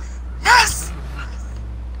 Yes!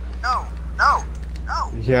 No, no,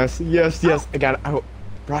 no! Yes, yes, yes. I got it out.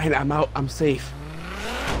 Brian, I'm out. I'm safe.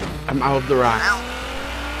 I'm out of the rock. Now.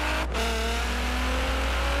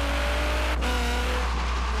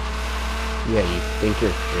 Yeah, you think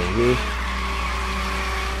you're kidding me?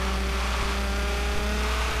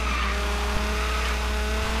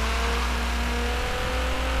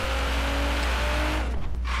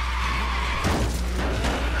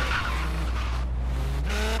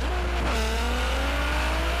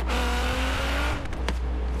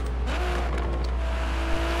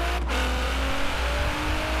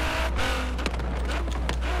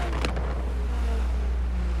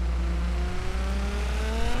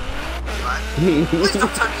 Please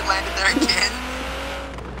don't tell me you landed there again.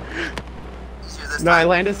 Easier this No, I time.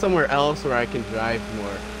 landed somewhere else where I can drive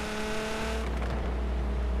more.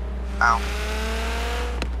 Ow.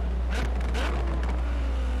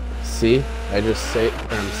 See? I'm safe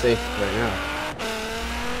right now.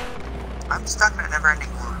 I'm stuck in a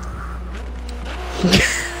never-ending loop.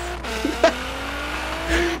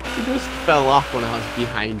 You just fell off when I was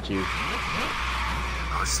behind you.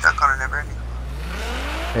 I was stuck on a never-ending loop.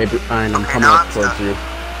 Hey, Brian, I'm Okay, coming now up I'm towards stuck.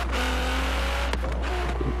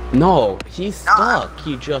 you. No, he's No, stuck,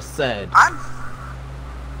 you just said. I'm...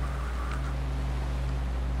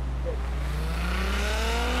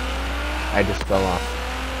 I just fell off.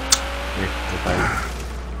 Here, goodbye.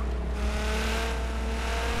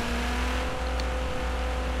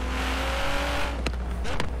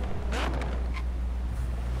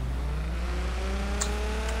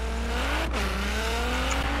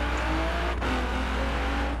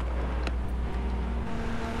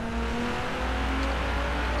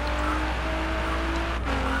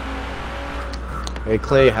 Hey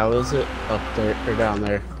Clay, how is it up there or down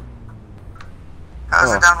there? How's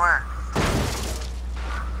Oh. it down where?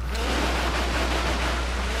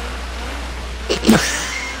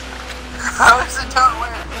 How is it down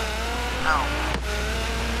where? No.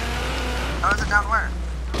 How is it down where?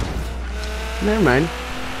 Never mind.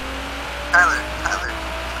 Tyler.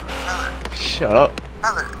 Shut up.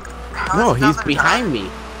 Tyler. How No, is it down he's there, behind Tyler? me.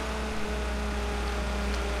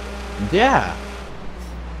 Yeah.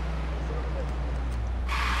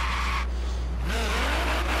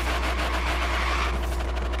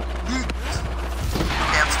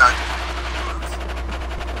 Okay, I'm stuck.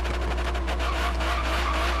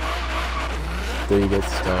 Do you get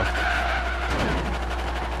stuck?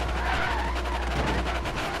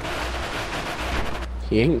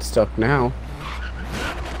 He ain't stuck now.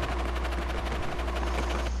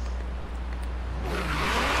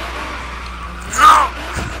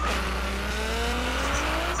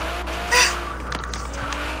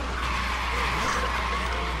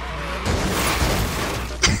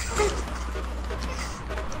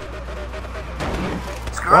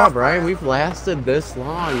 Screw Wow, off, Brian, we've lasted this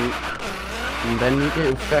long, and then you get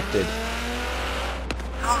infected.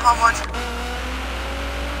 How much?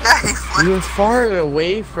 Yeah, he flipped. You were far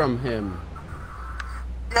away from him.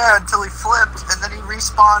 Yeah, until he flipped, and then he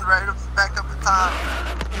respawned right up, back up the top.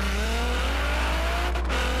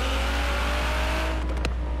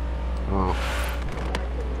 Oh.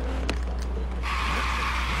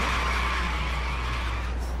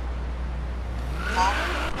 Well,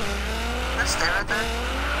 can I stay right there?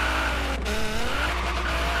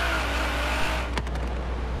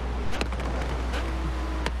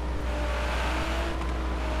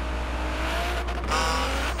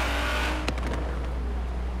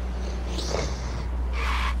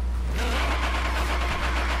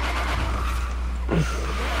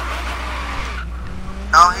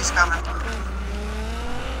 No, he's coming.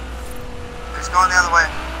 He's going the other way.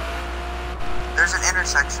 There's an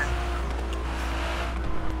intersection.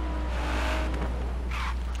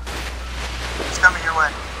 He's coming your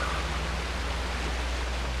way.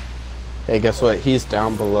 Hey, guess what? He's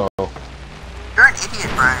down below. You're an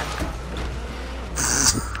idiot, Brian.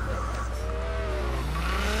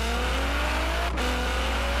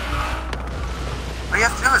 What you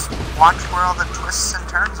have to do is watch where all the twists and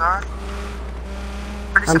turns are.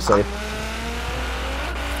 Pretty I'm simple. safe.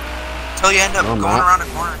 Until you end up No, I'm going not. around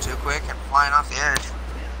a corner too quick and flying off the edge.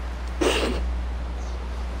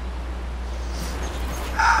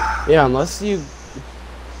 Yeah, unless you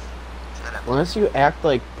Shut up. act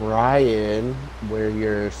like Brian, where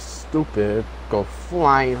you're stupid, go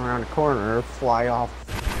flying around a corner, fly off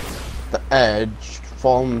the edge,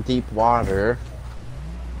 fall in deep water.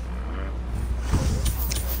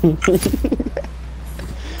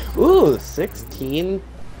 Ooh, 16.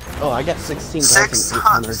 Oh, I got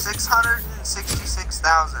 16,600. 666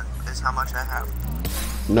 6,000 is how much I have.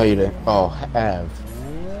 No, you didn't. Oh, have.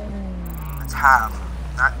 It's have,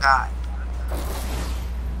 not got.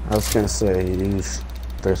 I was gonna say,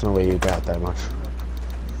 there's no way you got that much.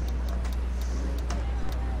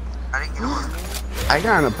 I didn't get a wheel spin. I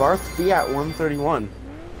got an Abarth Fiat 131.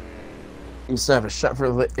 Used to have a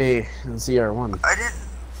Chevrolet ZR1. I didn't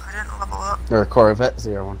level up. Or a Corvette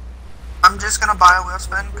ZR1. I'm just gonna buy a wheel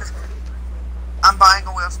spin because I'm buying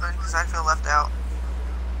a wheel spin because I feel left out.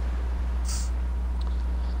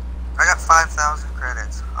 I got 5,000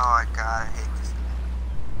 credits. Oh my god, I hate this.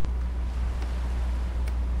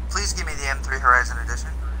 Please give me the M3 Horizon Edition.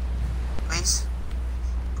 Please.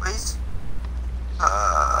 Please.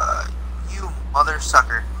 You mother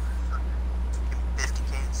sucker. Give me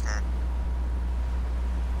 50k instead.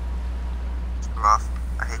 Screw off.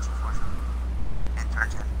 I hate you, Forza. And turn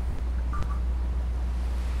 10.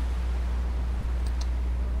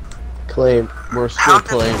 Clay, we're How still did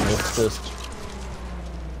playing with this.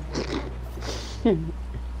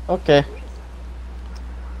 Okay.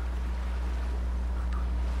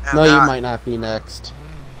 Oh, No, God. you might not be next.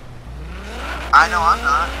 I know I'm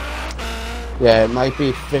not. Yeah, it might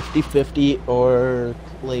be 50-50 or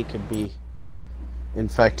Clay could be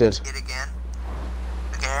infected. It again.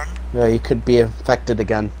 Again. Yeah, you could be infected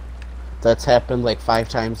again. That's happened like 5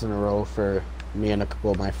 times in a row for me and a couple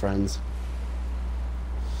of my friends.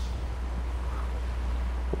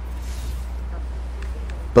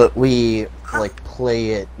 But we like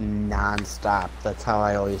play it non-stop. That's how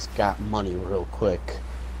I always got money real quick.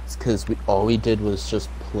 It's because all we did was just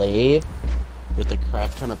play with a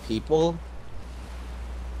crap ton of people,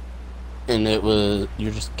 and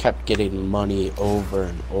you just kept getting money over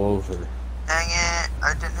and over. Dang it!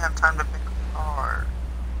 I didn't have time to pick a car.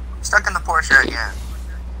 I'm stuck in the Porsche again.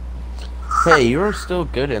 Hey, you are still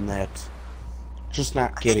good in that. Just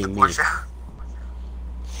not I hate the getting me. Porsche.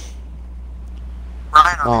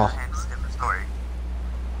 Ryan, on the Oh. other hand, is a different story.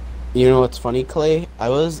 You know what's funny, Clay? I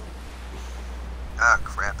was. Ah,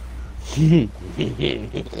 crap. You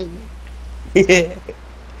In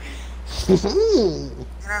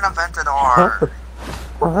an Aventador.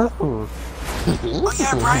 Oh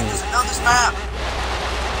yeah, Brian doesn't know this map.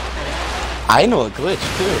 I know a glitch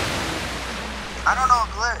too. I don't know a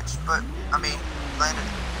glitch, but I mean, landed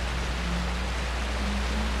it.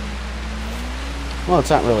 Well, it's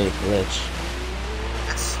not really a glitch.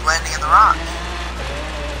 It's landing in the rocks.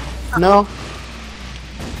 No.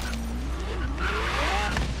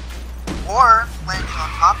 Or landing on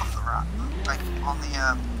top of the rock, like on the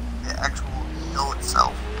actual hill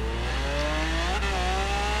itself.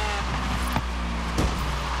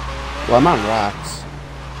 Well, I'm on rocks.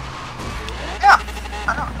 Yeah, I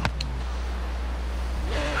know.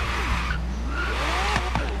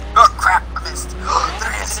 Oh crap, I missed.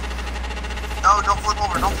 There it is. No, don't flip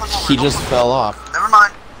over, don't flip over. He don't just flip fell off. Never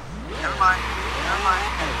mind. Never mind. Never mind.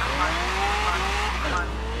 Never mind. Never mind.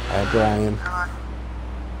 Hi, Brian. Never mind.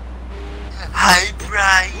 Hi,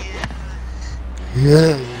 Brian.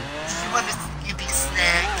 Yeah. Do you want a Skippy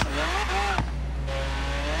snack?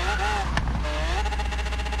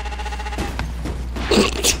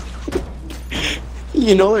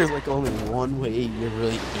 You know, there's like only one way you're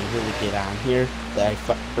really able to get on here that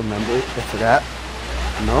I remember. I forgot.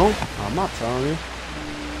 No, I'm not telling you.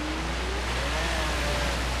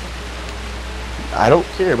 I don't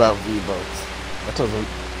care about V-Boats. That doesn't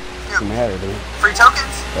matter to me. Free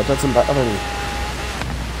tokens? That doesn't bother me.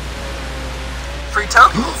 Free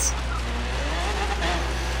tokens?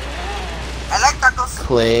 I like tacos.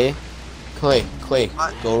 Clay,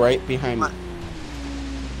 What? go right behind What? me.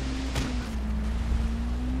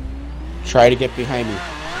 Try to get behind me.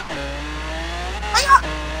 Hiya!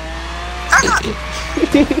 Hiya!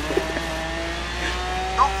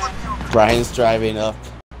 Don't flip me over. Brian's driving up.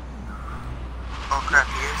 Oh crap,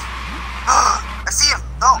 he is. I see him.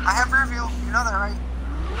 No, I have rear view. You know that, right?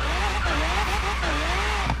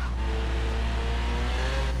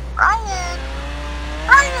 Ryan!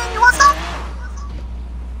 Ryan, you want some?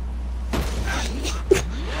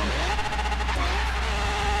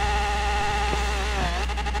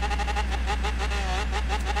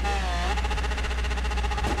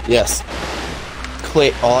 Yes.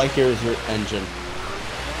 Clay, all I hear is your engine.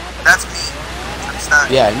 That's me. I'm stuck.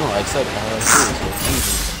 Yeah, I know. I said all I hear is your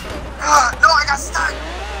engine. No, I got stuck.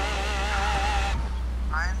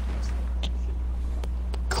 Ryan?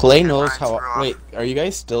 Clay knows Brian, how. screw off. Wait, are you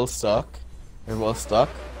guys still stuck? You're both stuck?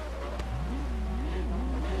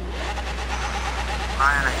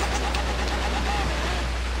 Ryan, I hate you.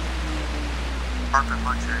 Parker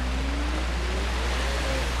Muncher.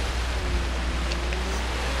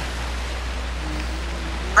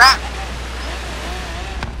 Crap!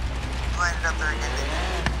 it up there again, didn't you?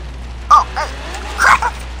 Oh, hey!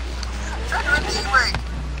 Crap! Trying to rip the e-brake.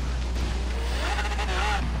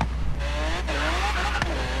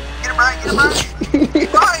 Get him, Brian, get him, Brian!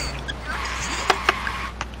 Brian!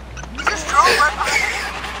 He just drove right behind you.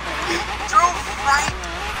 He drove right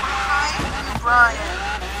behind you, Brian.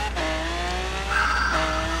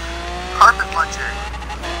 Carpet puncher.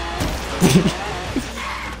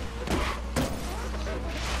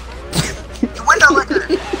 You window licker.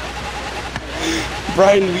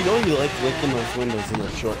 Brian, we know you like licking those windows in the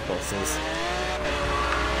short buses.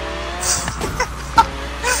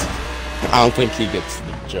 I don't think he gets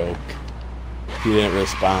the joke. He didn't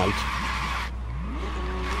respond.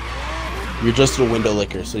 You're just a window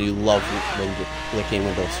licker, so you love licking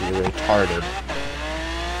windows, so you're retarded.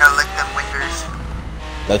 Gotta lick them winders.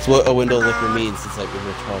 That's what a window licker means. It's like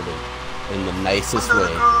you're retarded in the nicest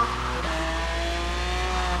way.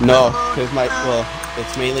 No, because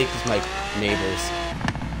it's mainly because my neighbors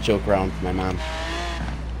joke around with my mom.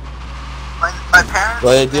 My parents'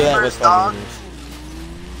 Well, they do that neighbor's with dog. my neighbors.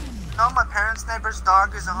 No, my parents' neighbor's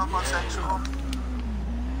dog is a homosexual.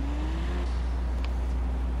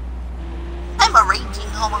 I'm a raging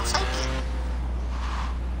homo sapien.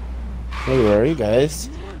 Hey, where are you guys?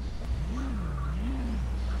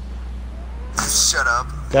 Shut up.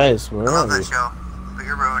 Guys, where I love are that you? show, but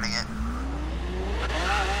you're ruining it.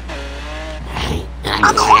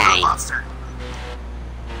 I'm the homo monster.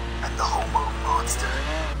 I'm the homo monster.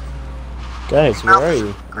 Guys, where are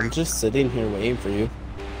you? I'm just sitting here waiting for you.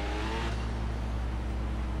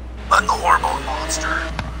 I'm the hormone monster.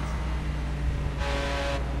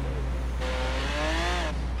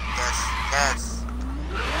 Yes.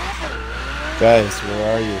 Guys,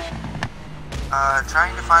 where are you?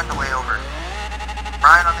 Trying to find a way over.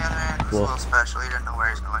 Brian, on the other hand, was Cool. a little special. He didn't know where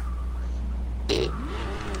he's going.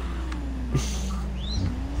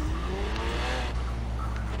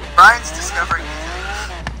 Brian's discovering new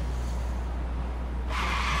things.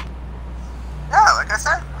 Yeah, like I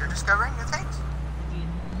said, you're discovering new things.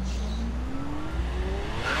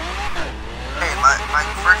 Hey, my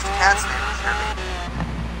first cat's name was Herbie.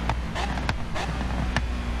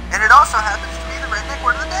 And it also happens to be the redneck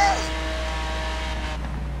word of the day.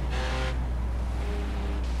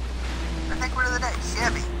 Redneck word of the day,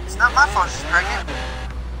 Chevy. It's not my fault she's pregnant.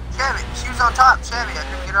 Chevy, she was on top. Chevy, I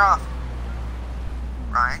couldn't get her off.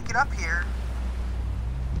 Ryan, get up here.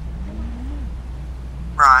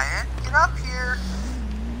 Ryan, get up here.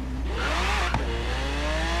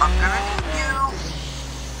 I'm gonna need you.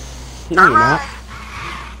 No, Turn you're not. right.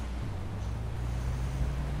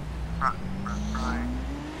 Ryan.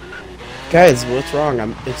 Guys, what's wrong?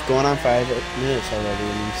 It's going on 5 minutes already,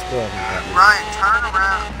 and you still haven't Ryan, turn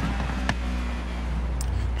around.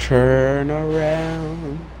 Turn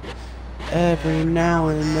around. Every now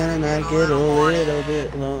and then I get a little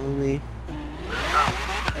bit lonely.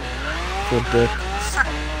 Good dick.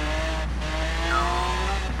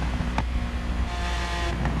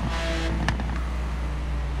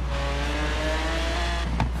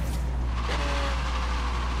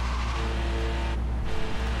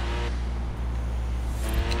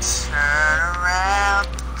 Turn around.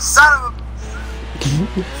 Son of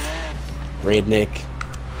a... Redneck.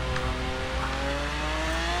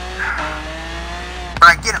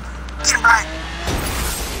 Brian, get him. Get him, Brian.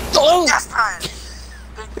 Oh! Yes, Brian.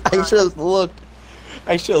 I should have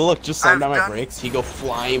looked. Just slammed I've on my done- brakes. He go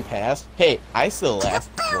flying past. Hey, I still last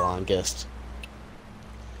the longest.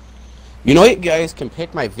 You know, you guys can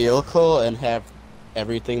pick my vehicle and have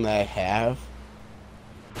everything that I have.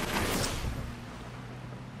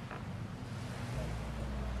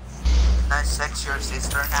 Nice sex your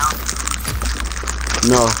sister now.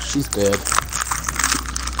 No, she's dead.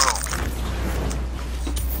 Oh.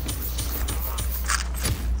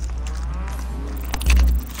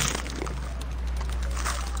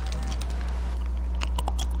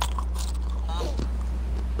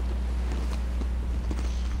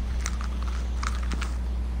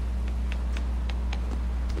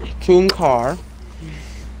 Coon car.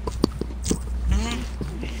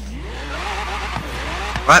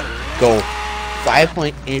 What? Go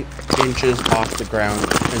 5.8 inches off the ground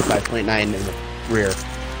and 5.9 in the rear.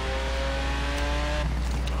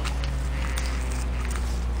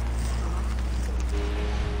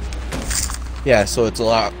 Yeah, so it's a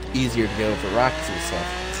lot easier to get over rocks and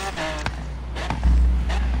stuff.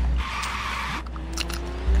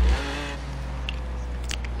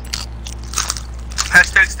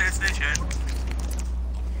 Hashtag stay station.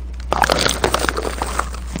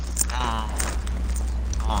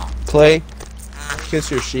 Clay,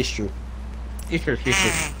 kiss your sister. Kiss your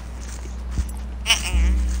sister.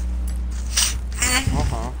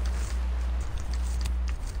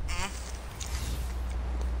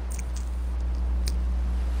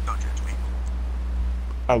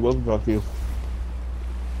 I will fuck you.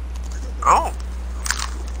 Oh.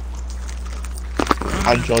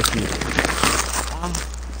 I judged you.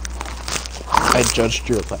 I judged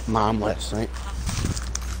your mom last night.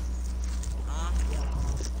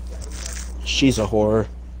 She's a whore.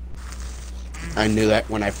 I knew that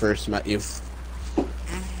when I first met you.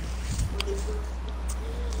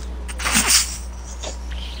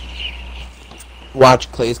 Watch,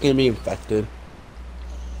 Clay's gonna be infected.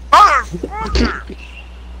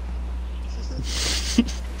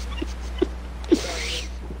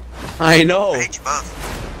 I know. I hate you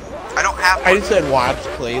both. I don't have one. I just said watch,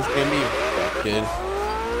 Clay's gonna be infected.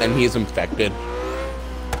 And he's infected.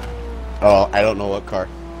 Oh, I don't know what car.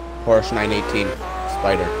 Porsche 918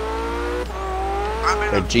 Spider. I'm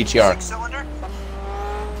in Or a GTR. 6-cylinder.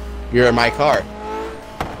 You're in my car.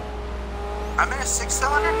 I'm in a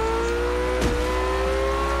 6-cylinder.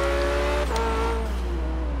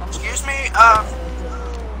 Excuse me,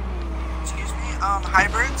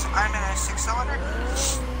 hybrids. I'm in a 6-cylinder.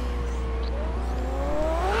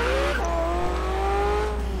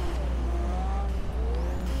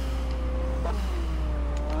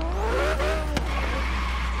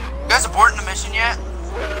 You guys aborting the mission yet?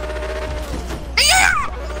 Yeah!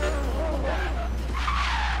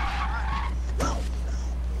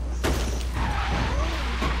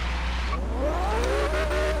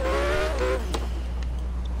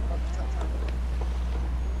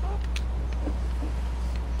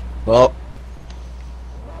 Well.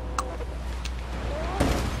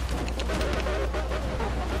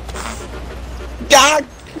 God!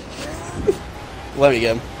 Let me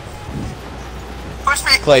get him. Push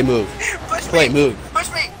me! Clay, move. Push Clay, me! move.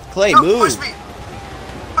 Push me! Clay, No, move. Push me!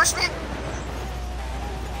 Push me!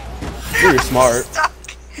 You're smart. Stuck.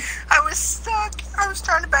 I was stuck. I was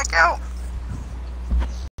trying to back out.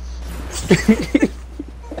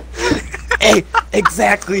 Hey,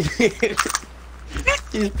 exactly.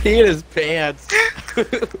 He's peeing his pants.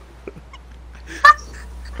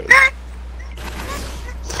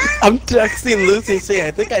 I'm texting Lucy saying,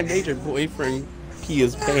 I think I made your boyfriend pee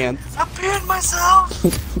his pants. I'm peeing myself.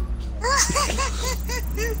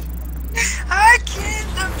 I can't.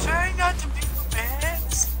 I'm trying not to pee my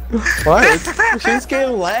pants. What? She's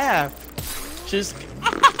gonna laugh. She's...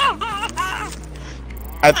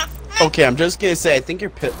 Okay, I'm just gonna say, I think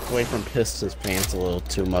your boyfriend pissed his pants a little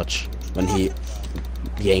too much when he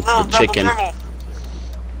yanked the chicken.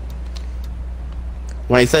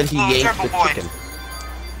 When I said he yanked the chicken.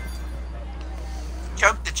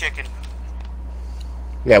 Choked the chicken.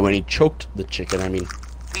 Yeah, when he choked the chicken, I mean.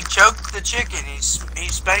 He choked the chicken. He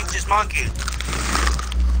spanked his monkey.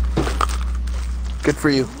 Good for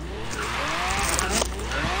you.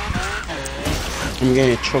 I'm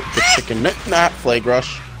gonna choke the chicken. Not flag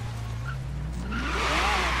rush.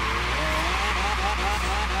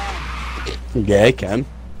 Yeah, I can.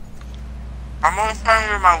 I'm gonna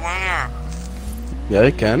send you my wiener. Yeah,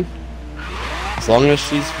 I can. As long as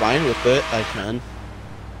she's fine with it, I can.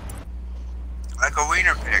 Like a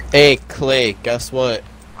wiener pig. Hey, Clay, guess what?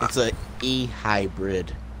 It's a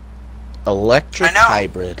E-hybrid. Electric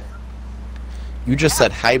hybrid. You just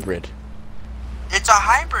said hybrid. It's a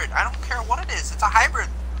hybrid. I don't care what it is. It's a hybrid.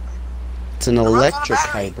 It's an electric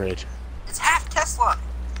hybrid. It's half Tesla.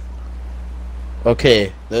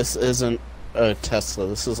 Okay, this isn't a Tesla.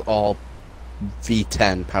 This is all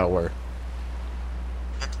V10 power.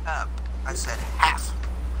 Shut up. I said half.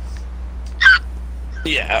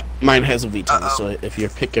 Yeah, mine has a V10, so if you're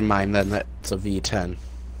picking mine, then that's a V10.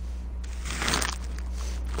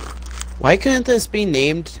 Why couldn't this be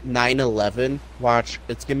named 911? Watch,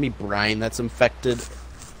 it's gonna be Brian that's infected.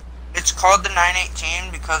 It's called the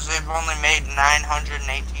 918 because they've only made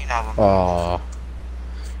 918 of them. Aww.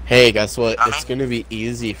 Hey, guess what? It's gonna be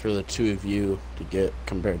easy for the two of you to get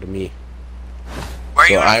compared to me. Where are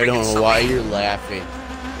you So in I don't know Celine? why you're laughing.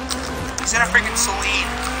 He's in a freaking Celine.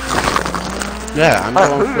 Yeah, I'm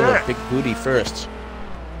going for the big booty first.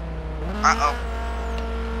 Uh-oh.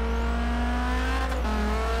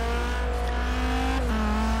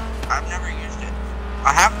 I've never used it.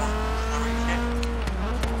 I have one. I've never used it.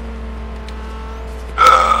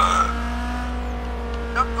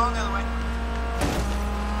 Nope, going the other way.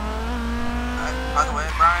 By the way,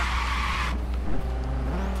 Brian.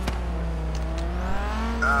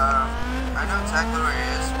 I know exactly where he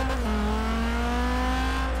is.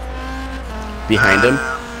 Behind him?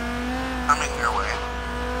 Coming your way.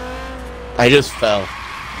 I just fell.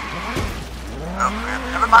 Oh, crap.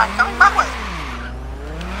 Never mind. Coming my way.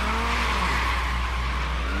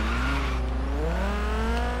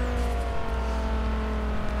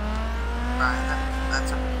 Brian,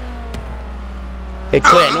 that's a... Hey,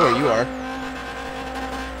 Clay, I know where you are.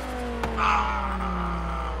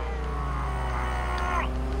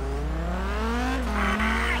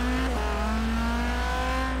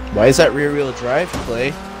 Why is that rear wheel drive,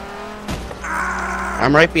 Clay?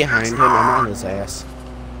 I'm right behind him. I'm on his ass.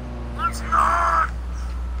 It's not.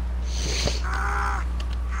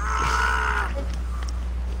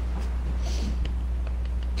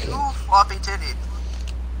 Too floppy titted.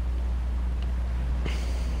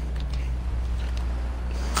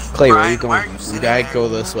 Clay, where are you Brian, why going? are you You sitting gotta there? go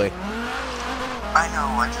this way. I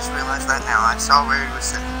know, I just realized that now. I saw where he was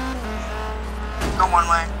sitting. Go one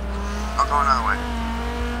way, I'll go another way.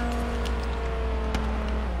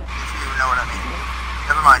 If you know what I mean.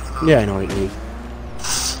 Never mind, you moved. Yeah, I know what you mean.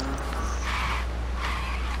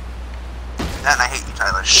 That and I hate you,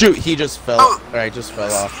 Tyler. Shoot, he just fell. Oh! Alright, just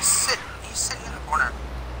fell off. He's sitting in the corner.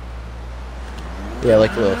 Yeah,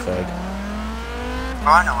 like a little fag.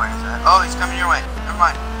 Oh, I know where he's at. Oh, he's coming your way. Never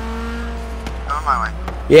mind. Coming my way.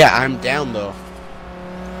 Yeah, I'm down though.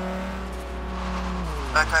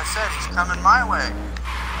 Like I said, he's coming my way.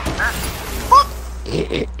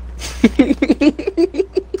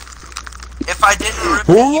 If I didn't rip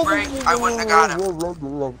the e-brake, I wouldn't have got him.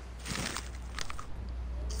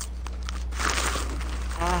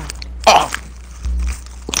 Oh.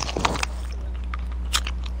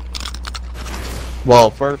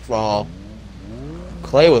 Well, first of all,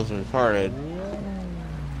 Clay was retarded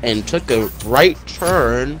and took a right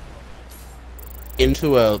turn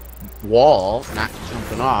into a wall, not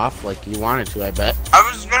jumping off like you wanted to, I bet. I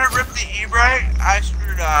was gonna rip the e-brake, I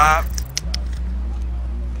screwed up.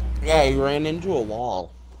 Yeah, you ran into a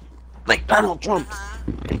wall. Like Donald Trump.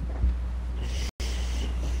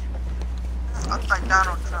 Looks like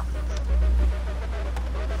Donald Trump.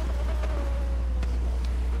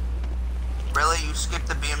 Really? You skipped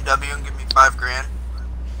the BMW and give me $5 grand?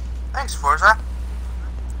 Thanks, Forza.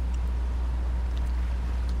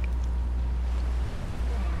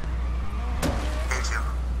 Here too.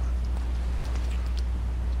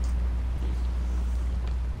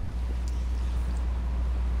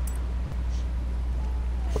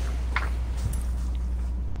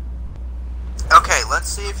 Okay, let's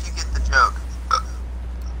see if you get the joke.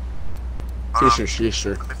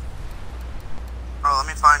 Sure. Oh, let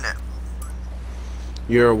me find it.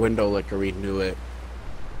 You're a window licker, we knew it.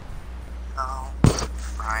 No,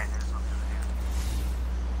 Brian is over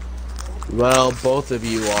here. Well, both of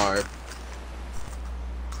you are.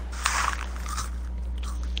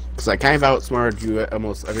 Because I kind of outsmarted you at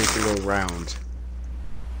almost every single round.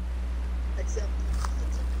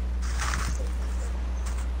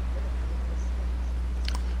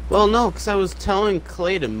 Well, no, because I was telling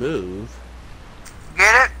Clay to move.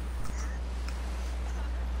 Get it?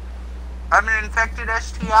 I'm an infected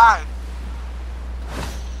STI.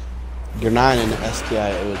 You're not an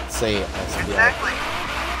STI, it would say STI. Exactly.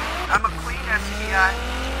 I'm a clean STI.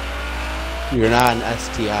 You're not an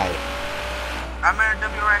STI. I'm a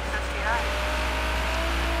WRX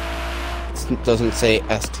STI. It doesn't say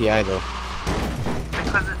STI though.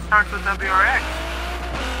 Because it starts with WRX.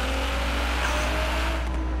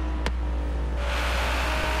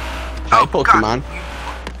 Hi, Pokemon. God,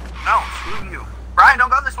 no, screw you. Brian, don't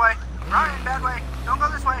go this way. Brian, bad way. Don't go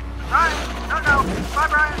this way. Brian, no. Bye,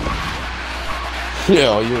 Brian.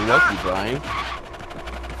 No, you're lucky, Brian.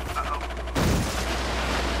 Uh-oh.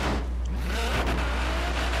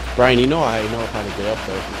 Brian, you know I know how to get up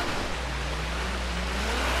there.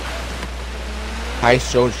 I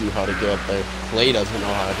showed you how to get up there. Clay doesn't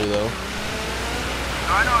know how to, though.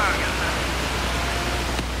 No, I know how to get there.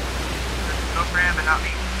 There's no Brian, but not me.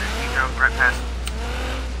 He drove right past me.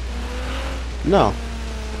 No.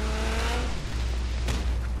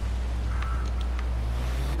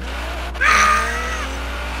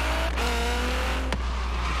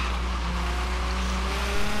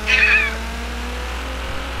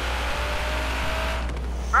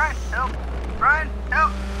 Brian, help! Brian,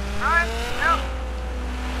 help! Brian, help!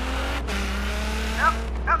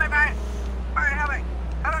 Help me, Brian! Brian, help me!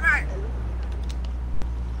 Help me, Brian!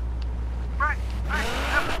 Brian,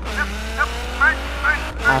 help! Brian!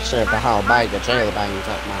 I said the whole bag of jelly beans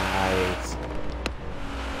up my eyes.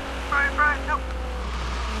 Brian, help!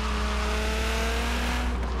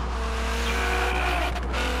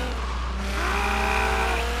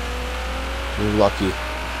 You're lucky.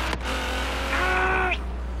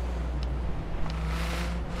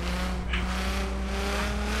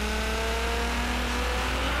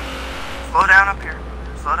 Slow down up here.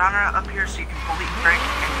 Slow down up here so you can pull the brake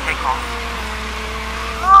and take off.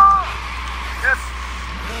 Oh! Yes!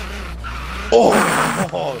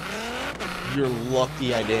 Oh! You're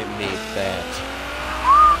lucky I didn't make that.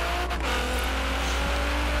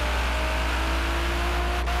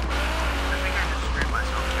 I think I just screwed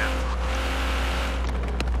myself again.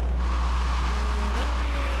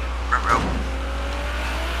 Bro.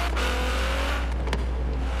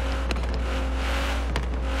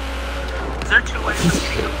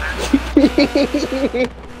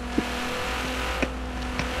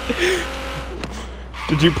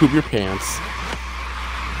 Did you poop your pants?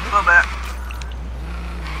 A little bit.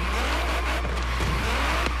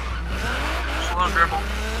 Just a little dribble.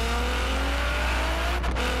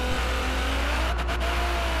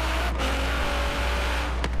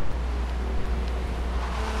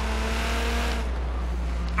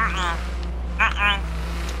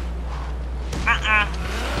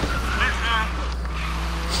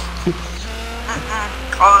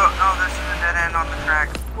 Oh, no, this is a dead end on the track.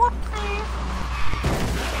 Whoopsie.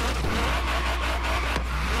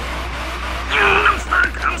 I'm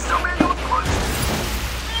stuck. I'm still manual, of course.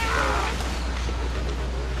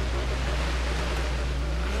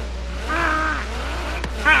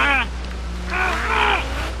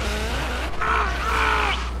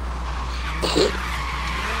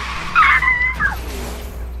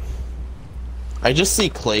 I just see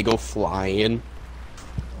Clay go flying.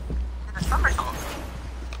 The somersault.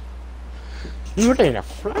 You did a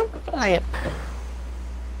front flip.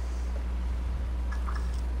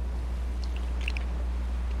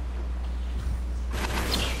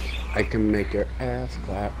 I can make your ass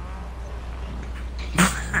clap.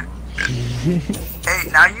 Hey,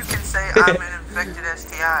 now you can say I'm an infected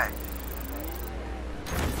STI.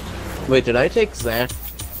 Wait, did I take Zach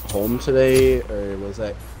home today, or was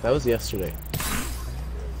that was yesterday?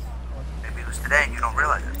 Maybe it was today and you don't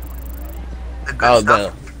realize it. The good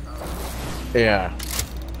stuff. Yeah.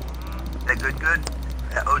 That good?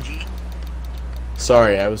 That OG?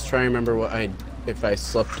 Sorry, I was trying to remember if I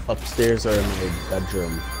slept upstairs or in my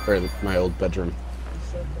bedroom, or my old bedroom.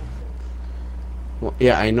 Well,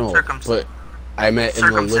 yeah, I know, but I meant in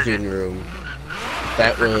the living room.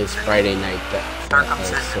 That was Friday night that I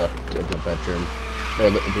slept in the bedroom, or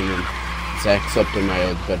the living room. Zach slept in my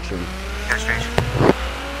old bedroom. Castration.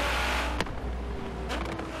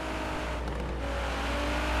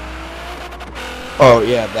 Oh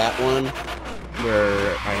yeah, that one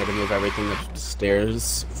where I had to move everything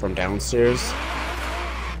upstairs from downstairs.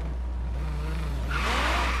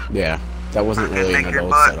 Yeah, that wasn't really an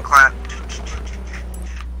adult setup. Clap.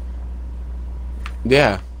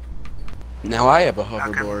 Yeah. Now I have a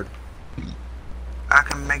hoverboard. I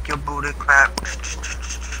can make your booty clap.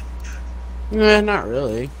 Not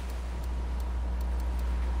really.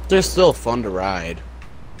 They're still fun to ride.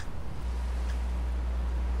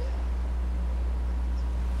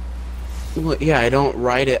 Well, yeah, I don't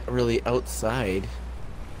ride it really outside.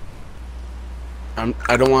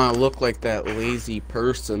 I don't want to look like that lazy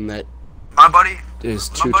person that My buddy is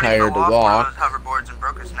too tired to walk. One of those hoverboards and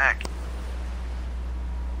broke his neck.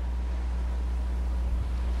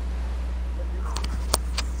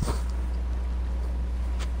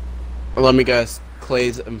 Let me guess,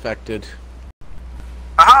 Clay's infected.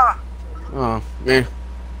 Aha! Oh, man.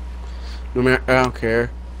 No matter, I don't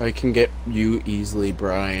care. I can get you easily,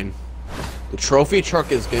 Brian. The trophy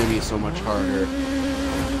truck is gonna be so much harder.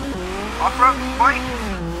 Off-road point?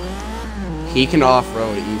 He can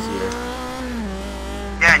off-road easier.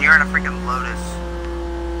 Yeah, and you're in a freaking Lotus.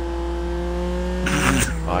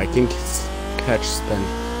 Oh, I can catch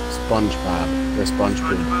SpongeBob or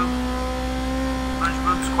SpongeBob.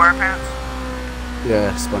 SpongeBob SquarePants?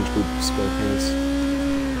 Yeah, SpongeBob SquarePants.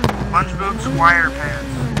 SpongeBob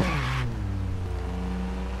SquarePants.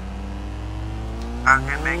 I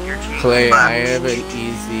can make your cheeks Clay, clap. I have an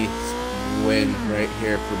easy win right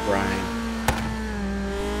here for Brian.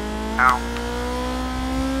 Ow.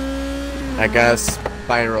 I got a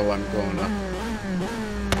spiral I'm going up.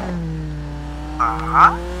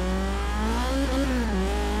 Uh-huh.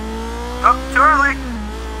 Oh, too early.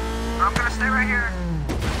 I'm gonna stay right here.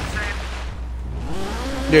 Safe.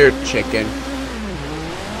 Dear chicken.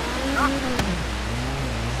 Oh.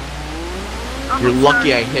 Oh, You're I'm lucky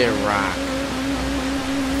stuck. I hit a rock.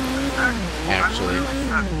 I'm stuck. Actually. I'm literally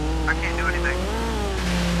stuck. I can't do anything.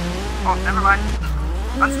 Oh, never mind.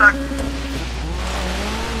 Unstuck.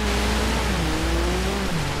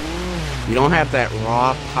 You don't have that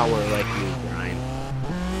raw power like me, Brian.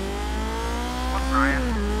 What, Brian?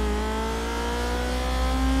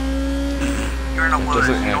 You're in a It woods.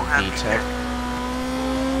 doesn't You don't have have VTech.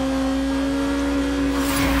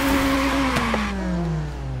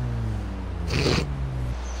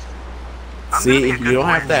 See, you don't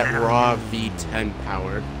have that raw V10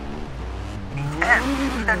 power. V10?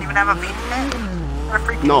 He doesn't even have a V10. What a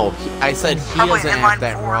freaking... No, I said he Probably doesn't inline have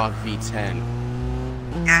that 4. raw V10.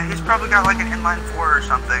 Yeah, he's probably got like an inline 4 or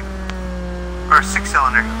something. Or a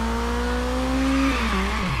 6-cylinder.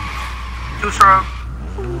 2-stroke.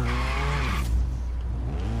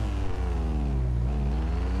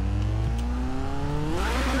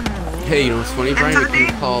 Hey, you know what's funny, Brian? Into We the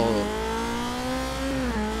can call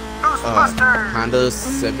Ghostbusters! Honda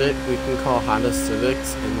Civic. We can call Honda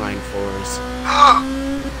Civics inline fours.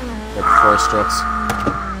 Or four strokes.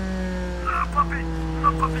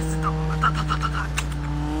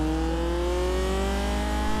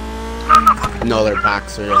 No, they're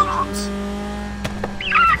boxer engines.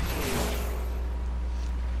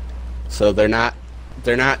 So they're not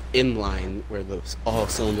inline where all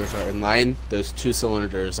cylinders are inline. There's 2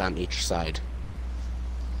 cylinders on each side.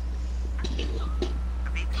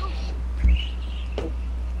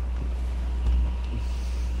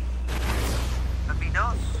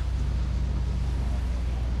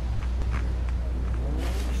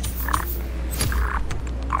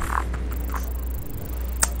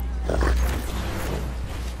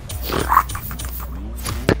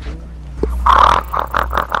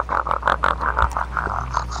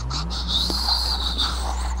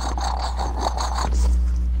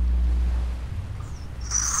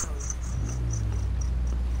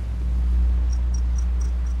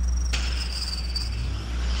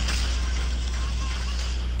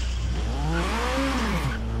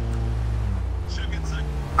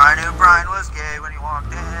 I knew Brian was gay when he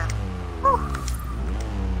walked in. Woo.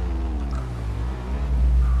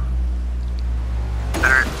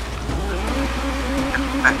 Better.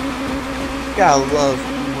 Gotta love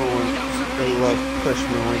mowing. They love push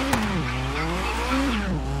mowing.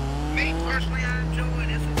 Me personally, I enjoy it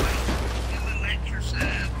as a way to get a little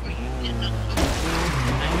exercise when you get up.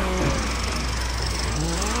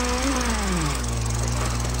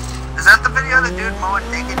 Is that the video of the dude mowing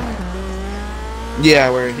naked?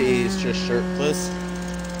 Yeah, where he's just shirtless.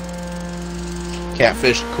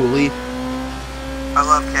 Catfish Coolie. I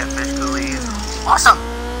love Catfish Coolie. He's awesome.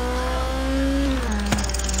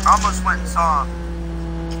 I almost went and saw him.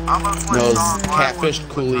 No, Catfish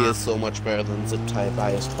Coolie is so much better than Zip Tie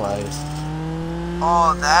Bias Plies.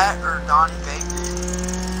 Oh, that or Donnie Bacon.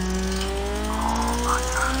 Oh my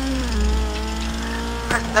god.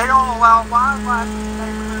 They don't allow wildlife in the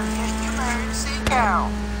neighborhood, yet you married a sea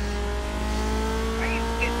cow.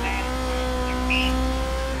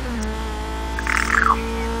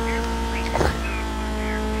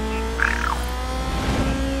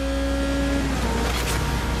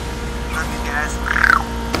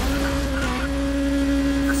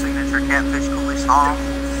 The signature Catfish Coolie song.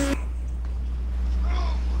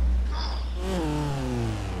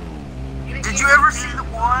 Did you ever see the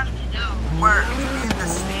one where he did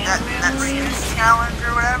that snooze challenge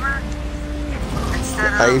or whatever?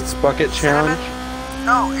 Instead of Ice Bucket cinnamon? Challenge?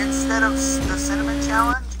 No, instead of the cinnamon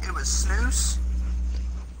challenge, it was snooze.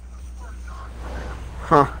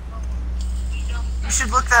 Huh. You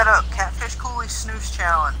should look that up. Catfish Coolie snooze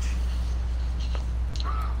challenge.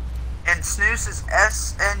 And snooze is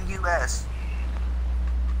S-N-U-S.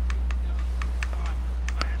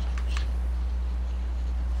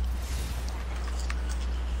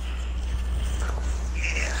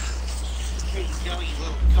 Yeah. Here you go, you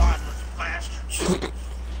little godless bastards.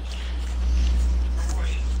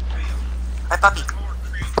 Hi, puppy.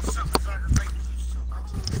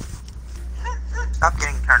 Stop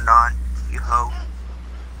getting turned on, you hoe.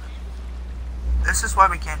 This is why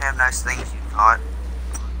we can't have nice things, you thought.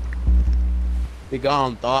 Be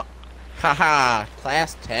gone, thought. Haha,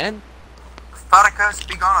 class 10? Thoticus,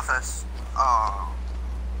 be gone with us. Oh.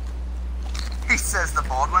 He says the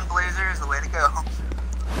Baldwin Blazer is the way to go.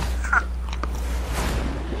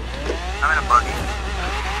 I'm in a buggy.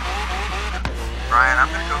 Ryan, I'm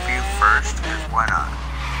gonna go for you first, because why not?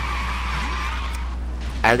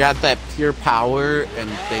 I got that pure power and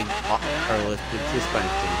big lifted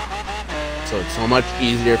suspension. So it's so much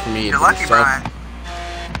easier for me to You're do lucky, stuff. Brian.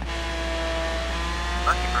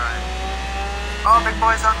 Lucky Brian. Oh, big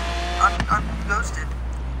boy's ghosted.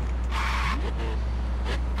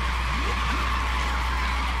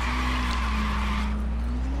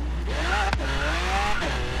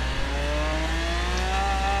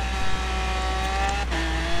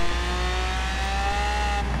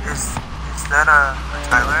 Is that a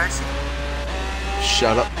Tyler I see?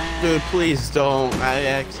 Shut up. Dude, please don't. I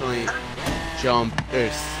actually jumped.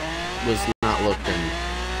 Was not looking.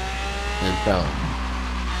 And fell.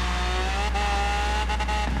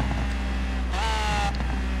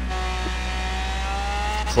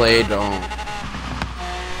 Clay, don't.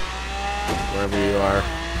 Wherever you are.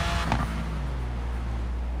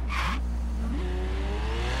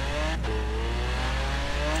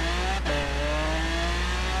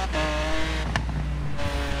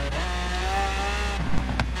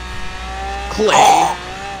 Clay! Oh,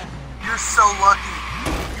 you're so lucky.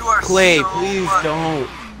 You are Clay, so please lucky. don't.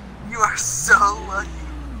 You are so lucky.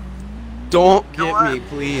 Don't You know get what? me,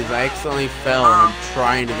 please. I accidentally fell and I'm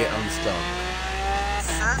trying to get unstuck.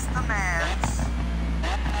 Says the man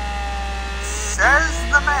Says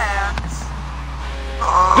the man.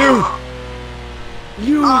 Dude!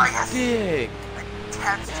 You yes. dick! I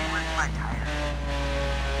tapped you with my tire.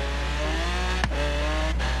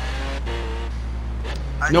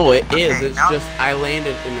 No, it is. Okay, It's now just I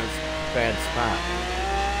landed in a bad spot.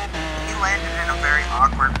 he landed in a very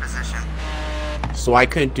awkward position. So I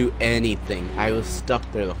couldn't do anything. I was stuck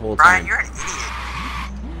there the whole Brian, time. you're an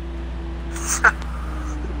idiot.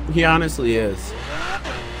 He honestly is.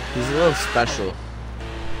 He's a little special. You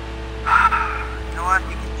know what?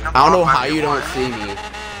 You can jump I don't know off how you don't want. see me.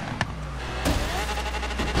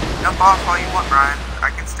 Jump off all you want, Brian. I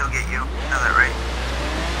can still get you. You know that, right?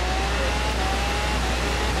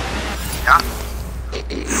 Yeah.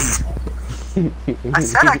 I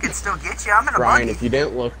said I could still get you. I'm in a Brian, buggy. if you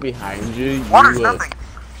didn't look behind you, Water's you would nothing.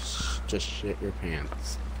 just shit your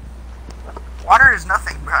pants. Water is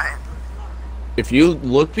nothing, Brian. If you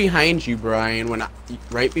look behind you, Brian,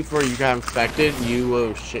 right before you got infected, you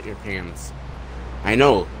will shit your pants. I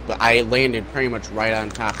know, but I landed pretty much right on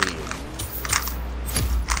top of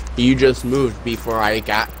you. You just moved before I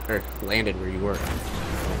landed where you were.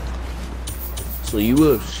 So you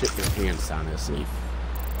will shit your pants, honestly.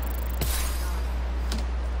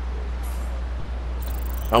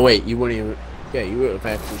 Oh wait, you wouldn't even... Yeah, you would have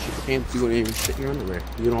actually shit your pants. You wouldn't even shit your underwear.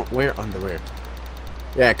 You don't wear underwear.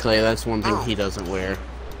 Yeah, Clay, that's one thing he doesn't wear.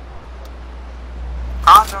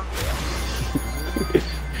 Condom.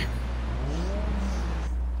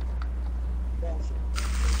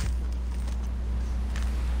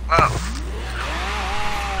 Oh.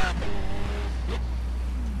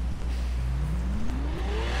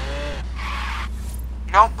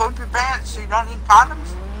 You don't poop your pants, so you don't need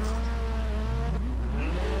condoms?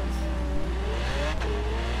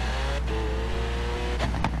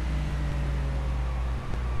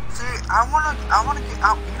 See, I wanna get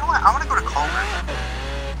out. You know what? I wanna go to Culver.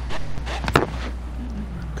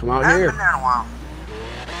 Come out I haven't here. been there in a while.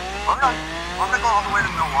 I'm gonna go all the way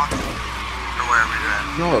to Milwaukee. Or wherever you're at.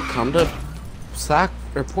 No, come to Sac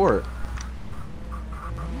Airport.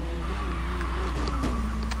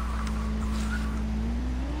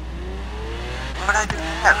 Why would I do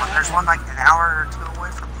that when there's one like an hour or two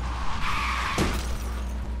away from me?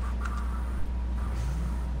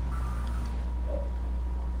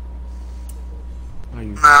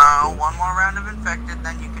 No, one more round of infected,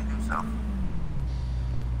 then you can do so.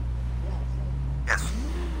 Yes.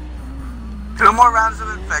 2 more rounds of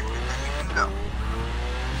infected, then you can go.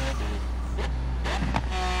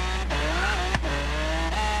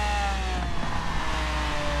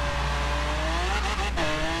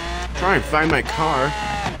 Try and find my car.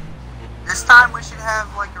 This time we should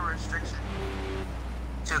have like a restriction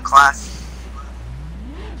to class.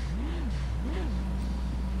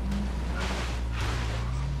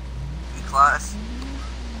 Class. C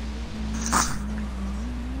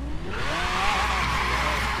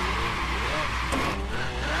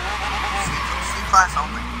class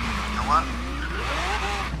only. You know what?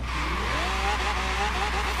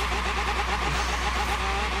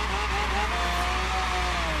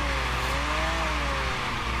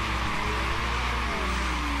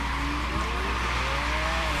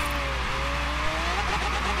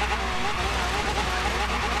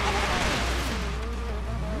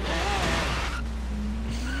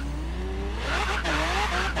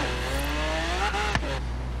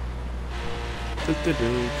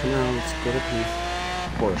 Come on, let's go to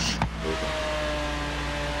Porsche.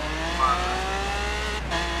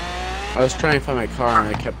 I was trying to find my car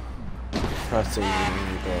and I kept pressing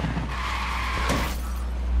and go.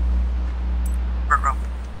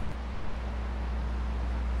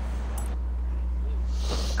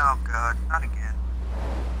 Oh god, not again.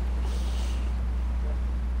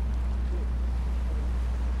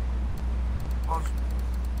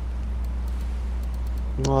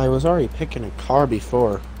 Well, I was already picking a car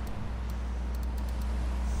before.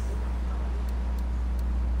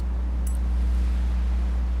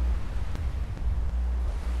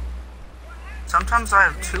 Sometimes I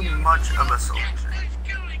have too much of a selection.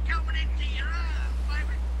 You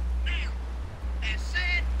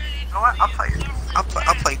know what? I'll play it. I'll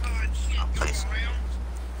play some.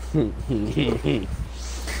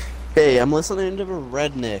 Hey, I'm listening to a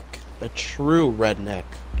redneck. A true redneck.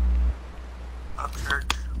 Up church.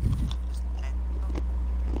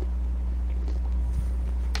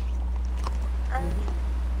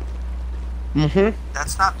 Mm-hmm.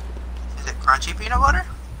 That's not... Is it crunchy peanut butter?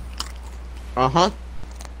 Uh-huh.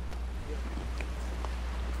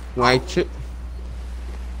 Like chip.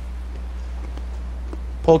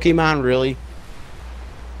 Pokemon, really?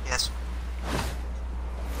 Yes.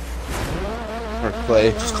 Or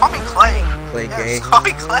Clay? Just call me Clay. Clay Yeah, gay. just call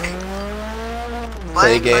me Clay.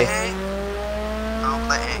 Play gay. A. Oh,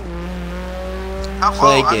 play A. Oh,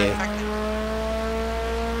 Play whoa, gay. I'm infected.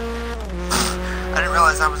 I didn't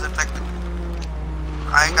realize I was infected.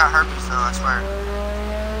 I ain't got herpes though, I swear.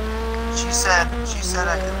 She said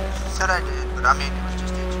I did, but I mean it was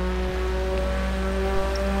just itchy.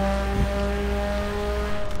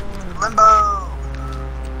 Limbo.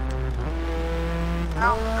 Ow, no,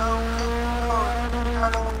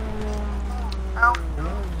 ow, no.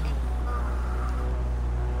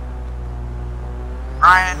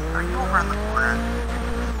 Ryan, are you over in the corner?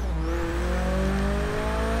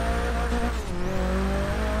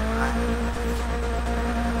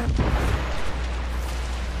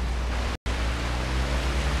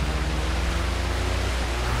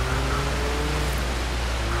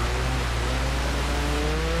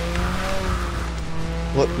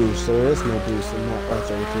 What boost? There is no boost in that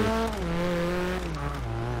R33.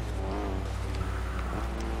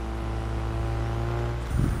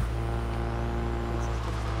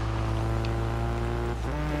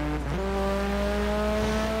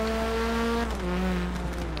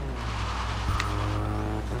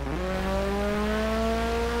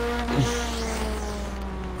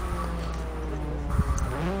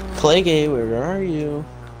 Playgay, where are you?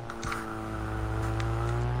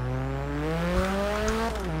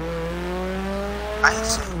 I ain't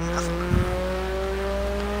saying nothing.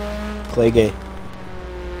 Playgay.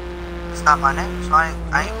 It's not my name, so I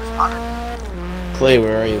ain't responding. Clay,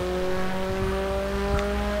 where are you?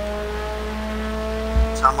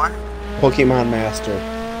 Somewhere. Pokemon Master.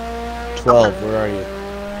 12, where are you?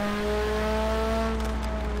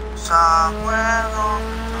 Somewhere on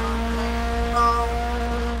the rainbow,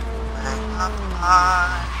 way up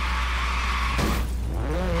high.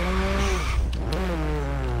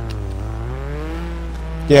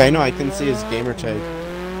 Yeah, I know, I can see his gamer tag.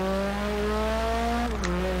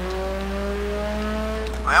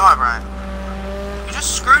 Where am I, Brian? You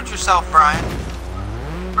just screwed yourself, Brian.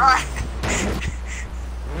 Brian.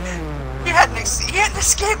 He had an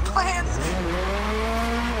escape plan.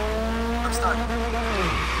 I'm stuck.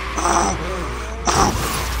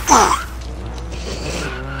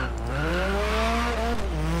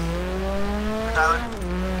 Tyler.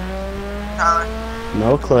 Tyler.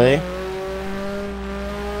 No, Clay.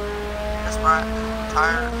 Yes, Brian.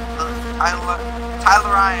 Tyler Ryan.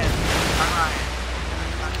 Tyler Ryan.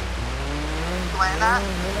 Playing that?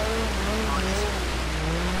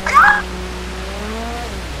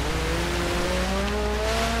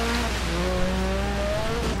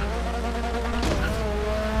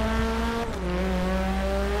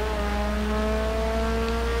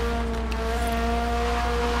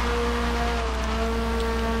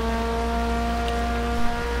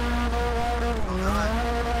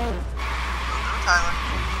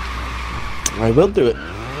 I will do it.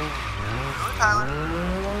 Tyler.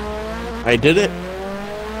 I did it.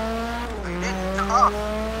 No, you didn't. You took off.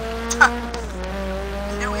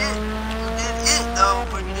 You knew it. You did it, though,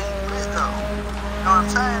 but you didn't do it, though. You know what I'm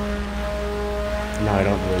saying? No, I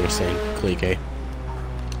don't know what you're saying, Clique.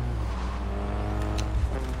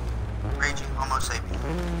 Raging Homo sapien.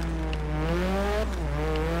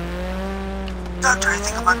 Doctor, I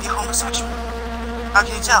think I might be homosexual. How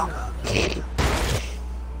can you tell?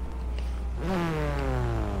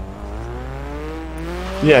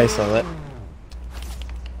 Yeah, I saw that.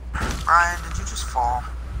 Ryan, did you just fall?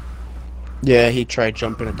 Yeah, he tried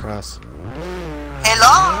jumping across.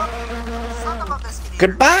 Hello? Son of a biscuit eater.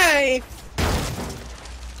 Goodbye!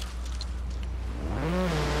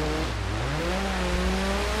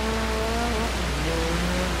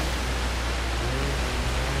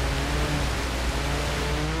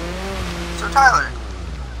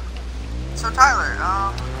 So Tyler,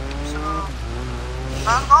 how's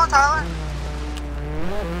it going, Tyler?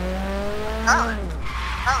 Tyler,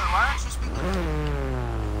 why aren't you speaking?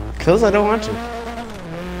 Because I don't want to.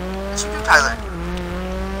 Yes, you do, Tyler.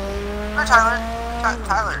 Hi, Tyler.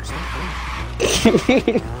 Tyler's.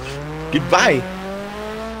 Goodbye.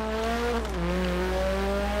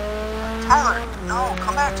 Tyler, no,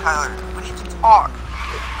 come back, Tyler. We need to talk.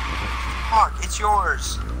 It's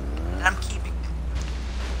yours. And I'm keeping it.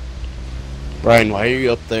 Ryan, why are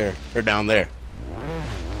you up there? Or down there?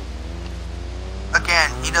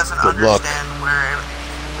 Again, he doesn't Good luck. understand where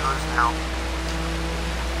everything goes now.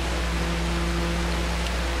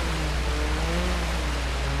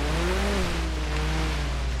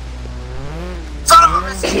 Son of a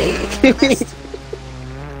missed. I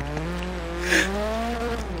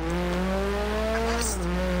missed.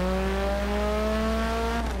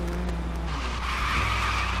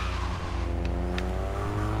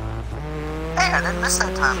 Hey, I didn't miss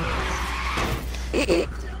that time.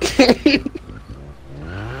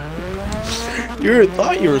 You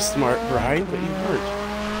thought you were smart, Brian, but you weren't.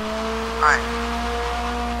 Right.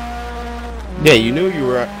 Yeah, you knew you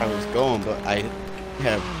were. I was going, but I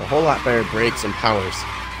have a whole lot better brakes and powers.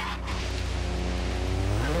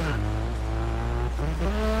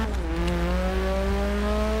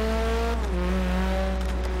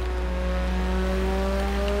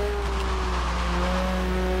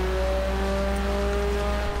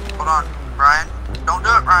 Hold on, Brian. Don't do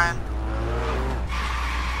it, Brian.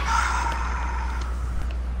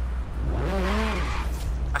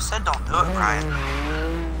 I said don't do it, Brian.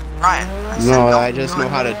 Brian, I said No, don't I just do know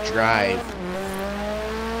it. how to drive.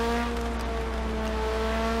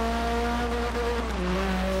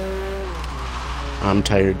 I'm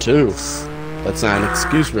tired too. That's not an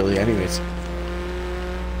excuse, really, anyways.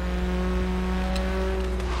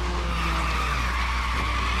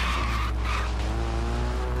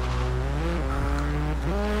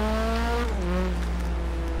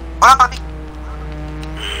 What up, buddy?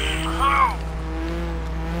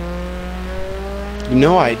 You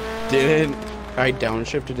know, I didn't. I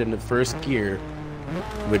downshifted into first gear,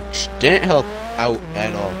 which didn't help out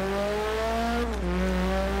at all.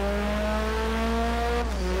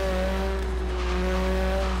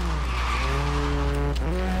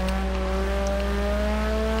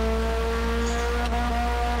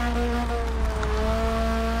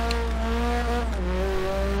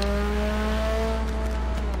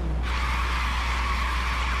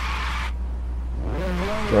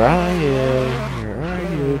 Brian, where are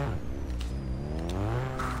you?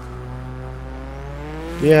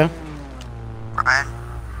 Yeah. Brian.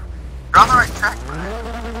 You're on the right track, Brian.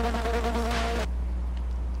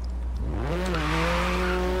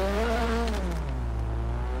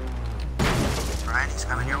 Brian, he's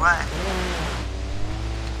coming your way.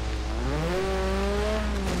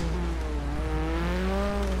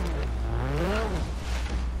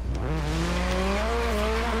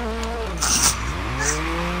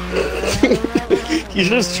 He's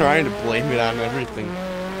just trying to blame it on everything.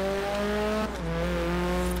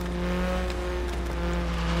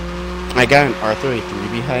 I got an Arthur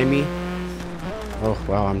A3 behind me. Oh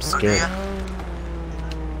wow, I'm scared.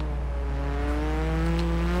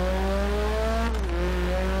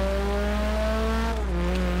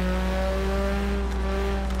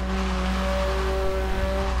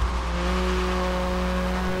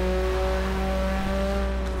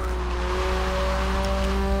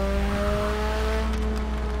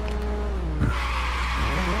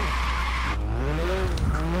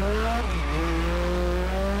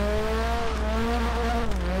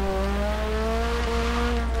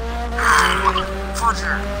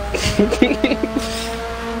 Okay.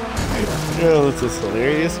 Oh, this is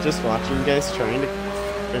hilarious. Just watching you guys trying to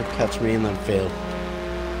catch me and then fail.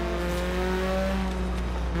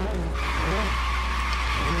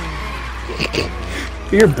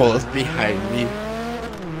 You're both behind me.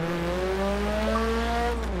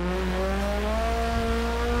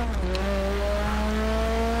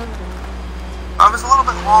 I was a little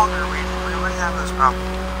bit longer, we wouldn't have this problem.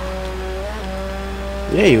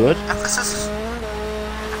 Yeah, you would. Emphasis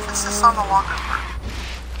on the longer part.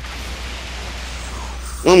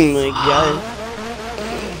 Oh my god.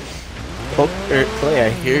 Clay, I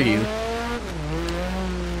hear you.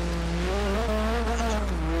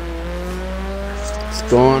 It's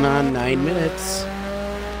going on 9 minutes.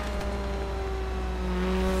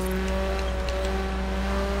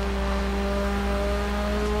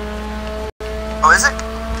 Oh, is it?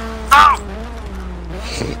 Oh!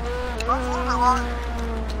 That was a little bit longer.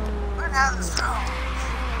 We wouldn't have this problem.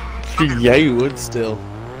 Yeah, you would still.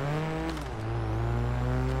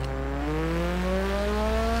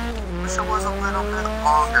 Wish it was a little bit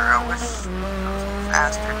longer. I wish it was a little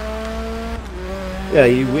faster. Yeah,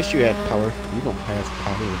 you wish you had power. You don't have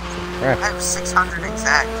power for I crap. have 600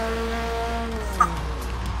 exact. I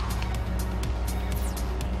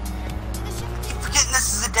keep forgetting this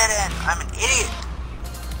is a dead end. I'm an idiot.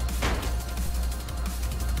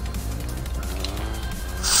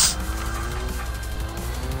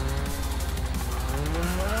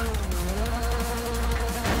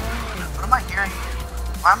 What am I hearing?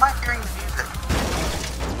 Why am I hearing the music?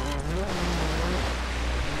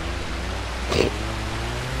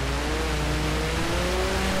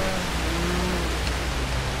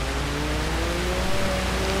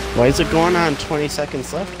 Why is it going on 20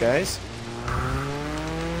 seconds left, guys?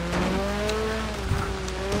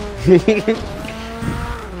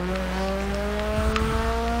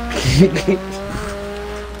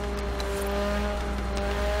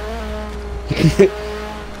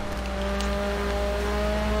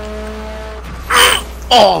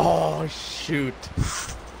 Oh, shoot.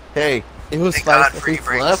 Hey, it was Thank 5 God, free seconds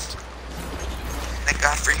breaks. left.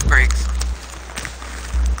 free brakes.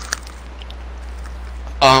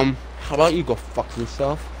 How about you go fuck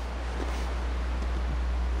yourself?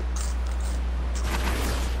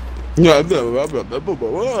 Yeah,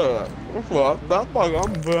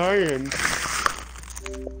 I'm Brian.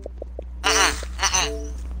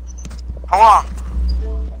 Hold on.